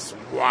mutinous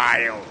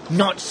wiles.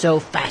 Not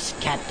so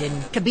fast, Captain.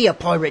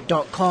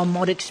 Tobeapirate.com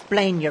might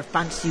explain your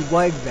fancy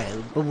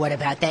wardrobe, but what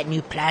about that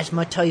new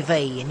plasma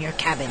TV in your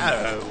cabin?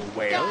 Oh,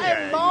 well,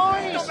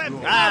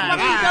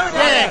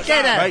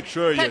 Make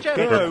sure you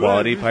for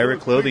quality pirate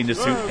clothing to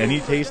suit any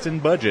taste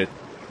and budget,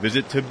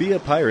 visit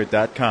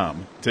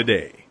tobeapirate.com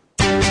today.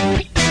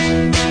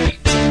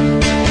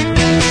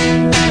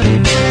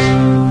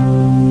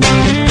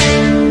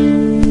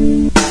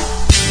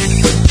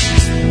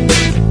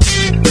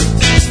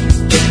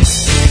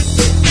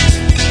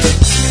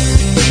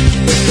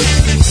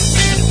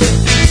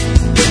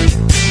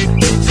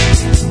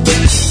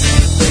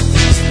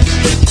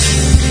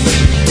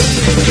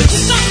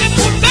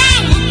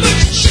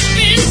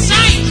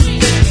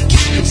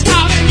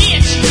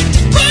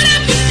 Put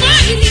up his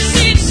fight, he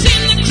said,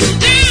 send the crew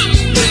down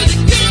to the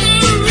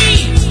gunnery.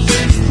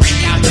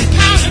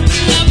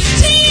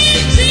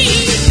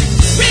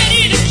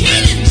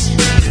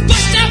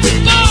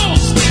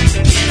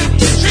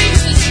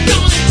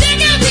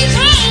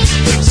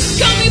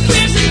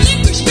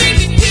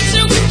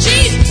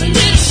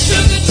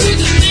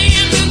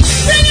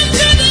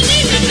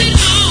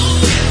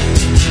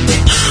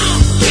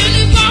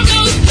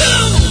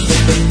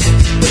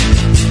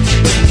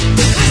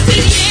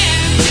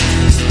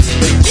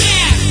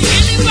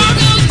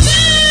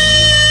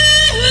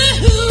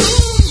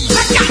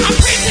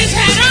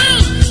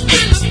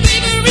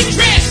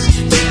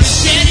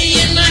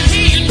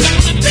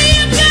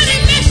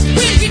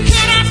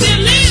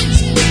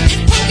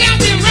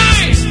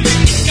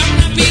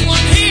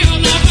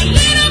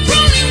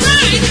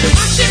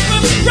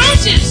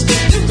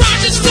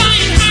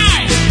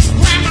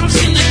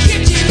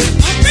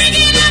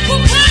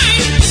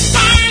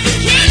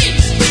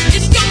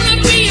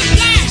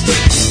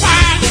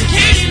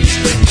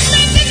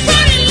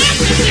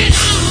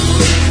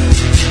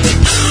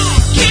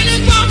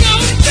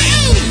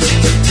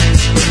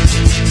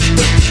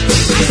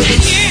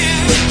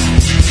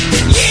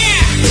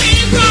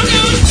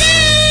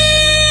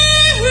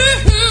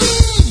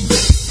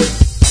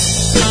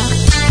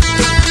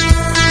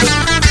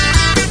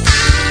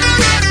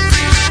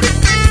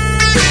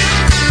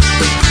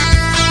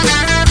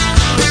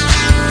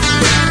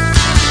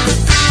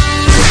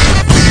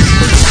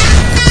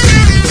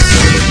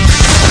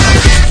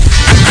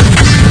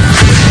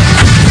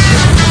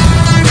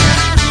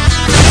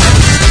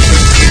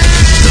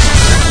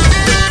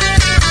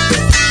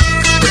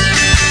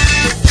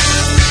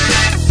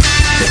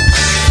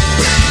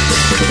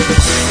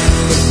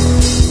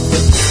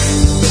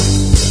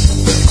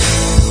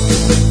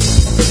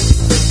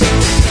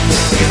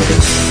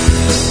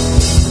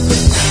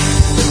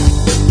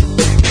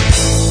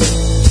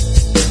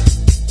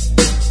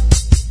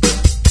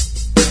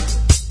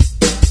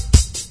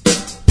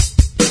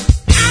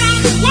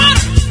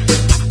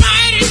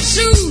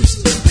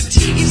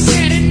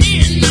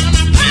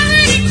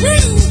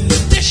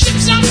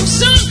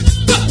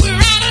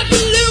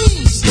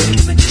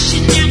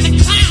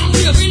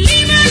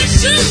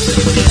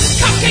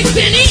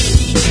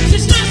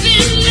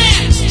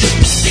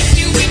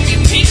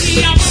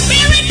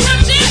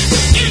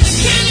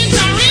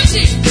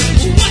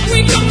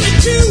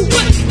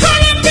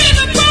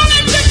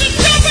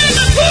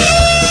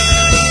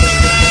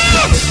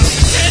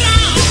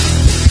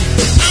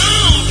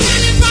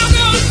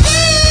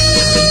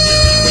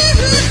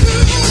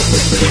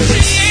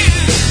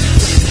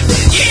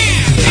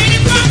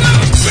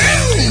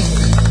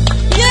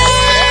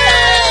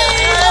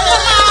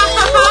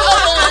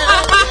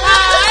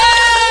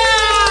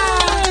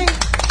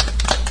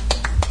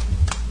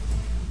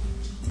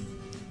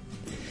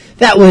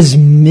 That was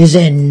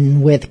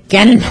Mizzen with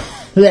Cannon.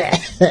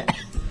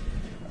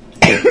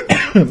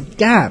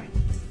 God.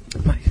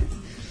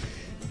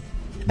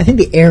 I think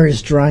the air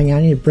is drying.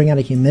 I need to bring out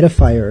a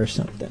humidifier or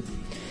something.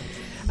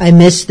 I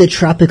miss the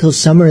tropical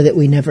summer that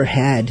we never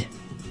had.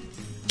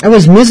 I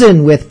was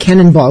Mizzen with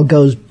Cannonball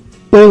Goes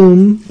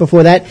Boom.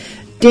 Before that,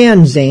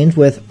 Dan Zanes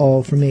with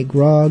All For Me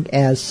Grog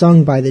as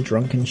sung by the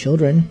Drunken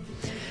Children.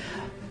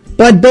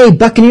 Bud Bay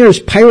Buccaneers,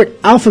 Pirate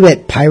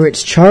Alphabet,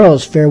 Pirates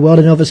Charles, Farewell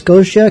to Nova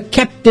Scotia,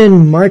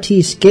 Captain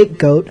Marty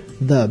Scapegoat,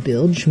 The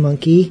Bilge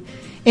Monkey,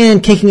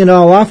 and kicking it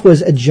all off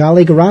was a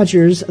Jolly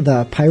Garagers,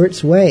 The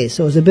Pirate's Way.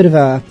 So it was a bit of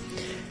a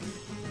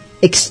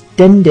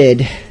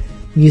extended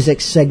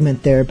music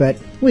segment there, but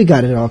we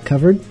got it all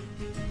covered.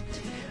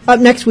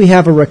 Up next we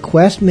have a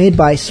request made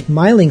by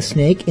Smiling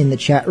Snake in the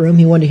chat room.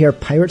 He wanted to hear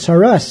Pirates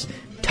Are Us,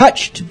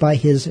 touched by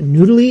his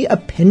noodly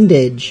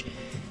appendage.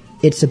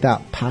 It's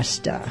about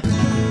pasta.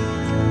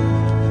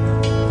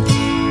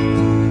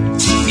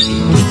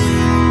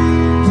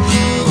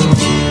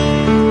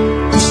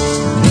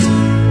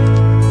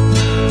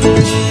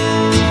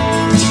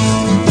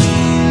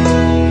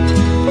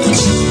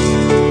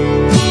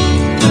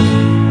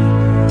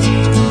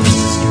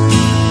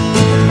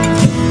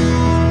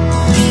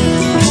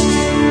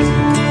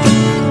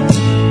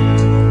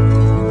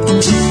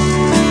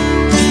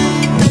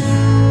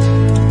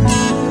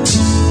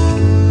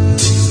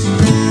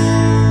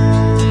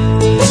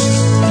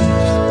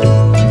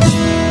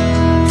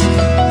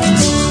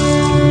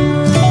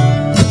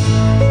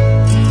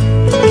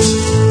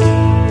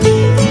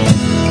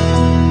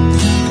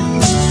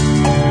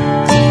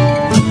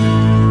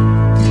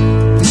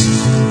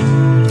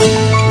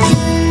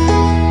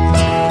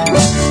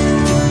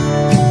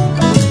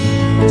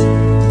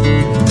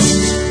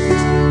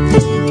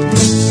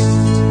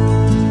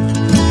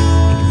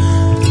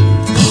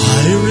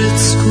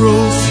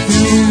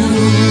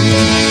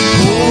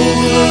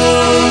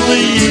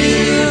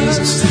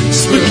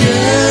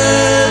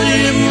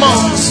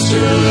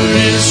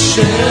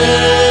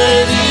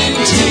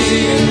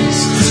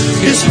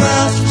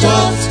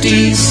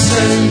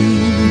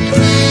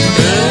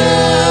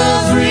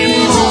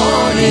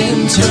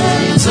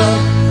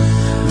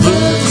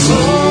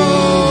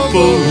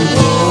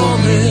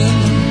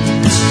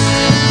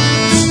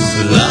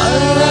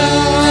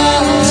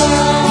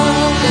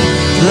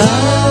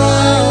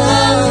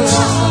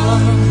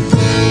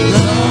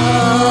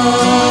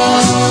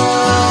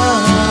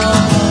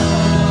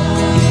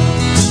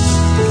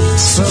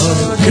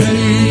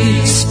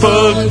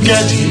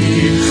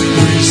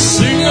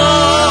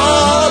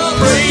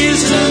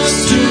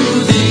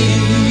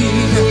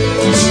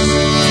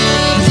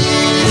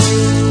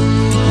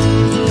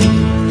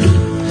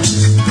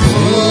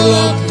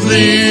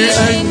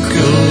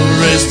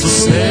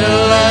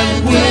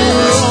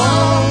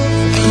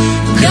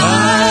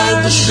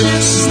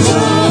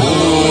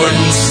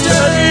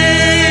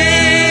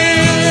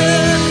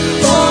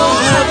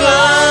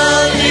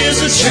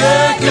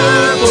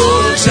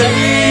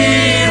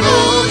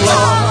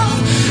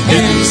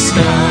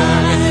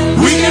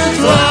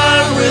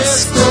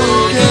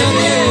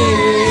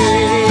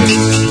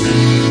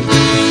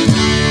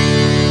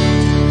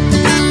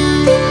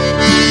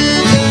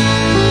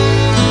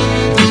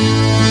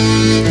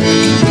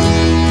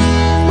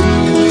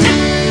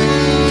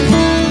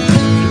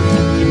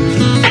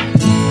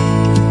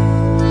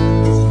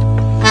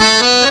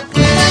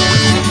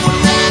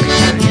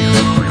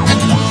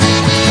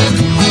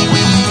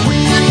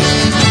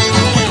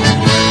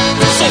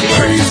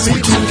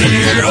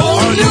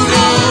 Old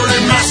noodle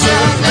in my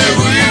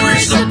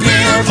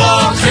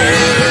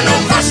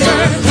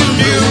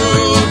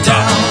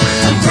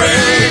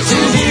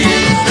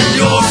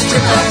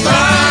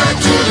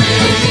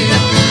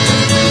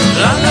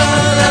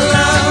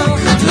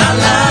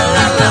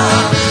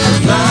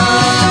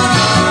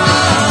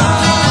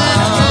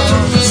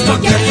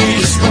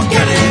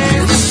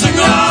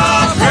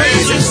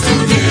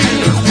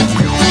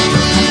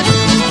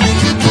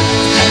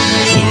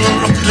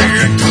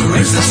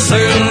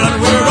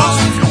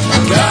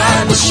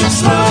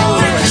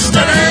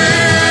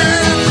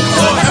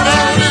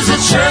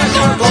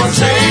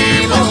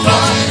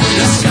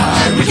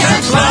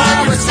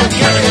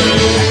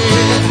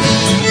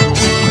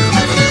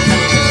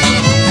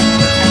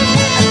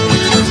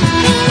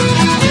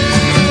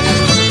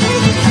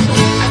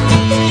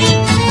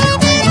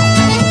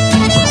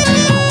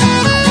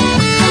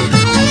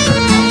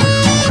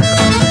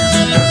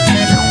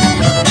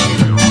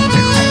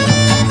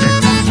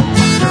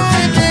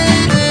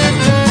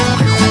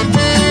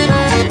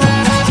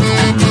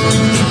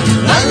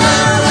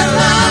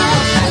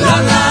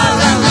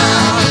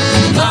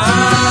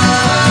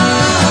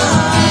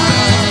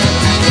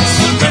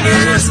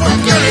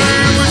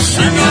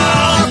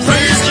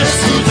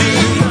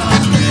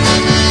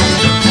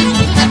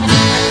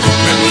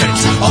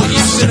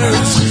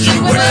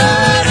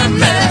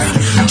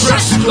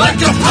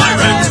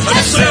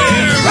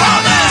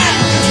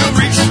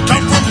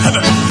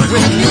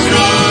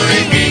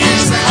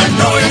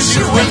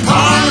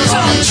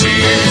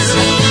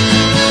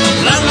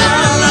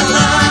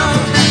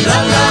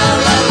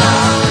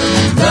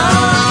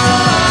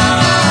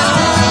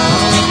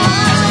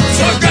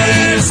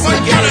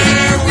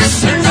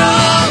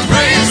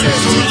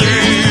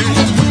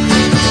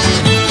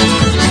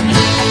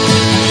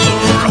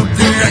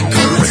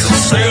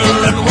sail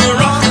and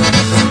we're off.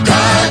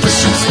 Guide the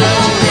ship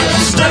slow and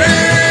steady.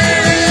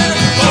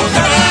 For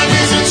time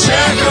is a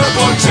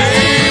checkerboard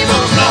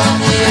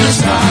tablecloth. In the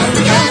sky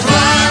we can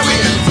fly, we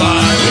can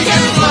fly, we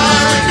can fly,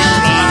 we can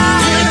fly,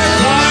 we can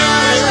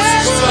fly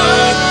with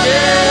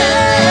spaghetti.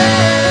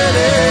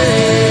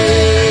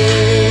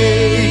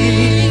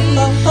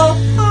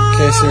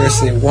 Okay,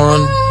 seriously.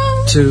 1,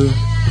 2,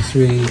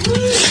 3.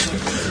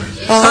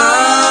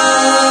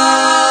 I'll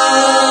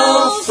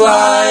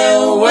fly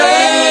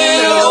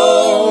away,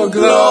 oh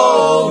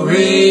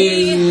glory.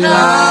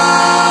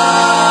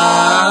 I'll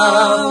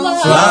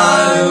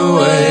fly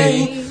away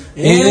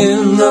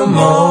in the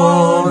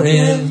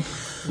morning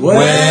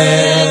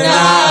when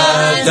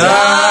I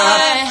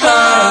die.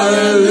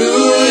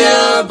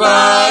 Hallelujah,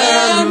 by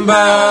and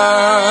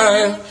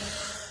by.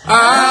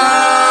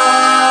 I'll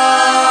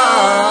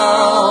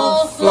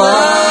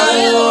fly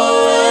away.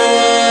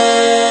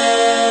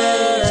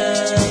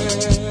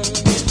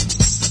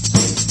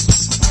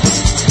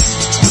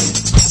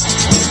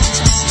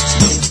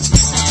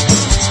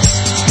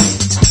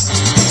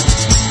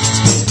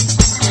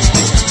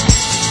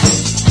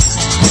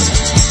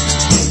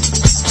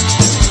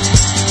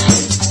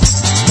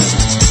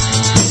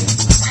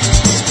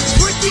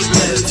 Pretty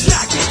blue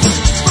jacket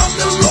from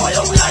the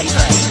Royal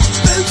Navy.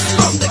 Boots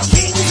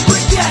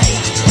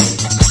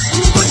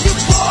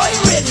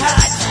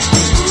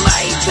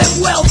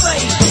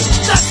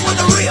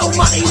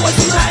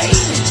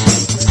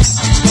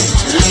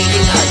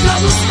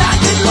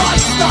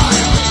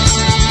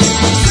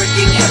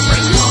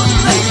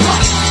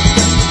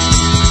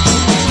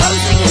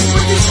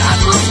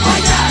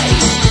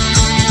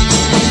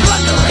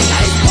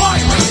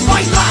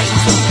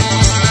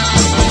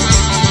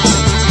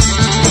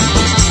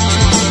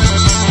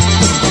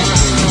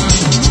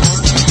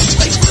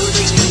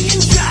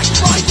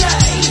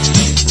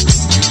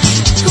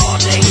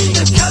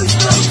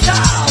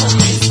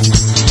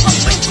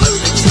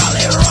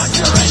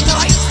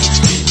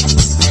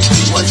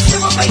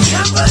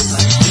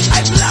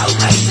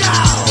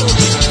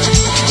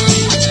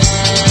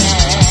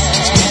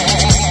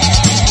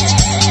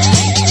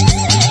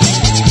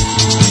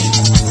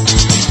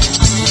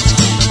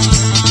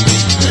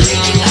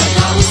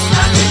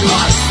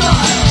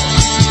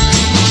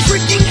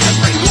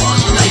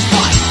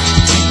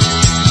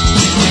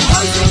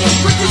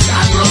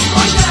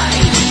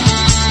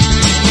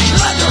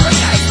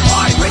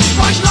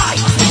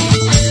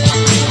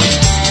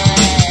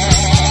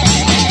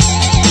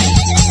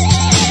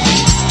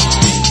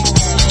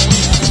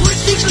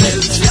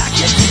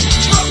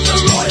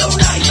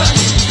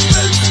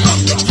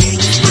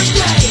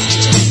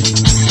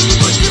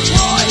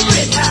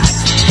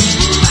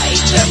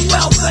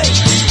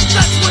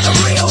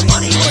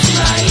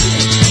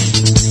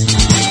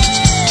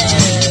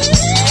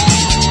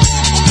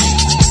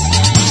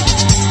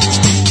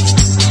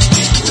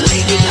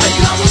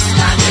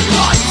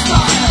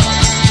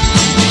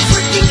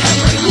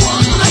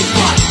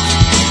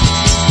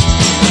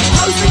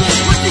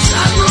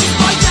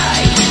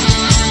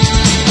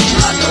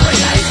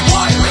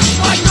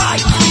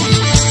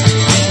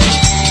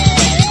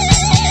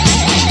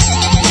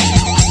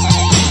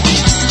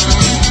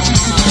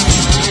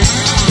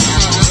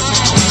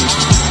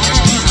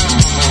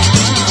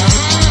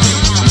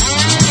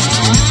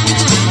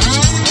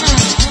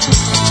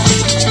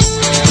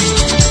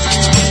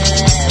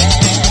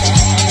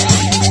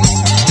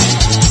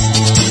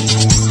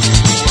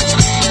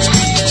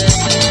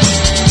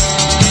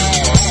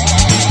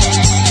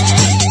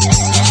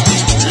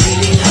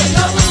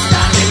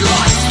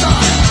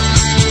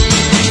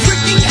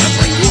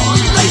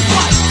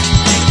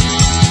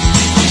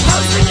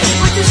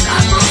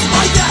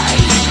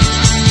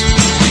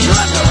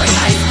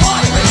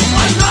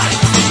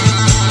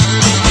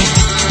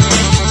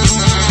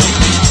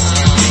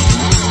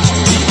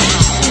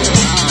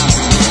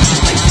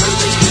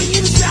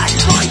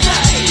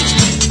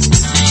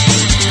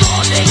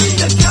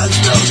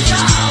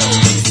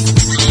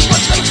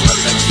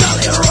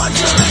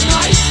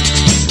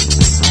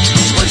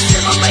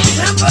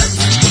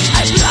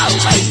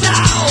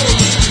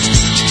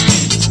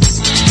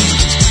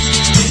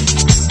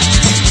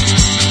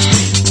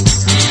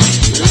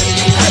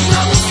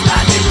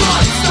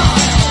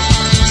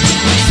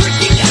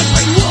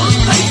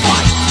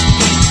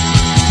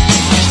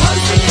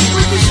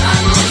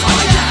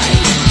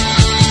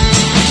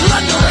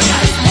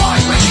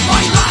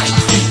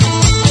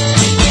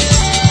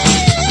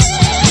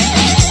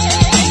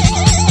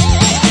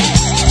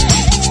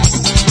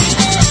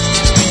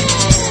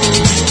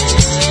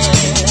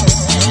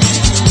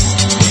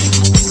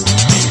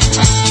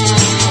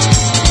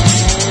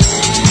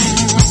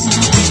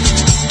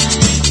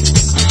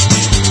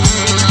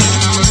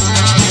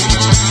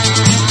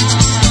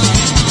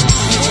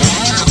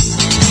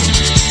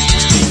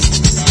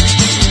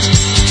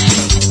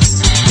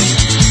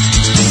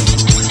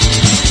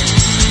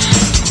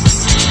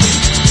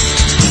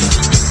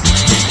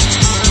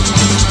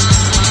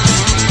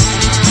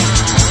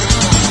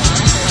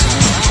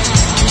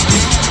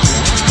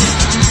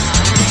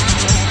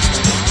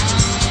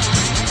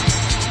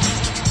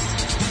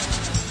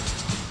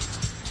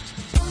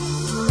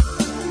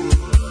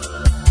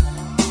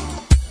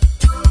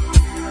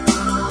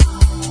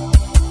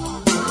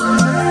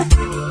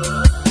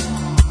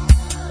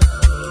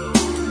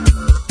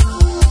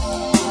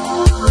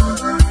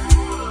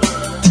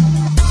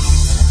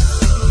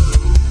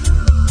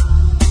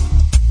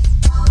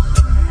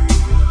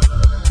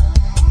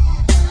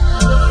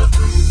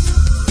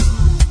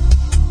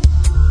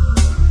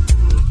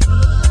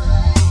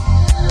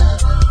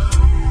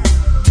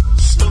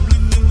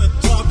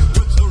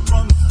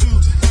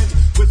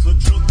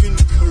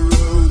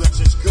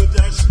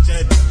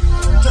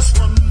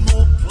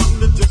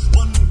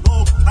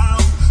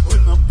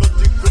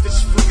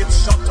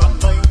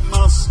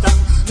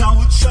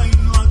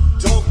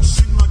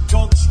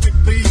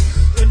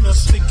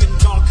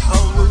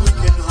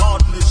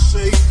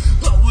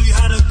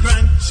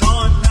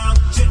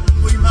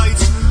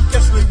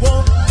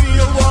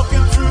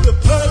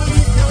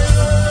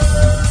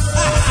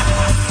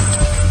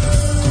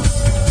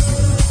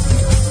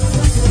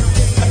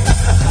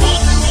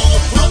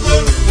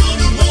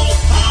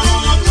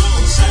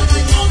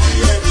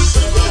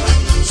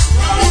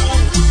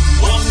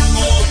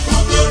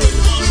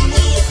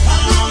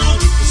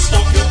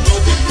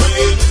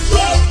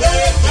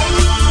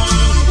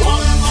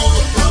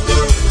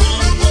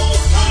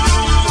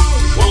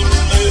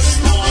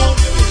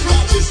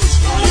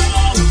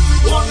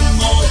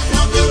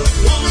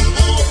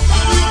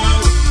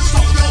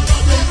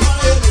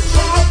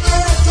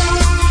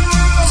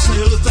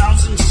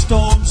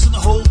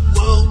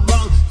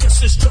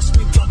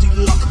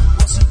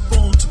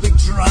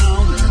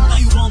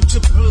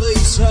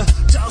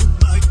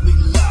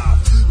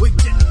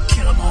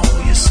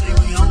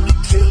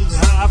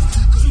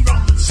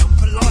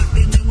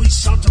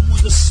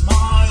with a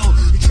smile.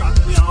 You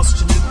dragged me arse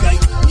to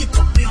Newgate and you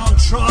put me on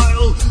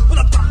trial. When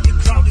I back your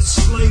crowded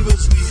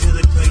slavers, we hear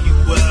they pay you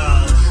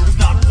well. If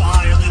not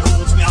by and then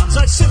holds me hands,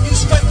 I'd send you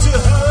straight to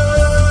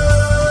hell.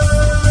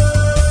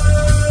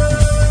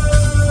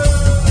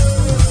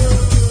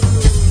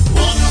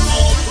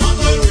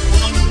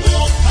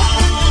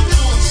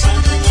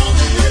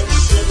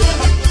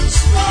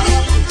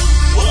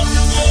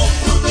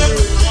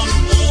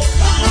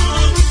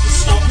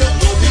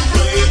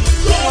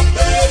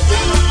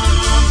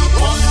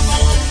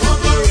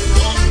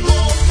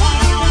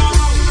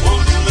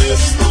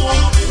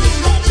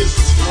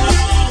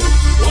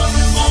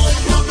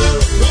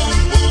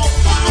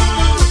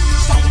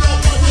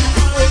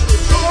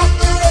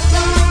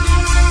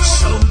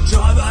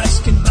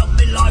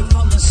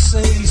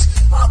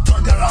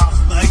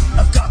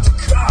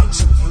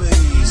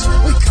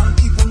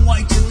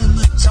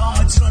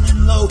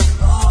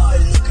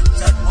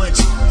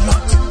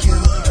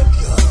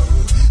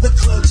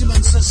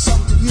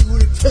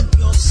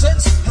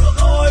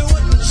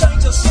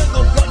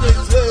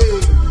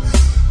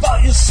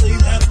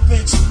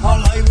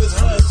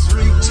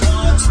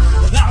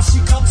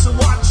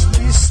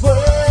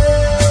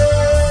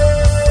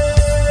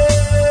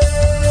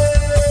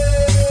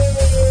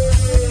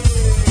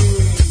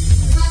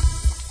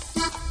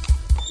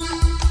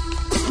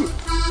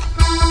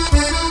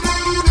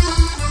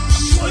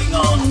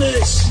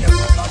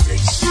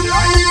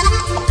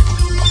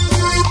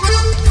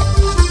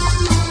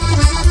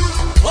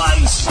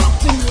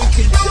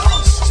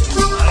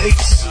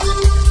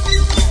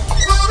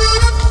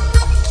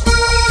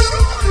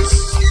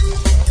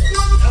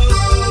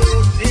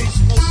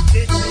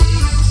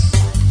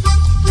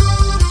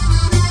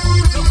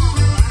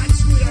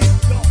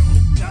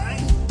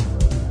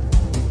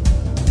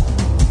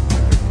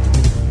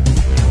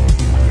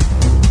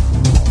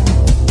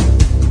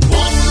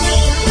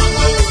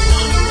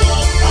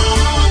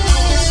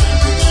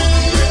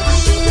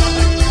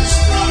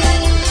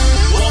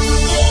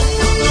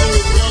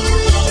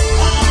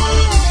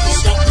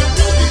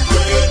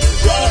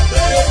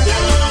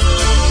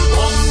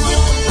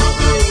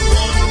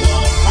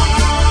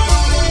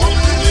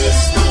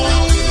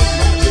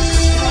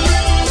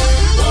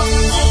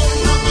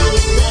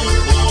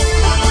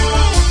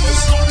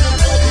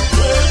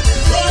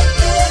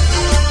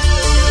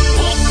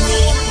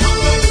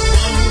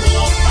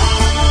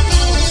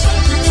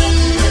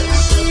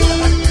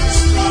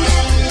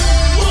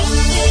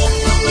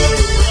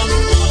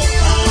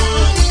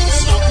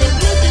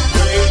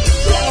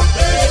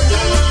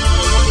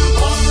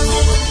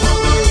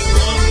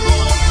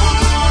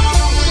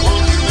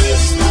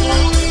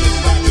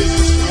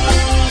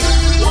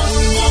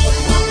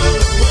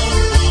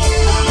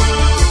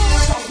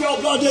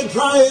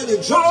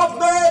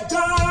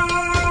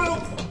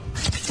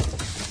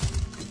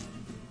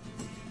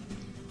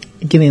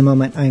 Give me a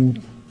moment. I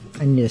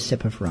need a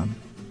sip of rum.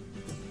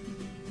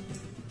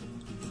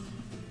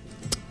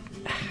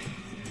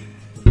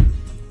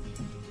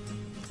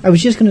 I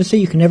was just going to say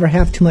you can never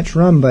have too much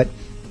rum, but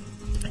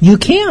you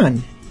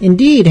can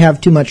indeed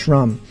have too much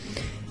rum,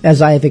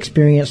 as I have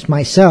experienced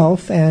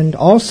myself, and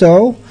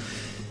also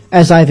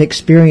as I've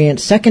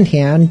experienced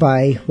secondhand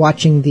by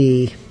watching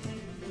the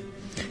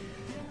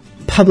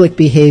public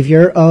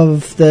behavior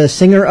of the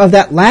singer of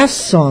that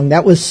last song.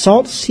 That was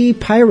Salt Sea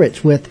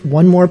Pirates with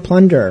One More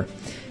Plunder.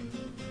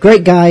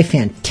 Great guy,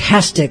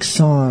 fantastic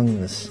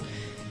songs.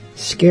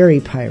 Scary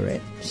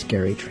pirate,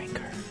 scary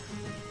drinker.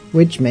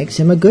 Which makes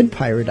him a good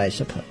pirate, I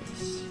suppose.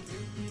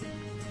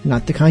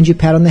 Not the kind you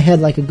pat on the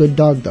head like a good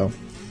dog, though.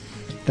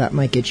 That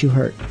might get you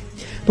hurt.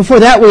 Before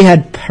that, we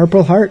had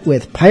Purple Heart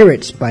with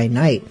Pirates by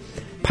Night.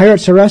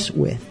 Pirates Are Us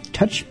with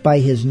Touched by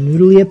His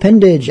Noodly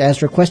Appendage,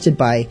 as requested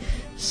by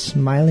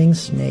Smiling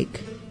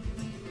Snake.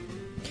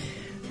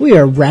 We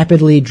are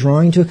rapidly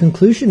drawing to a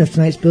conclusion of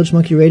tonight's Bilge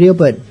Monkey Radio,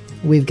 but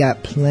we've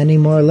got plenty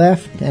more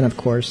left, and of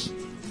course,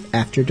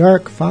 After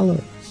Dark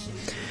follows.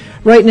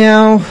 Right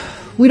now,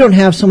 we don't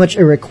have so much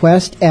a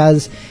request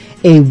as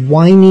a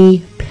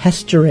whiny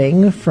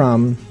pestering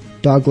from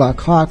Doglock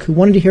Hawk, who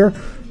wanted to hear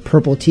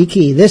Purple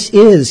Tiki. This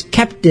is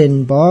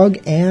Captain Bog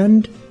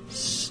and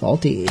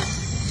Salty.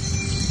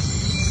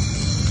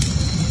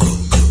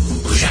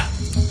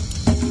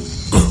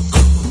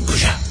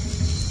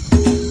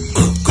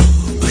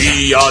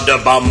 We are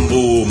the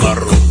Bamboo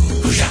Maroon.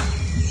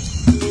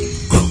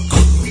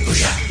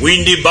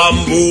 When the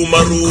Bamboo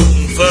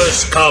Maroon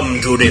first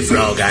come to the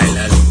Frog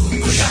Island,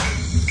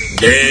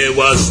 there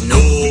was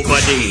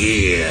nobody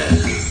here.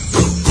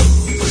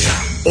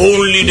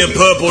 Only the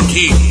Purple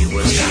Tiki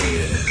was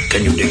here.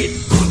 Can you dig it?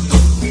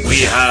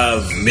 We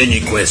have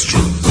many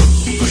questions.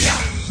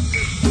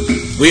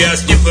 We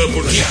asked the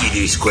Purple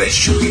Tiki this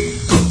question.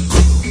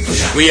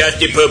 We asked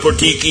the Purple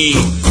Tiki,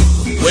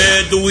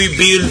 where do we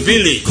build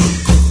village?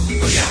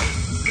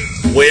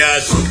 We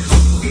ask,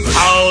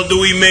 how do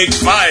we make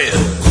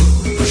fire?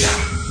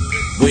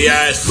 We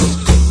ask,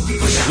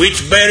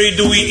 which berry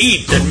do we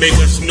eat that make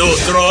us no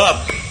throw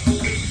up?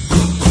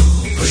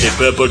 The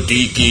Purple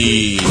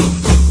Tiki,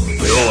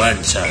 no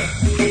answer.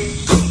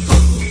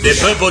 The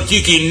Purple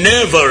Tiki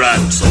never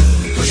answer.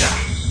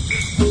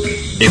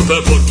 The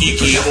Purple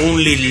Tiki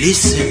only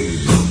listen.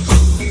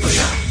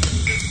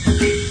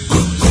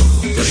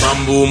 The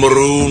Bamboo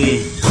Maroon,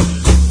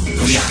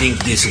 we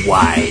think this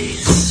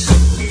wise.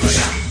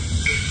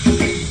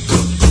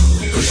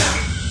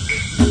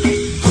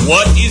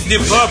 What is the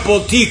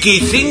Purple Tiki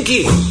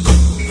thinking?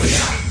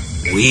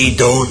 We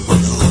don't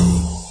know.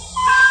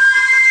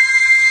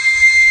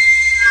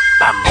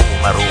 Bamboo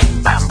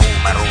Maroon, Bamboo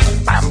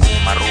Maroon, Bamboo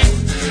Maroon.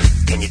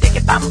 Can you dig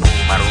it? Bamboo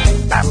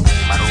Maroon, Bamboo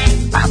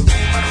Maroon, Bamboo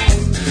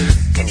Maroon.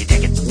 Can you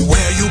dig it?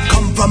 Where you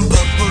come from,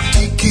 Purple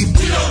Tiki?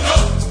 We don't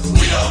know,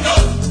 we don't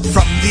know.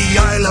 From the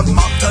Isle of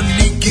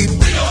Martinique?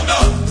 We don't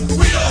know,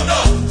 we don't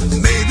know.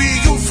 Maybe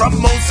you from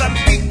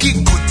Mozambique?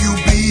 Could you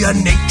be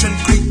an ancient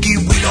Greekie?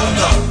 We don't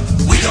know,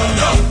 we don't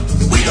know,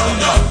 we don't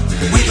know,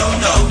 we don't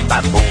know.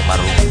 Bamboo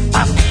Maroon,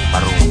 Bamboo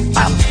Maroon,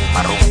 Bamboo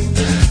Maroon.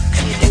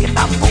 Can you dig it?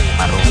 Bamboo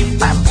Maroon,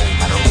 Bamboo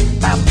Maroon,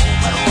 Bamboo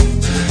Maroon.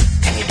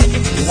 Can you dig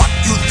it? What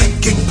you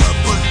thinking,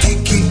 Purple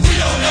Tiki? We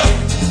don't know,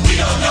 we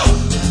don't know.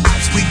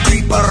 As we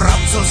creep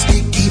around so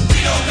sneaky, we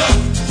don't know,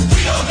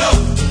 we don't know.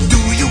 Do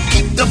you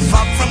keep the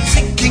fog from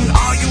sinking?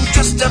 Are you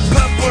just a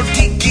Purple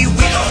Tiki?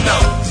 We don't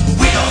know,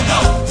 we don't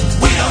know,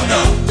 we don't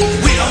know,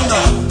 we don't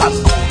know.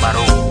 Bamboo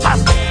Maroon,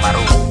 Bamboo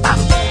Maroon,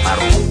 Bamboo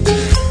Maroon.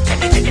 Can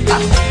you dig it?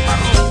 Bamboo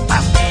Maroon,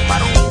 Bamboo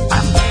Maroon,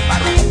 Bamboo Maroon.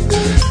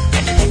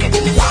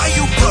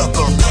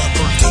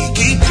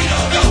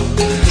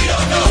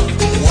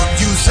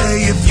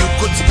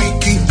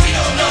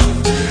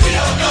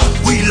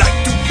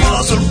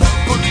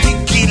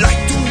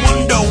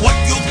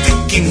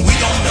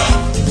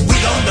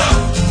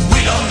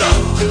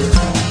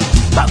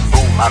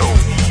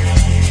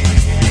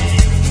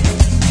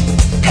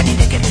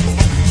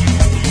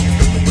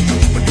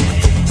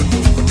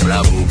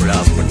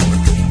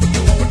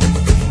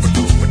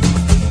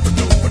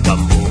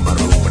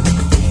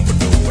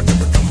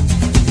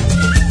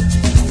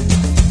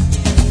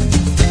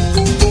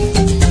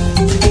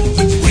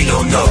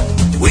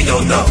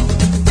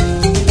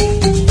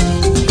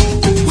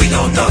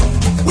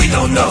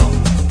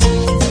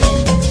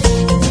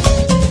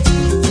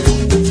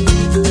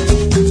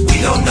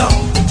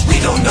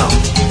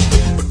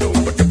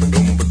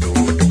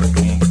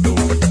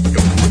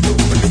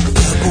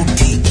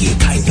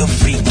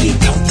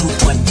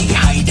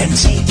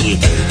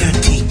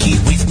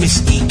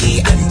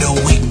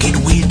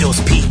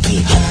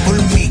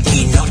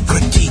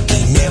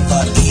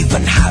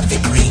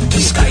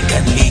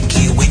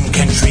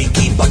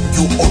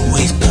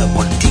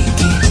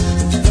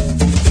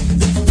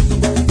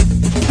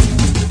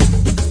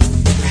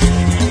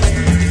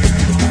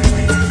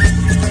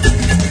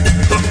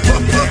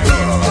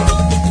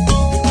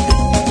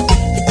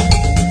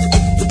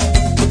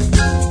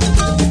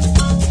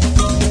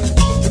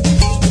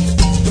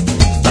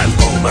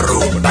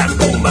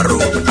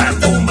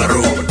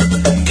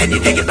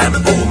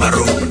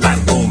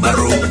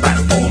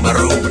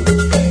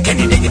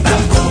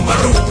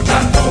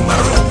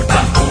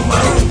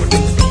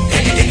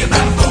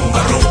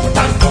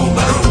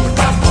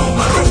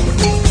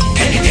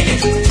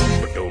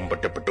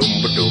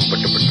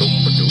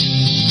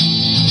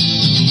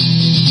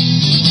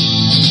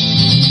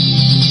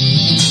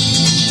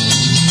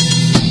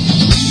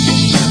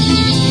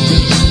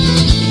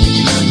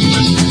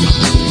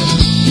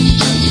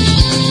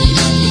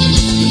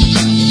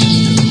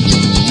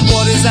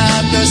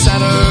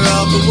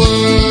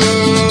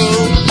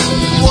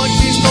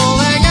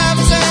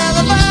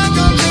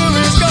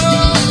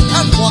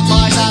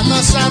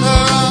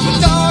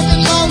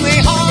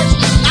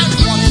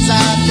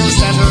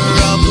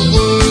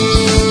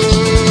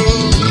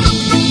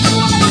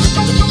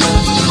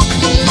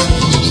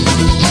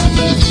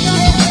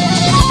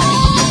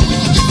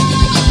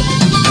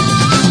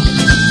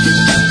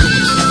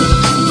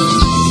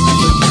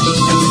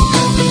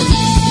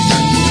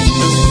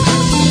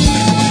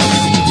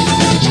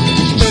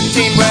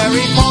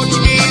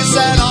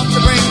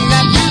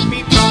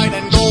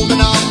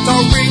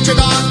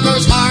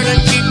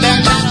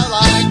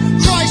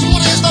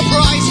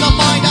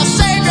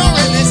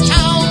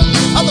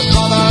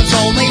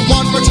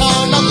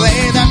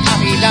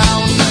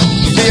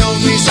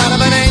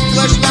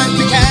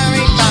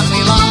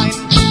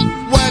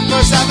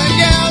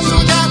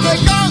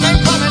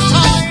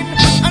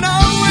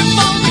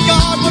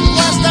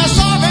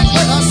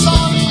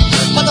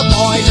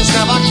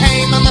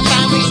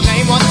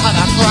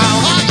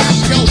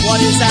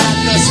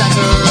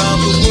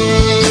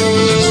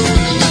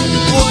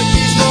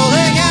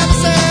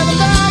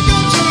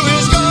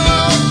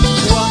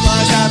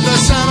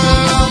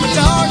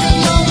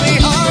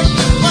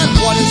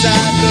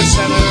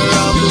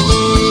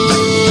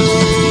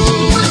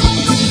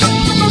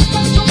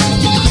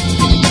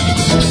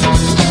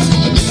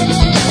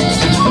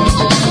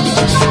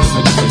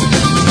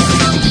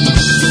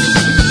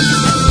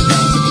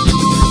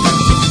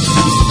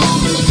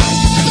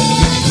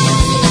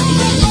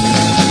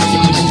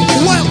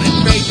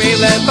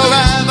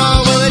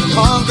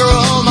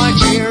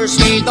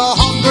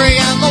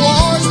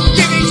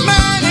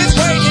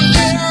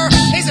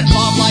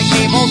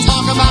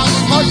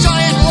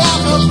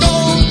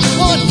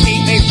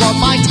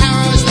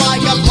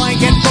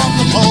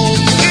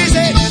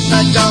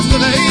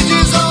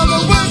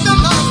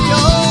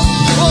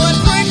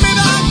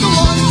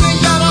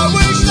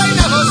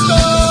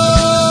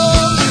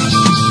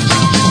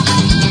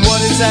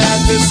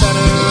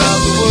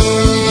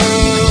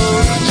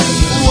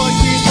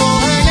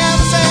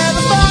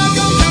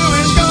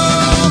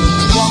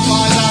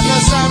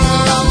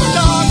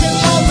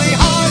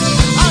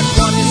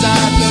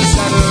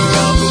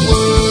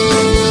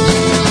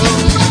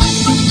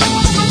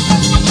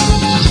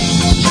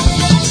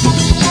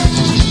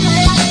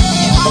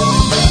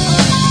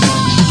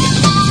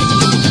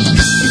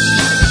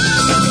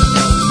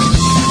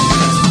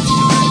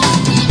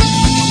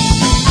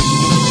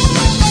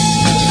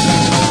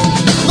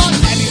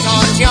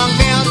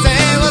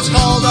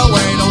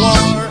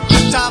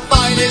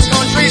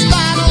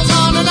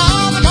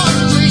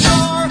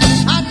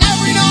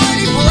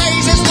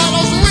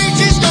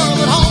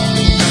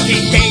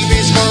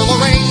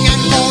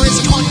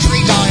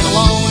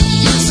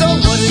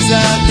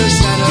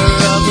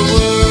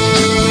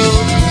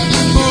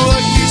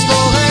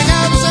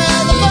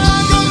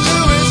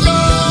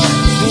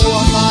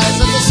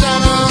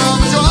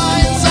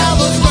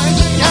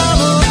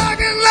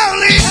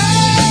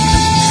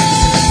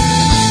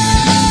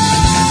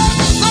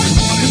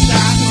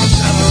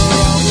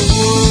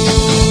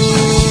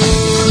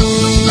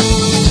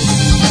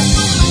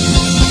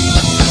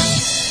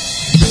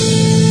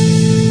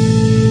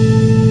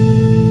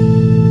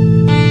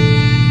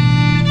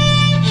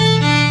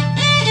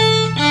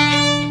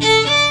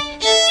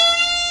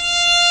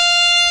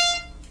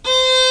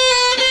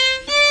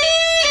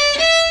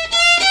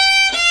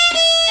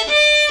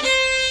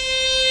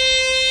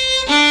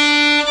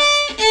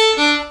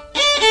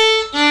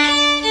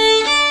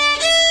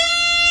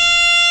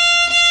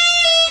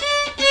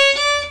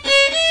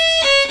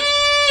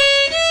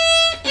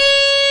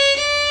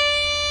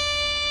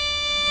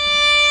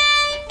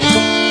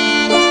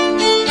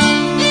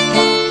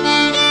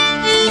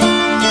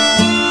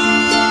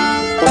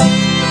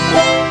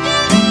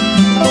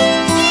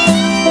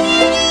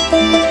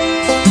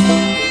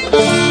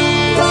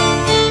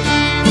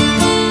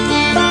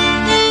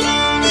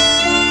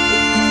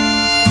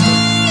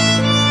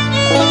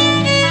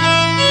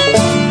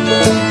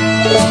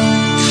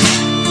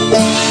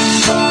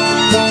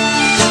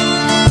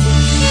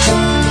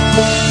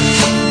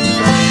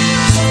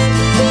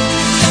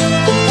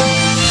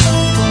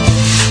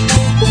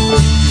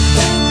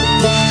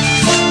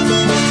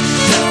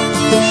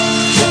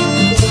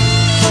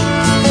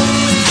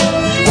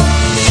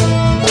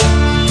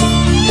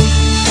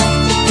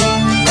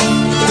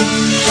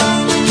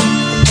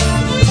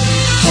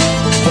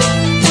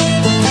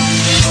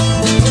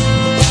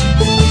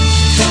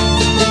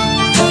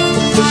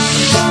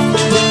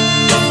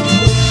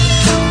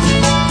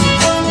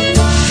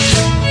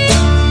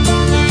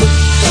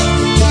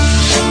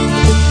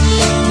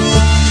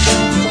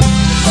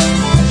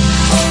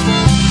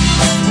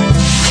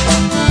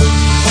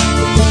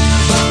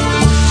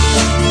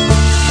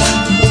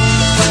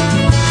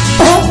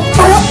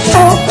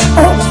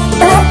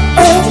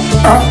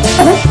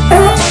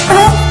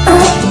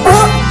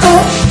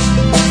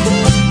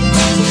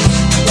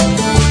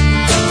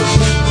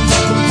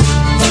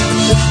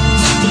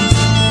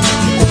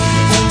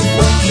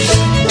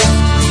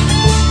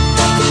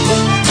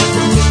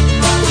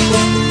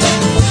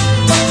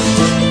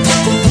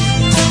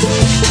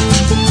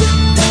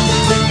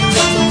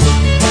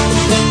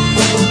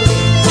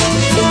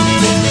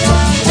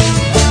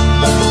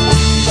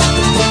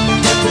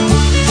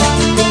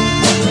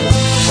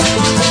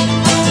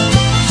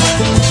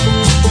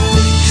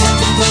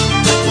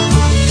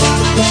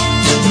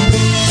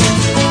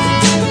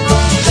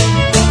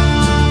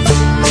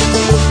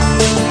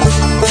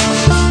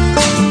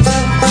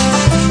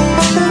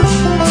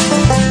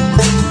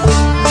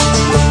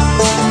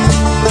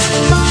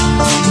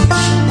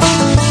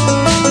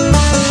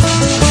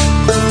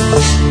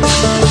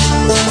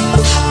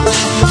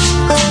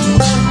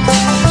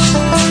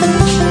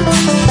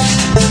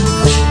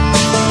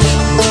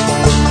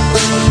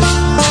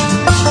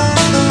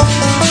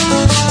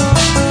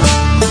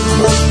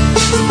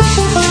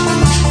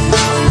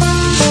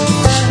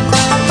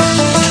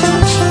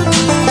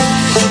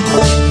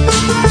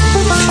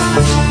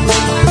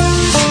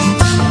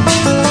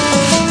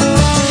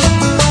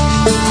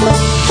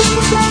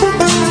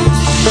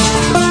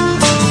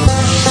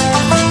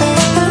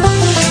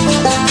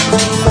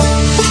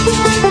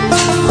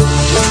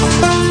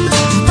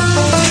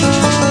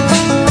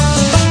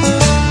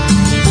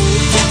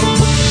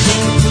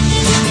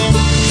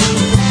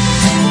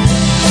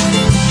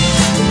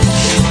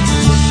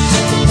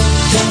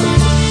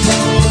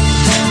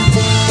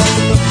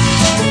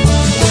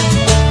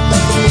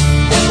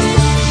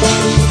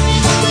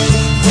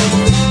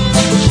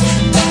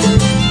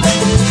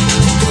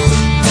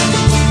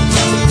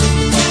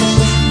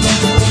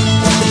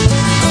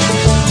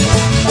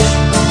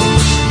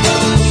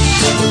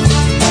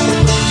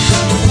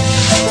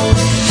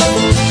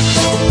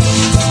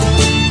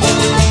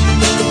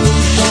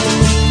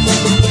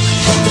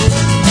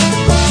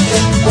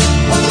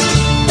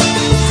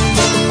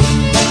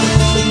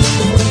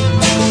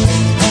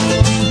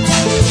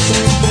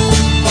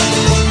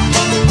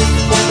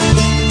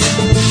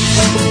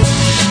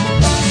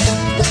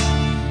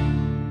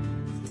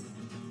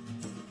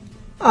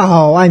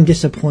 Oh, I'm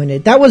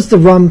disappointed. That was the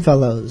Rum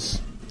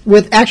Fellows,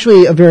 with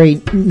actually a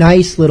very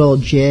nice little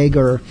jig,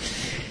 or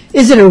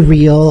is it a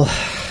reel?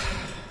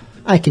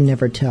 I can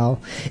never tell.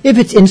 If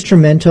it's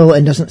instrumental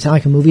and doesn't sound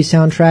like a movie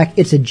soundtrack,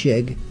 it's a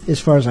jig, as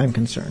far as I'm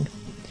concerned.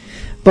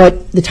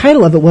 But the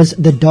title of it was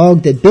The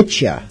Dog That Bit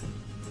Ya.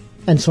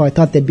 And so I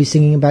thought they'd be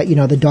singing about,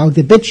 the dog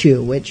that bit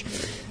you, which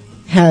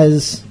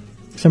has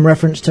some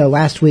reference to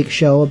last week's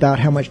show about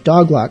how much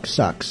dog lock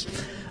sucks.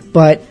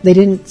 But they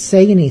didn't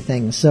say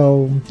anything,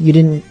 so you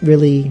didn't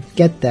really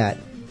get that.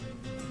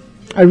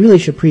 I really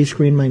should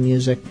pre-screen my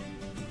music.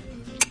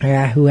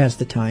 Who has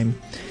the time?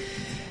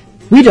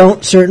 We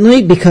don't,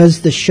 certainly,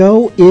 because the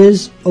show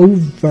is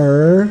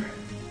over.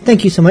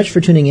 Thank you so much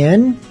for tuning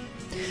in.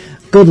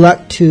 Good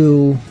luck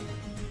to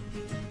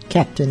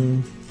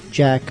Captain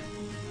Jack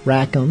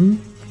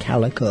Rackham,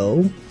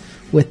 Calico,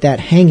 with that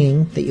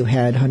hanging that you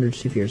had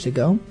hundreds of years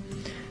ago.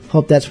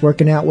 Hope that's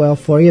working out well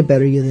for you,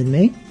 better you than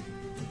me.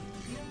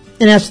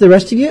 And as for the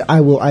rest of you,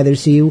 I will either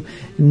see you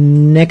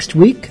next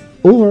week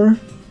or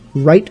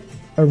right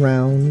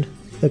around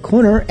the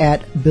corner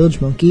at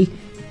Bilge Monkey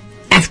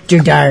After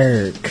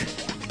Dark.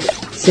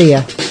 See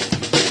ya.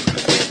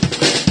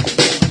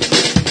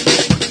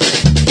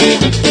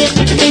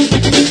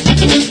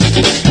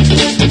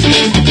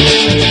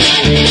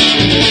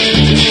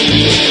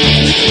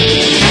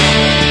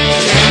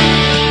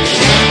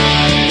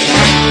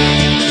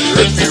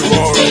 If you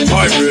are a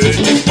pirate,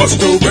 you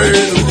must obey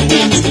the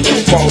rules.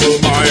 Don't follow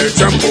my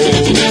example,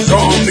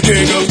 I'm the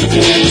king of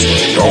fools.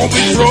 Don't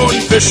be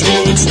throwing fish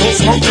hooks, don't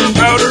smoke your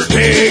powder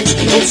kegs.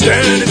 Don't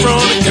stand in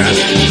front of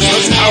cannons,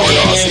 that's how I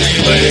lost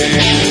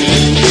relay.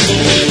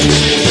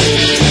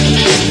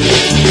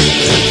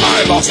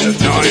 I lost at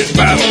 9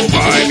 battle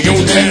by my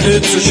own hand,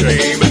 it's a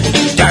shame.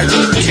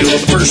 Dagger killed the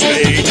first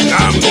mate,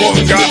 I'm the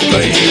one got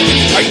blamed.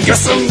 I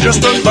guess I'm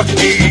just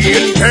unlucky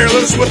and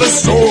careless with a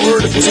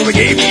sword, so they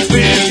gave me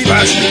 50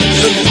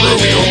 lashes and threw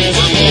me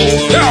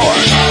overboard. Now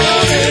I'm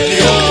out in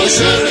the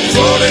ocean,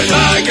 floating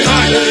like an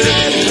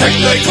island. Heck,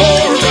 they call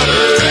a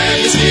rudder and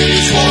the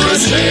skis for a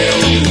sail.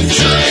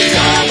 Surely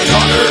I'm a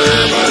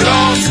gunner, but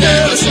I'm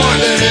still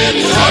smiling.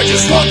 I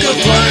just walk the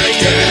plank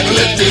and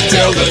live to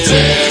tell the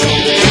tale.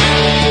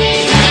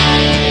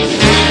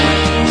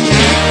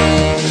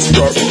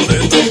 Struggled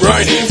in the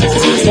grinding for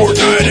a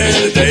fortnight and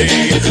a day.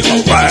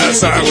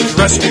 Alas, I was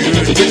rescued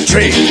with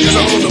changes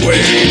on the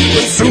way.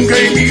 But soon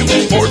came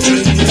evil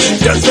fortunes,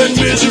 death and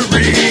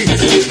misery.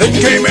 Then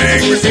came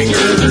angry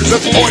fingers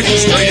pointing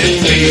straight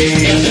at me.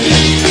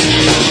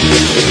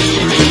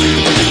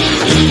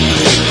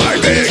 I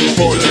begged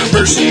for their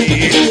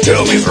mercy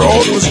till my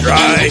throat was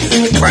dry.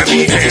 The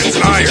clammy hands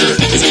and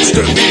irons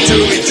stood me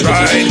till we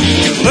tried.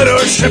 You lit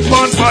our ship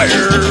on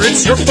fire,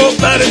 it's your fault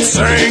that it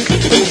sank.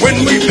 But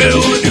when we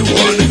build a new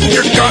one,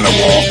 you're gonna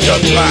walk the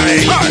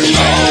plank. I'm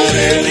out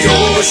in the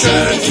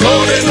ocean,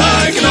 floating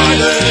like an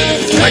island.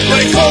 Like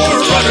they call a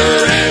rudder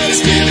and the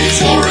skivvies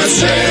for a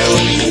sail.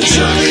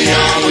 Surely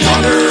I'm a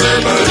gunner,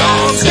 but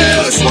I'm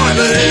still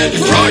smiling.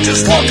 For I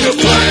just walk the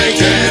plank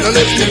and I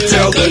live to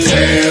tell the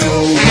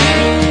tale.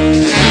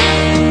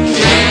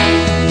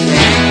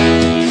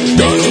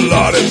 Done a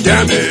lot of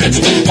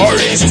damage,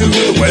 parties to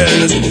the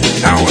west.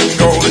 Now I'm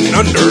going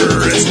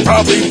under, it's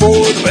probably for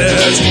the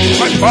best.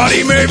 My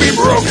body may be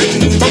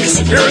broken, but my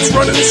spirit's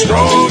running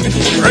strong.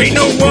 There ain't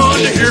no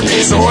one to hear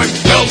me, so I'm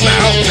belting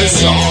out this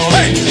song.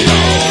 Hey!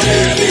 Out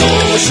in the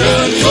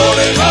ocean,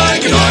 floating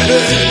like an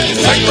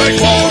island. Like my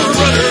core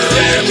rudder,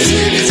 and my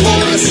skin is for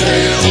a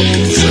sail.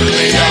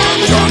 Surely I'm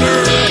a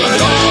gunner,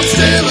 but I'm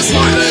still a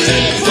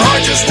smiling. For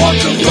I just walk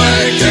the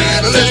plank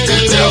and I live to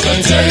tell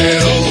the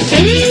tale.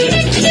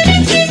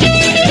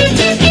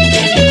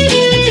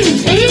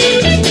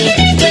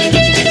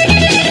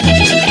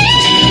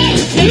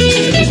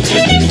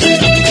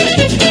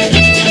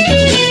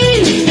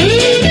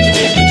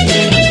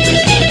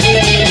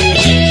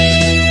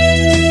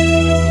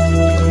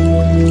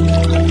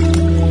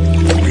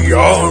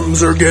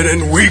 Are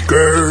getting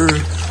weaker.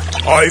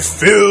 I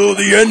feel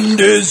the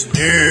end is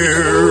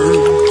near.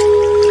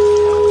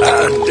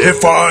 And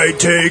if I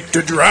take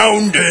to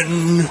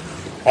drowning,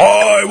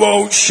 I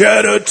won't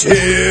shed a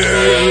tear.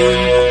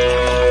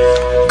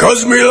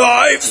 'Cause me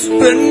life's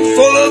been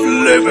full of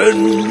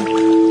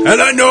living,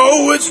 and I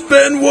know it's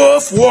been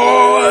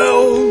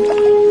worthwhile.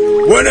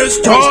 When it's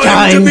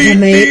time to meet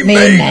me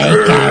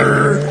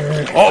maker,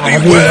 I'll be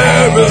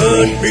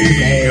wearing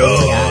me